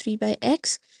equals to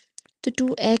 3/x। तो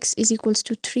 2x is equals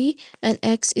to 3 and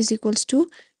x is equals to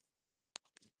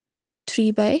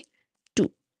 3/2।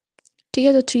 ठीक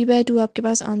है, तो 3/2 आपके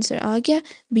पास आंसर आ गया।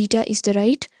 Beta is the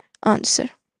right answer.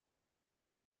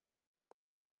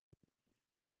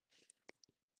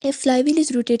 A flywheel is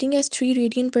rotating at 3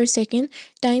 radian per second,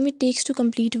 time it takes to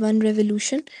complete 1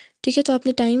 revolution। ठीक है, तो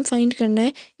आपने टाइम फाइंड करना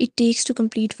है, it takes to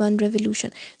complete 1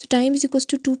 revolution। तो time is equals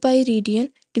to 2 pi radian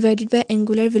divided by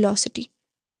angular velocity.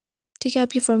 ठीक है,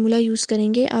 आप ये फार्मूला यूज़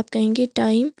करेंगे, आप कहेंगे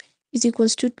time is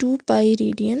equals to 2 pi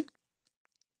radian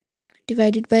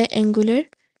divided by angular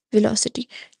velocity.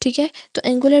 ठीक है, तो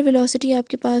एंगुलर वेलोसिटी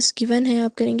आपके पास गिवन है,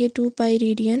 आप करेंगे 2 pi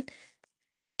radian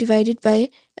divided by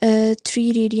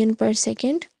 3 radian पर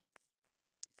सेकेंड।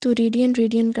 तो रेडियन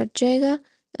रेडियन कट जाएगा,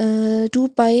 2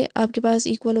 पाई आपके पास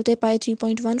इक्वल होता है पाई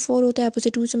 3.14 होता है, आप उसे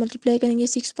 2 से मल्टीप्लाई करेंगे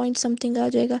 6 पॉइंट समथिंग आ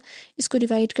जाएगा। इसको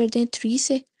डिवाइड कर दें 3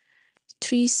 से,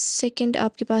 3 सेकेंड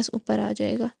आपके पास ऊपर आ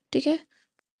जाएगा। ठीक है,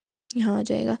 यहाँ आ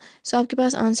जाएगा। सो आपके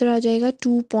पास आंसर आ जाएगा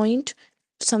 2 पॉइंट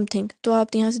समथिंग। तो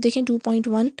आप यहाँ से देखें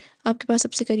 2.1 आपके पास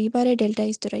सबसे करीब आ रहा है, delta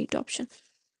is the right option.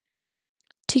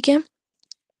 ठीक है,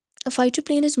 a fighter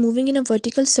plane is moving in a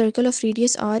vertical circle of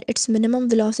radius r. Its minimum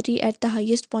velocity at the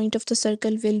highest point of the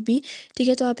circle will be। ठीक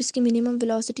है, तो आप इसकी मिनिमम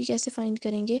वेलोसिटी कैसे find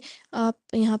करेंगे,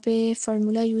 आप यहाँ पे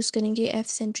फार्मूला यूज़ करेंगे एफ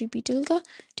सेंट्रीपिटल का।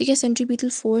 ठीक है, centripetal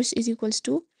force is equals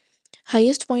to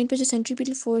highest point पे जो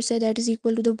सेंट्रीपिटल फोर्स है that is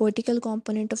equal to the vertical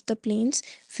component of the planes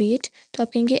wait. तो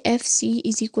आप कहेंगे F C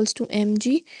is equals to M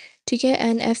G. ठीक है,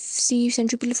 and F C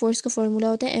centripetal force का formula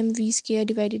होता है M we square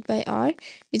divided by are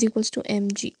is equals to M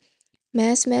G.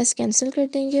 Maths maths cancel कर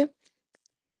देंगे,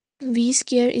 we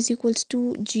square is equals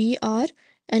to ji are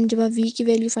and जब आप we की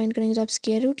वैल्यू फाइंड करेंगे तो आप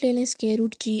स्क्वायर रूट ले लें, स्क्वायर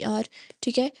रूट जी आर,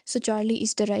 ठीक है। सो Charlie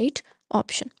is the right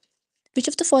option. Which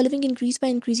of the following increase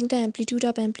by increasing the amplitude,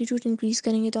 आप एम्पलीट्यूड इंक्रीज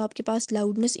करेंगे तो आपके पास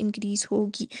लाउडनेस इंक्रीज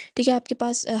होगी, ठीक है। आपके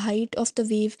पास height of the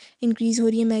wave increase हो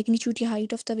रही है, मैग्नीट्यूड या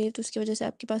हाइट ऑफ द वेव, तो उसकी वजह से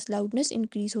आपके पास लाउडनेस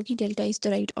इंक्रीज होगी, delta is the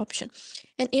right option.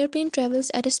 An airplane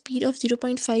travels at a speed of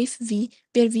 0.5 we,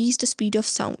 where we is the speed of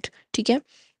sound, ठीक है।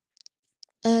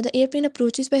 The airplane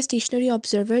approaches by a stationary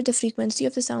observer. The frequency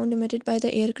of the sound emitted by the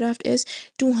aircraft is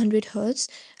 200 hertz.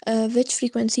 Which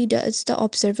frequency does the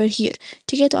observer hear?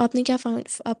 ठीक है, तो आपने क्या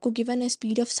आपको given है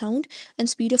speed of sound and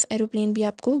speed of aeroplane भी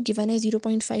आपको given है,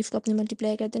 0.5 को आपने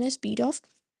मल्टीप्लाई कर देना है स्पीड ऑफ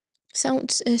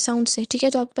साउंड से, ठीक है।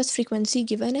 तो आपके पास फ्रीक्वेंसी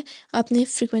गिवन है, आपने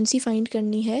फ्रीक्वेंसी फाइंड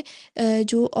करनी है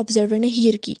जो ऑब्जर्वर ने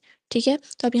हियर की, ठीक है।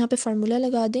 तो आप यहाँ पे फार्मूला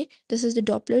लगा दें, this is the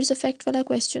Doppler's effect वाला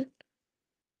क्वेश्चन,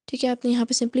 ठीक है। आपने यहाँ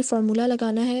पे सिंपली फार्मूला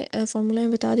लगाना है, फार्मूला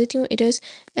मैं बता देती हूँ। इट इज़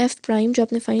एफ प्राइम जो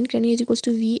आपने फाइंड करनी है is equals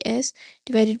to V S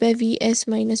divided by V S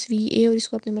minus V A, और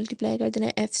इसको आपने मल्टीप्लाई कर देना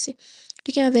है एफ से,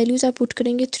 ठीक है। वैल्यूज़ आप पुट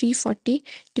करेंगे 340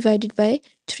 डिवाइडेड बाई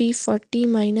 340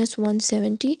 माइनस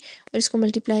 170, और इसको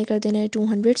मल्टीप्लाई कर देना है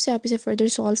 200 से। आप इसे फर्दर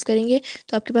सॉल्व करेंगे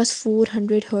तो आपके पास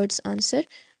 400 हर्ट्ज आंसर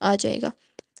आ जाएगा,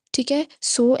 ठीक है।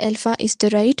 So alpha is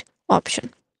the right option.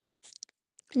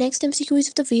 Next MCQ is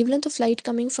if the wavelength of light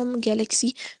coming from a galaxy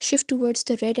shift towards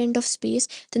the red end of space,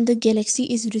 then the galaxy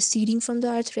is receding from the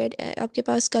earth. Red आपके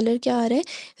पास colour क्या आ रहा है,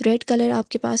 red colour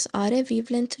आपके पास आ रहा है,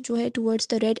 wavelength जो है towards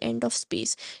the red end of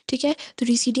space, ठीक है। तो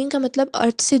रिसीडिंग का मतलब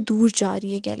अर्थ से दूर जा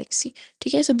रही है गैलेक्सी,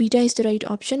 ठीक है। So beta is the right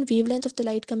option. Wavelength of the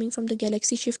light coming from the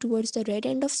Galaxy shift towards the red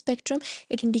end of spectrum,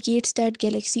 it indicates that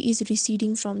Galaxy is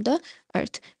receding from the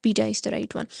earth, beta is the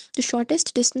right one. The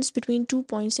shortest distance between two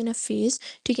points in a phase,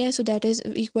 ठीक है, so that is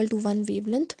equal to one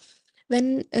wavelength. when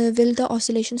will the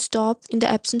oscillation stop in the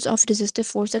absence of resistive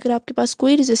force, अगर आपके पास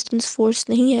कोई resistance force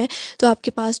नहीं है तो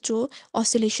आपके पास जो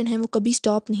oscillation है वो कभी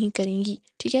stop नहीं करेंगी,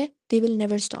 ठीक है, they will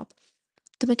never stop.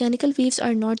 The mechanical waves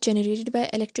are not generated by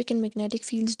electric and magnetic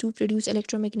fields do produce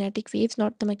electromagnetic waves,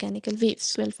 not the mechanical waves.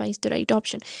 So alpha is the right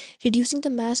option. Reducing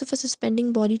the mass of a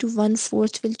suspending body to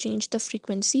 1/4 will change the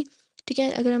frequency, ठीक है।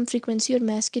 अगर हम frequency और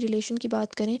मास के relation की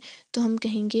बात करें तो हम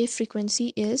कहेंगे frequency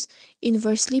is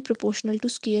inversely proportional to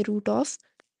square root of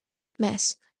mass,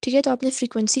 ठीक है। तो आपने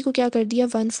फ्रीक्वेंसी को क्या कर दिया,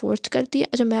 1/4 कर दिया,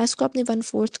 अच्छा मास को आपने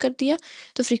 1/4 कर दिया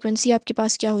तो फ्रीक्वेंसी आपके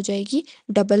पास क्या हो जाएगी,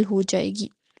 डबल हो जाएगी।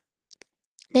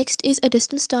 Next is a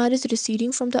distant star is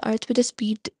receding from the earth with a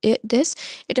speed this,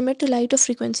 it emits a light of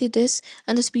frequency this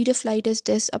and the speed of light is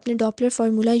this. अपने Doppler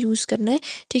formula use करना है,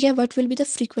 ठीक है। What will be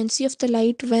the frequency of the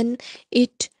light when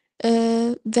it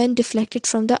when deflected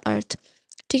from the earth,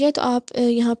 ठीक है। तो आप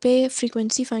यहाँ पे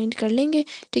frequency find कर लेंगे,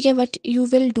 ठीक है। What you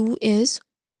will do is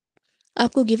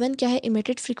आपको गिवन क्या है,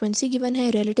 इमिटेड फ्रीक्वेंसी गिवन है,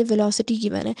 रिलेटिव वेलोसिटी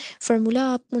गिवन है। फार्मूला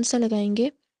आप कौन सा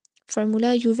लगाएंगे,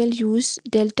 formula you will use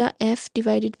delta F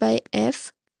divided by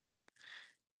F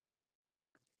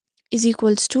is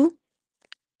equals to,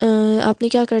 आपने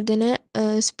क्या कर देना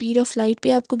है, स्पीड ऑफ लाइट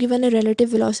पे आपको गिवन है, रिलेटिव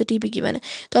वेलोसिटी भी गिवन है,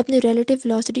 तो आपने रिलेटिव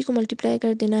वेलोसिटी को मल्टीप्लाई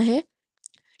कर देना है।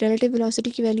 रिलेटिव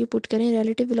वेलोसिटी की वैल्यू पुट करें,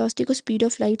 रिलेटिव वेलोसिटी को स्पीड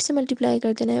ऑफ लाइट से मल्टीप्लाई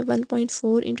कर देना है,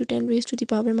 1.4 इंटू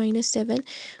 10⁻⁻⁷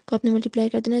 को आपने मल्टीप्लाई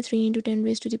कर देना है 3 इंटू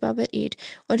 10⁻⁸,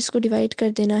 और इसको डिवाइड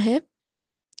कर देना है,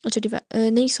 अच्छा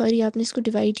नहीं सॉरी आपने इसको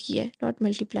डिवाइड किया है नॉट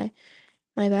मल्टीप्लाई,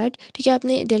 माय बैड, ठीक है।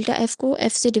 आपने डेल्टा एफ को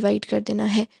एफ से डिवाइड कर देना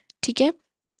है, ठीक है।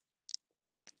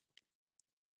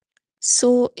 सो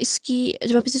इसकी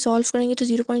जब आप इसे सॉल्व करेंगे तो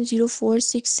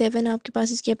 0.0467 आपके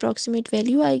पास इसकी अप्रॉक्सीमेट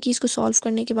वैल्यू आएगी इसको सॉल्व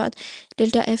करने के बाद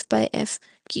डेल्टा एफ बाय एफ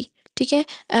की, ठीक है।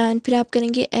 एंड फिर आप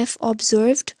करेंगे F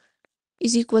observed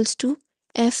is equals to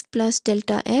F plus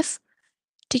delta F,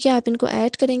 ठीक है। आप इनको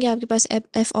ऐड करेंगे, आपके पास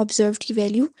एफ ऑब्जर्व्ड की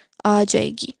वैल्यू आ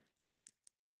जाएगी,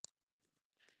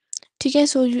 ठीक है।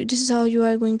 So this is how you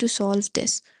are going to solve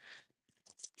this.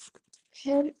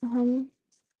 फिर हम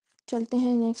चलते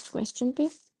हैं नेक्स्ट क्वेश्चन पे।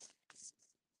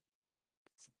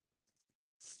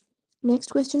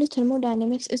 Next question is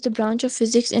thermodynamics is the branch of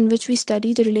physics in which we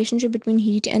study the relationship between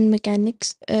heat and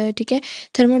mechanics, ठीक है।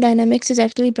 thermodynamics is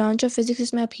actually branch of physics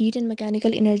इसमें आप heat and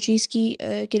mechanical energies की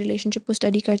के relationship को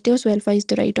study करते हो, so alpha is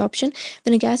the right option.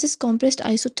 When a gas is compressed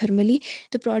isothermally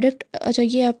the product, अच्छा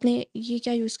ये आपने ये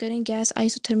क्या यूज़ करें, gas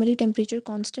isothermally temperature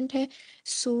constant है,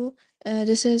 so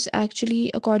this is actually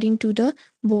according to the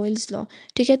Boyle's law,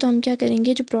 ठीक है। तो हम क्या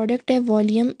करेंगे, जो प्रोडक्ट है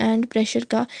वॉल्यूम एंड प्रेशर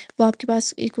का वो आपके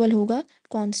पास इक्वल होगा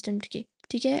कांस्टेंट के,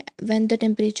 ठीक है। When the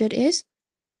temperature is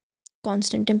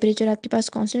constant, temperature आपके पास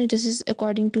constant, this is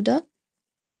according to the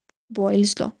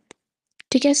Boyle's law,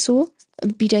 ठीक है। सो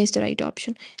Beta is the right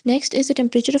option. Next is the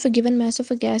temperature of a given mass of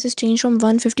a gas is changed from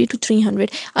 150 to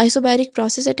 300. Isobaric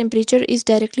process है, temperature is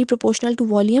directly proportional to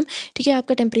volume. ठीक है,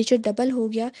 आपका temperature double हो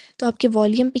गया तो आपके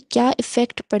वॉल्यूम पे क्या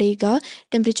इफेक्ट पड़ेगा?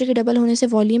 टेम्परेचर के डबल होने से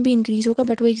वॉल्यूम भी इंक्रीज होगा,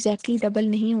 बट वो एग्जैक्टली डबल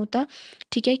नहीं होता.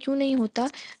 ठीक है, क्यों नहीं होता?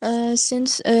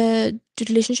 Since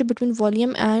relationship between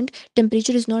volume and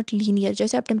temperature is not linear.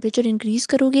 जैसे आप टेम्परेचर इंक्रीज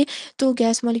करोगे तो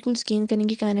गैस मॉलिक्यूल्स गेन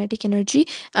करेंगे काइनेटिक एनर्जी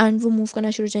एंड वो मूव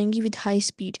करना शुरू हो जाएंगी विद हाई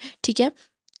स्पीड. ठीक है,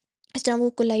 इस तरह वो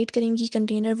कोलाइड करेंगी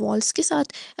कंटेनर वॉल्स के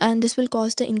साथ and this will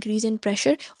cause the increase in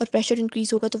pressure. और प्रेशर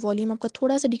इंक्रीज होगा तो वॉल्यूम आपका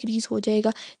थोड़ा सा डिक्रीज हो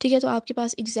जाएगा. ठीक है, तो आपके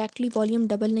पास एग्जैक्टली वॉल्यूम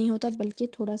डबल नहीं होता बल्कि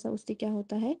थोड़ा सा उससे क्या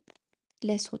होता है,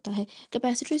 लेस होता है.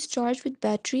 Capacitor is charge with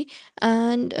battery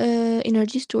and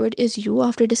energy stored is you.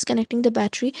 After disconnecting the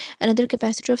battery another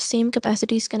capacitor of same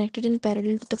capacity is connected in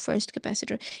parallel to the first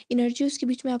capacitor. Energy उसके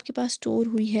बीच में आपके पास स्टोर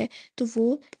हुई है तो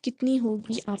वो कितनी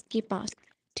होगी आपके पास?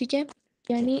 ठीक है,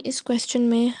 यानी इस क्वेश्चन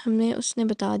में हमें उसने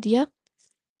बता दिया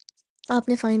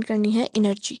आपने फाइंड करनी है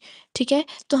एनर्जी. ठीक है,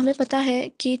 तो हमें पता है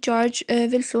कि charge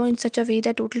will flow in such a way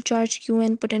that total charge Q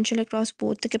and potential across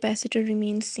both the capacitor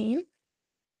remain same.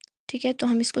 ठीक है, तो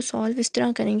हम इसको सॉल्व इस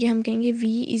तरह करेंगे. हम कहेंगे v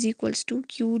is equals to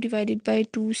Q divided by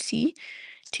 2c.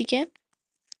 ठीक है,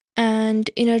 and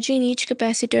energy in each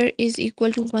capacitor is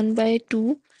equal to 1 by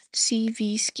 2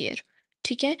 CV square.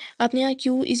 ठीक है, आपने यहाँ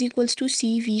Q is equals to C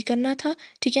we करना था.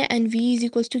 ठीक है, and V is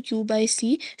equals to Q by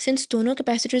C. Since दोनों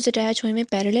कैपेसिटर्स अटैच हुए हैं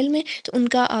पैरेलल में तो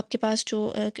उनका आपके पास जो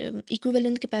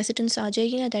इक्विवेलेंट कैपेसिटेंस आ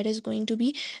जाएगी ना, that is going to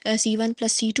be C1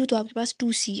 plus C2, तो आपके पास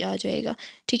 2C आ जाएगा.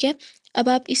 ठीक है, अब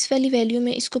आप इस वाली वैल्यू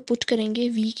में इसको पुट करेंगे,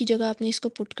 V की जगह आपने इसको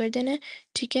पुट कर देना है.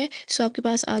 ठीक है, सो आपके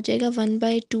पास आ जाएगा 1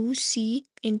 by 2C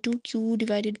into Q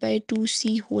divided by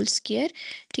 2C whole square.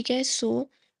 ठीक है, सो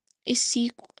इस C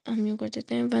को हम यूँ कर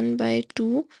देते हैं 1 by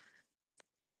 2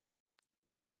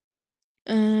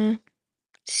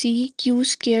 C Q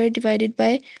square divided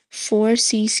by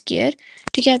 4C square.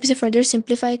 ठीक है, आप इसे फर्दर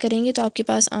सिंप्लीफाई करेंगे तो आपके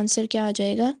पास आंसर क्या आ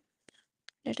जाएगा?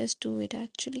 Let us do it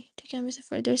actually. ठीक है, हम इसे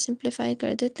फर्दर सिंप्लीफाई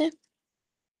कर देते हैं.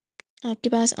 आपके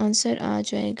पास आंसर आ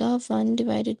जाएगा 1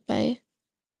 divided by,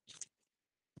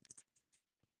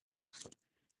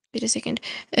 wait a second,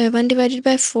 1 divided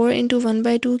by 4 into 1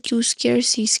 by 2 q square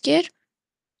c square.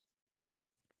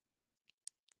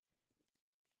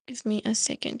 Give me a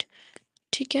second.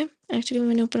 ठीक है, एक्चुअली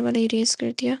मैंने ऊपर वाला इरेज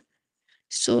कर दिया.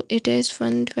 So it is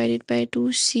 1 divided by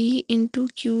 2c into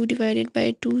Q divided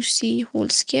by 2c whole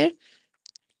square.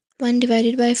 1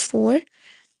 divided by 4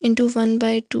 into 1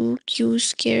 by 2 Q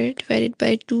square divided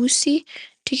by 2c.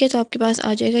 ठीक है, तो आपके पास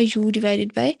आ जाएगा u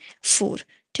डिवाइडेड बाई 4.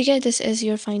 ठीक है, this is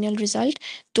your final result.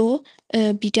 तो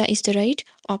beta is the right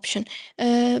option.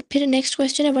 फिर next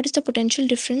question है, what is the potential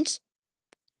difference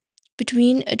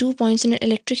between two points in an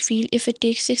electric field if it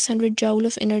takes 600 joule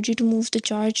of energy to move the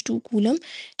charge 2 coulomb.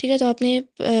 ठीक है, तो आपने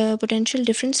potential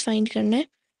difference find करना है.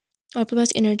 आपके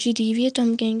पास energy दी हुई है तो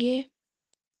हम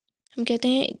कहते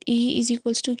हैं E is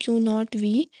equals to Q not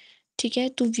we. ठीक है,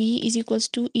 तो V is equals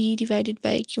to E divided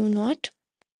by Q not.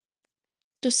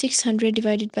 तो 600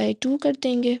 डिवाइडेड बाई 2 कर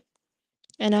देंगे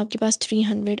एंड आपके पास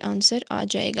 300 आंसर आ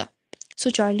जाएगा. So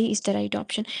Charlie is the right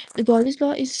option. The Gauss's law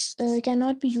is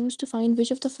cannot be used to find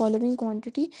which of the following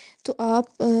quantity. तो आप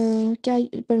क्या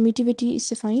permittivity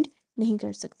इससे find नहीं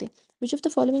कर सकते. Which of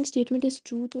the following statement is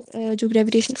true? तो जो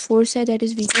gravitation force है that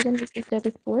is weaker than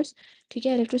electrostatic force. ठीक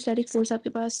है, electrostatic force आपके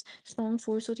पास strong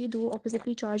force होती है, दो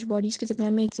oppositely charged bodies के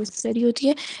दरम्यान में exist करी होती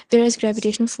है, whereas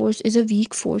gravitational force is a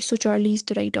weak force. So Charlie is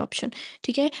the right option.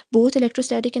 ठीक है, both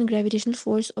electrostatic and gravitational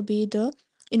force obey the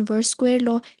inverse square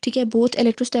law. ठीक है, both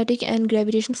electrostatic and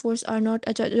gravitation force are not,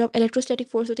 अच्छा जब electrostatic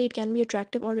force होती है it can be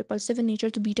attractive और repulsive in nature,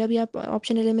 तो बीटा भी आप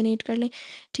ऑप्शन एलिमिनेट कर लें.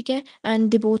 ठीक है, and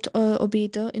they both obey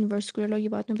the inverse square law, ये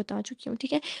बात मैं बता चुकी हूँ.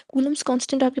 ठीक है, कूलम्स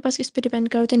कांस्टेंट आपके पास किस पे डिपेंड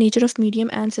करता है? Nature of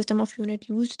medium and system of unit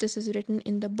used. This is written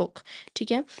in the book.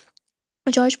 ठीक है,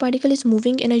 a charged particle is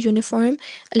moving in a uniform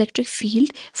electric field.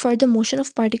 For the motion of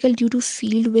particle due to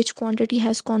field, which quantity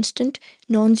has constant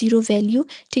non-zero value?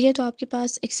 ठीक है, तो आपके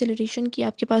पास acceleration की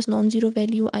आपके पास non-zero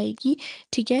value आएगी.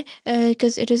 ठीक है,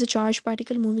 because it is a charged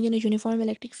particle moving in a uniform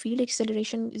electric field,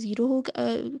 acceleration zero होगा,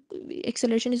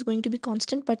 acceleration is going to be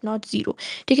constant but not zero.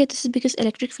 ठीक है, this is because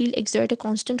electric field exert a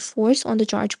constant force on the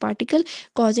charged particle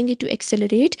causing it to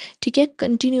accelerate. ठीक है,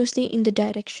 continuously in the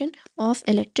direction of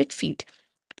electric field.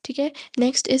 ठीक है,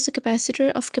 next is the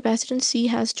capacitor of capacitance C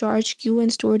has charge Q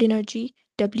and stored energy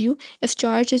W. If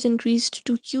charge is increased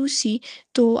to QC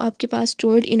तो आपके पास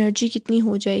stored energy कितनी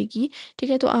हो जाएगी? ठीक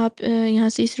है, तो आप यहाँ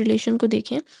से इस रिलेशन को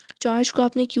देखें. चार्ज को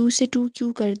आपने Q से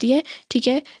 2Q कर दिया है. ठीक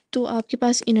है, तो आपके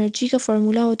पास एनर्जी का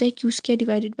फॉर्मूला होता है Q square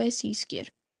divided by C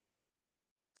square.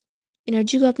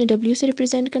 Energy को आपने W से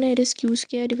रिप्रेजेंट करना है, it is Q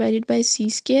square divided by C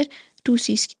square,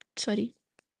 2C, sorry,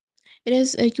 it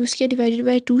is Q square divided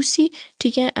by 2C,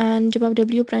 ठीक है। एंड जब आप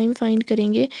W प्राइम फाइंड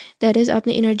करेंगे, दैट इज़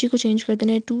आपने एनर्जी को चेंज कर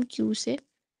देना है 2Q से,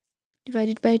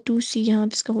 डिवाइडेड बाय 2C, यहाँ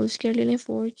आप इसका होल स्क्वायर ले लें,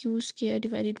 4Q square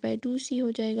divided by 2C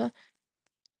हो जाएगा,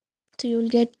 तो you will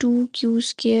get 2Q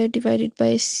square divided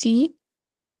by C,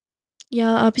 या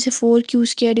आप इसे 4Q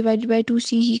square divided by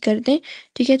 2C ही कर दें,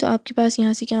 ठीक है। तो आपके पास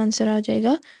यहाँ से क्या आंसर आ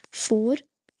जाएगा,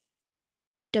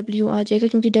 4W आ जाएगा,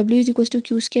 क्योंकि W is equal to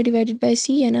Q square divided by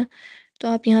C है ना, तो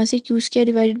आप यहाँ से Q square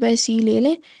divided by C ले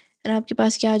लें और आपके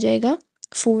पास क्या आ जाएगा,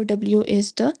 4W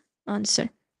इज़ द आंसर,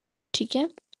 ठीक है।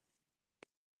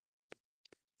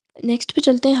 नेक्स्ट पे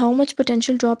चलते हैं, how much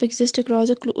potential drop exist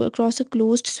across a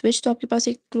closed switch, तो आपके पास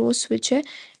एक क्लोज स्विच है,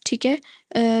 ठीक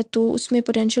है। तो उसमें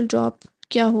पोटेंशियल ड्रॉप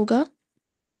क्या होगा,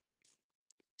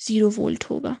 0 वोल्ट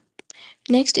होगा।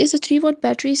 Next is a 3 watt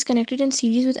battery is connected in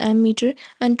series with ammeter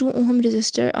and 2 ohm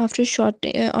resistor after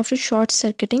short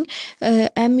circuiting.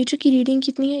 Ammeter की रीडिंग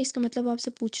कितनी है, इसका मतलब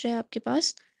आपसे पूछ रहा है आपके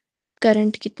पास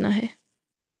करंट कितना है,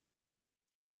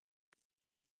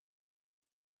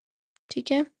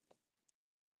 ठीक है।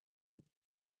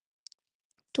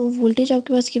 तो वोल्टेज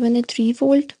आपके पास गिवन है 3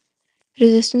 वोल्ट,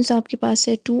 रेजिस्टेंस आपके पास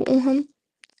है 2 ओहम,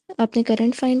 आपने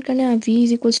करंट फाइंड करना है, आप V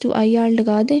is equals to I R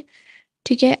लगा दें,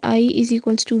 ठीक है। I is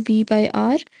equals to V by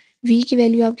are, V की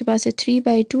वैल्यू आपके पास है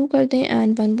 3/2 कर दें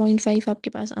एंड 1.5 आपके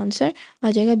पास आंसर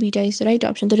आ जाएगा, बीटा इज राइट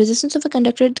ऑप्शन। तो रेजिस्टेंस ऑफ अ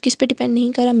कंडक्टर किस पे डिपेंड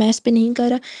नहीं कर रहा, मैथ पे नहीं कर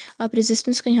रहा, आप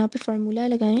रेजिस्टेंस का यहाँ पे फार्मूला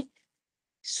लगाएं,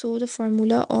 so the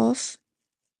formula of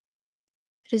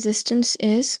resistance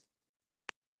is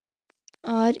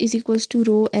R is equals to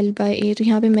row L by ए, तो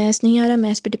यहाँ पे मैथ्स नहीं आ रहा,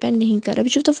 मैथ्स पे डिपेंड नहीं कर रहा,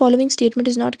 which of the following statement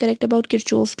is not correct about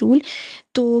Kirchhoff rule,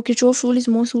 तो Kirchhoff rule is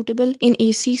more suitable in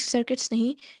AC circuits,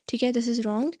 नहीं, ठीक है, दिस इज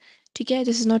रॉन्ग, ठीक है,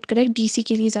 this is not correct, DC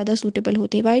के लिए ज़्यादा सूटेबल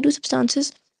होते हैं। Why do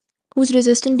substances whose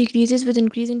resistance decreases with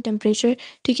increase in temperature,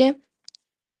 ठीक है,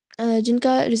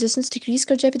 जिनका रेजिस्टेंस डिक्रीज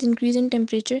कर जाए with increase in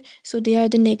temperature, so they are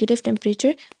the negative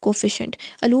temperature coefficient.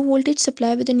 A low voltage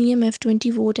supply with an EMF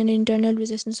 20 volt and internal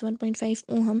resistance 1.5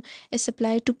 ohm is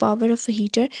supplied to power of a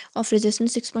heater of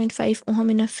resistance 6.5 ohm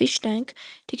in a fish tank,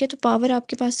 ठीक है। तो power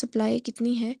आपके पास supply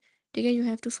कितनी है, ठीक है, you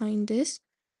have to find this,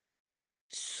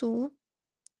 सो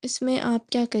इसमें आप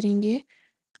क्या करेंगे,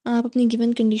 आप अपनी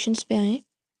गिवन कंडीशंस पे आएँ,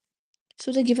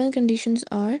 so the given conditions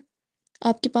are,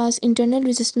 आपके पास इंटरनल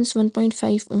रेजिस्टेंस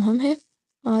 1.5 ओहम है,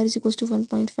 R is equal to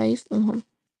 1.5 ohm,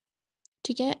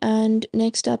 ठीक है। एंड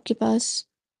नेक्स्ट आपके पास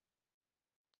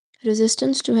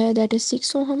रेजिस्टेंस जो है that is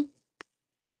 6 ohm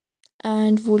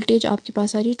end voltage आपके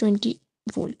पास आ रही है 20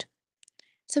 वोल्ट।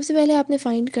 सबसे पहले आपने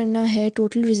फाइंड करना है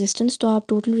टोटल रेजिस्टेंस, तो आप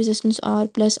total resistance R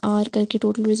plus R करके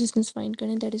टोटल रेजिस्टेंस फाइंड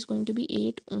करें, that is going to be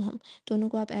 8 ohm, दोनों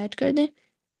को आप ऐड कर दें,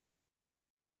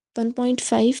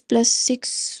 1.5 प्लस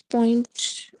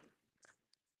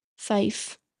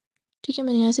 6.5, ठीक है,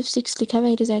 मैंने यहाँ सिर्फ 6 लिखा हुआ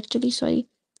है, it is actually sorry,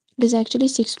 it is actually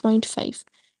 6.5,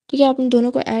 ठीक है। आपने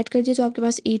दोनों को ऐड कर दिया तो आपके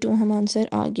पास 8 ओहम आंसर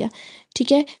आ गया,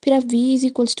 ठीक है। फिर आप V is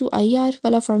equals to I R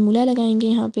वाला फार्मूला लगाएंगे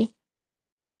यहाँ पे,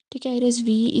 ठीक है, it is V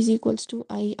is equals to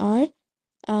I R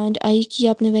and I की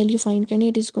आपने वैल्यू फाइंड करनी,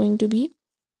 it is going to be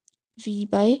V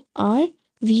by are,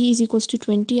 V is equals to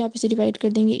 20, आप इसे डिवाइड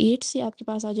कर देंगे 8 से, आपके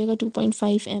पास आ जाएगा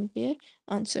 2.5 एम्पेयर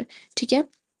आंसर, ठीक है।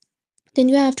 Then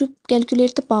you have to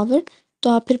calculate the power, तो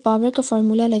आप फिर पावर का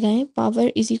फार्मूला लगाएं,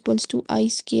 power is equals to I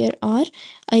square are,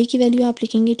 आई की वैल्यू आप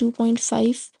लिखेंगे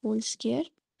 2.5 होल स्केयर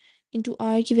इंटू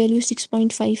आर की वैल्यू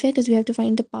 6.5 है, because we have to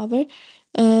find the power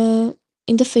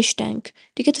in the fish tank,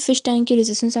 ठीक है। तो फिश टैंक की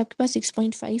रेजिस्टेंस आपके पास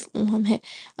 6.5 ओहम है,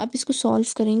 आप इसको सॉल्व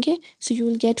करेंगे, सो यू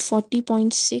विल गेट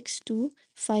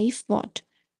 40.625 वाट,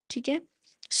 ठीक है।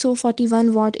 सो 41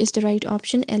 watt is the right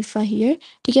option, alpha here,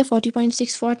 ठीक है,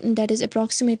 40.6 watt and that is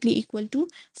approximately equal to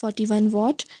 41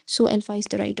 watt, so alpha is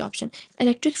the right option.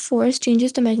 Electric force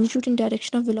changes the magnitude and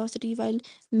direction of velocity while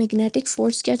magnetic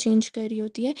force क्या change कर रही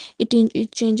होती है, it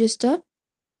changes the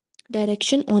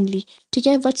direction only, ठीक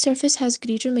है। What surface has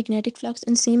greater magnetic flux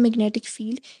and same magnetic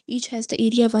field, each has the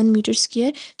area 1 meter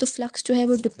square, तो flux जो है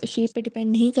वो shape पे depend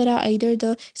नहीं करा, either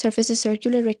the surface is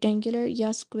circular, rectangular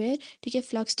या square, ठीक है,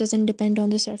 flux doesn't depend on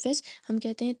the surface, हम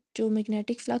कहते हैं जो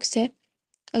magnetic flux है,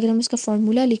 अगर हम इसका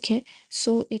formula लिखें,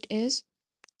 so it is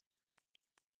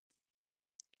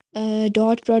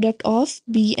dot product of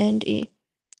B and A,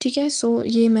 ठीक है। so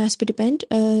ये mass पे depend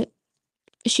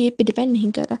शेप पे डिपेंड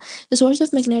नहीं कर रहा। The source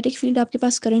of magnetic field आपके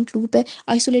पास करंट लूप है।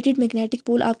 आइसोलेटेड मैग्नेटिक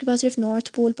पोल आपके पास सिर्फ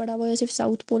नॉर्थ पोल पड़ा हुआ है या सिर्फ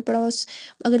साउथ पोल पड़ा हुआ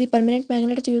है। अगर ये परमानेंट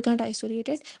मैग्नेट है तो you can't isolate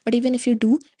it, but even if you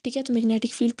do, ठीक है, तो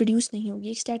मैग्नेटिक फील्ड प्रोड्यूस नहीं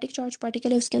होगी। एक स्टैटिक चार्ज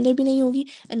पार्टिकल है उसके अंदर भी नहीं होगी,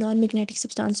 नॉन मैग्नेटिक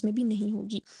सब्सटेंस में भी नहीं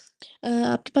होगी।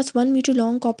 आपके पास 1 मीटर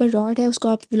लॉन्ग कॉपर रॉड है, उसको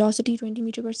आप वेलोसिटी 20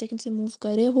 मीटर पर सेकंड से मूव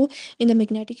कर रहे हो in the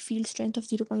magnetic field strength of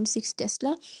 0.6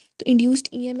 Tesla. तो इंड्यूस्ड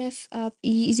ईएमएफ आप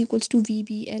E is equals to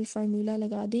VBL formula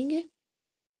लगा देंगे,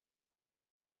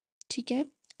 ठीक है,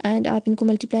 एंड आप इनको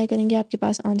मल्टीप्लाई करेंगे, आपके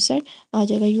पास आंसर आ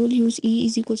जाएगा। You will use E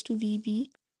is equals to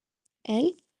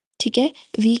VBL, ठीक है।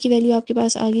 V की वैल्यू आपके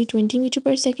पास आ गई 20 मीटर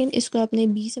पर सेकेंड, इसको आपने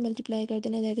B से मल्टीप्लाई कर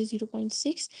देना, दैट इज़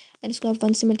 0.6, एंड इसको आप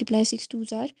 1 से मल्टीप्लाई, 6 2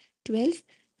 ज़ार 12,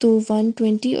 तो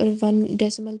 120 और 1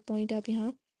 डेसिमल पॉइंट आप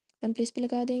यहाँ 1 प्लेस पे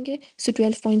लगा देंगे, सो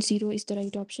 12.0 is the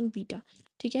right option, beta,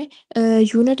 ठीक है।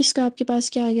 यूनिट इसका आपके पास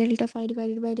क्या आ गया, delta five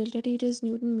divided by delta T, it is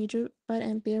Newton metre per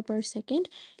ampere per second,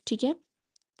 ठीक है।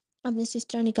 आपने इस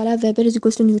तरह निकाला, weber is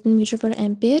equal to Newton metre per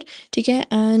ampere, ठीक है,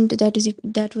 एंड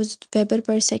दैट वाज वेबर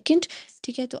पर सेकंड,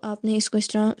 ठीक है। तो आपने इसको इस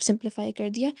तरह सिंप्लीफाई कर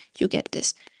दिया, you get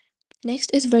this.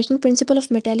 Next is working principle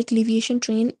of metallic लिविएशन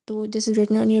train, तो this is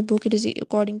written on your book, it is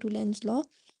according to Lenz law.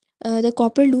 The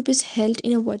copper loop is held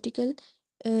in a vertical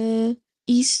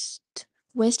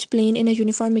east-west plane in a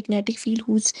uniform magnetic field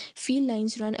whose field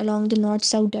lines run along the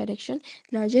north-south direction.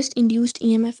 Largest induced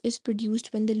EMF is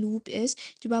produced when the loop is,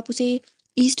 जब आप उसे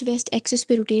east west axis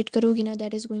पे rotate करोगे ना,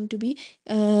 that is going to be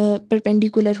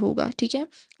perpendicular होगा, ठीक है।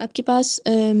 आपके पास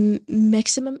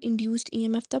मैक्सिमम इंड्यूस्ड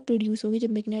ईएमएफ तब प्रोड्यूस होगी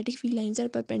जब magnetic field lines are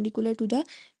perpendicular to the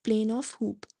plane of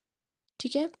hoop,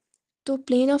 ठीक है। तो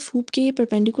प्लेन ऑफ हुप के ये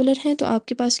परपेंडिकुलर हैं, तो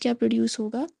आपके पास क्या प्रोड्यूस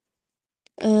होगा,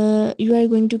 you are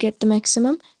going to get the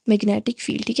maximum magnetic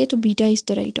field, ठीक है। तो beta is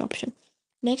the right option.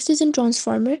 Next is in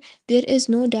transformer, there is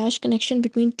no dash connection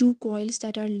between two coils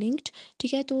that are linked,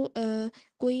 ठीक है। तो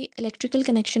कोई इलेक्ट्रिकल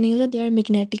कनेक्शन नहीं होता, they are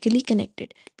magnetically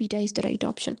connected, beta is the right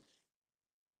option.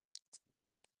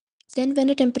 Then when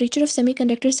a temperature of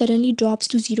semiconductor suddenly drops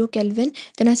to 0 Kelvin,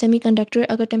 then a semiconductor,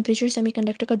 अगर temperature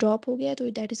semiconductor का drop हो गया तो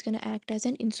that is going to act as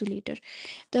an insulator.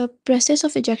 The process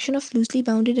of ejection of loosely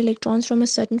bounded electrons from a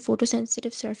certain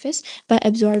photosensitive surface by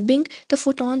absorbing the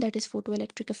photon, that is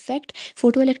photoelectric effect.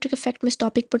 Photoelectric effect में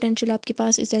stopic potential आपके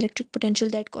पास is the electric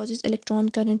potential that causes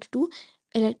electron current to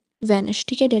vanish,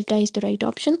 ठीक है, delta is the right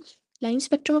option. Line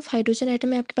spectrum of hydrogen atom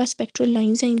में आपके पास spectral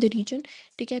lines हैं in the reason,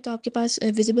 ठीक है। तो आपके पास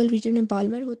विजिबल रीजन में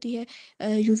बाल्मर होती है,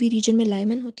 यूवी रीजन में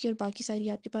लाइमन होती है, और बाकी सारी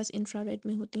आपके पास इंफ्रारेड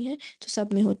में होती हैं, तो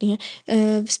सब में होती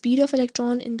हैं. Speed of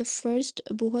electron in the first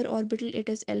Bohr orbital, it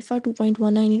is alpha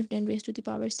 2.19 into 10 raised to the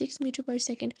power 6 metre पर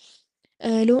second.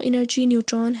 Low energy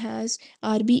neutron has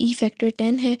RBE factor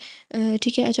 10 है,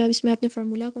 ठीक है। अच्छा, अब इसमें आपने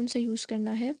फार्मूला कौन सा यूज़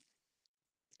करना है,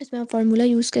 इसमें आप फार्मूला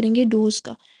यूज़ करेंगे डोज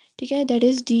का, ठीक है, that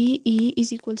is DE is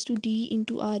equals to D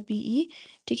into RBE,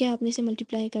 ठीक है। आपने इसे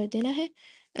मल्टीप्लाई कर देना है,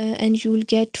 and you will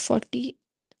get 40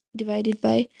 divided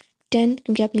by 10,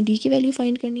 क्योंकि आपने D की वैल्यू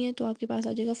फाइंड करनी है, तो आपके पास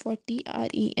आ जाएगा 40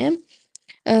 REM,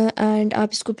 एंड आप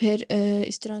इसको फिर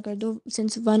इस तरह कर दो,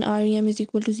 since 1 REM is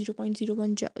equal to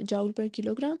 0.01 joule पर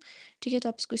किलोग्राम, ठीक है। तो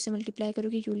आप इसको इससे मल्टीप्लाई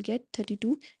करोगे, you will get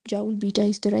 32 joule, beta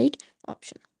is the right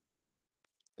option.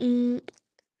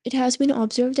 It has been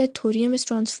observed that thorium is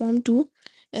transformed to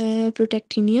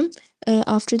protactinium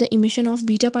after the emission of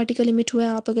beta particle emit हुआ है.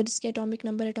 आप अगर इसके atomic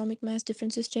number, atomic mass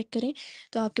differences check करें,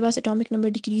 तो आपके पास atomic number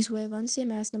decrease हुआ है 1 से,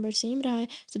 मास नंबर सेम रहा है,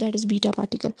 so that is beta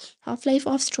particle. Half life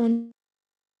of स्ट्रोन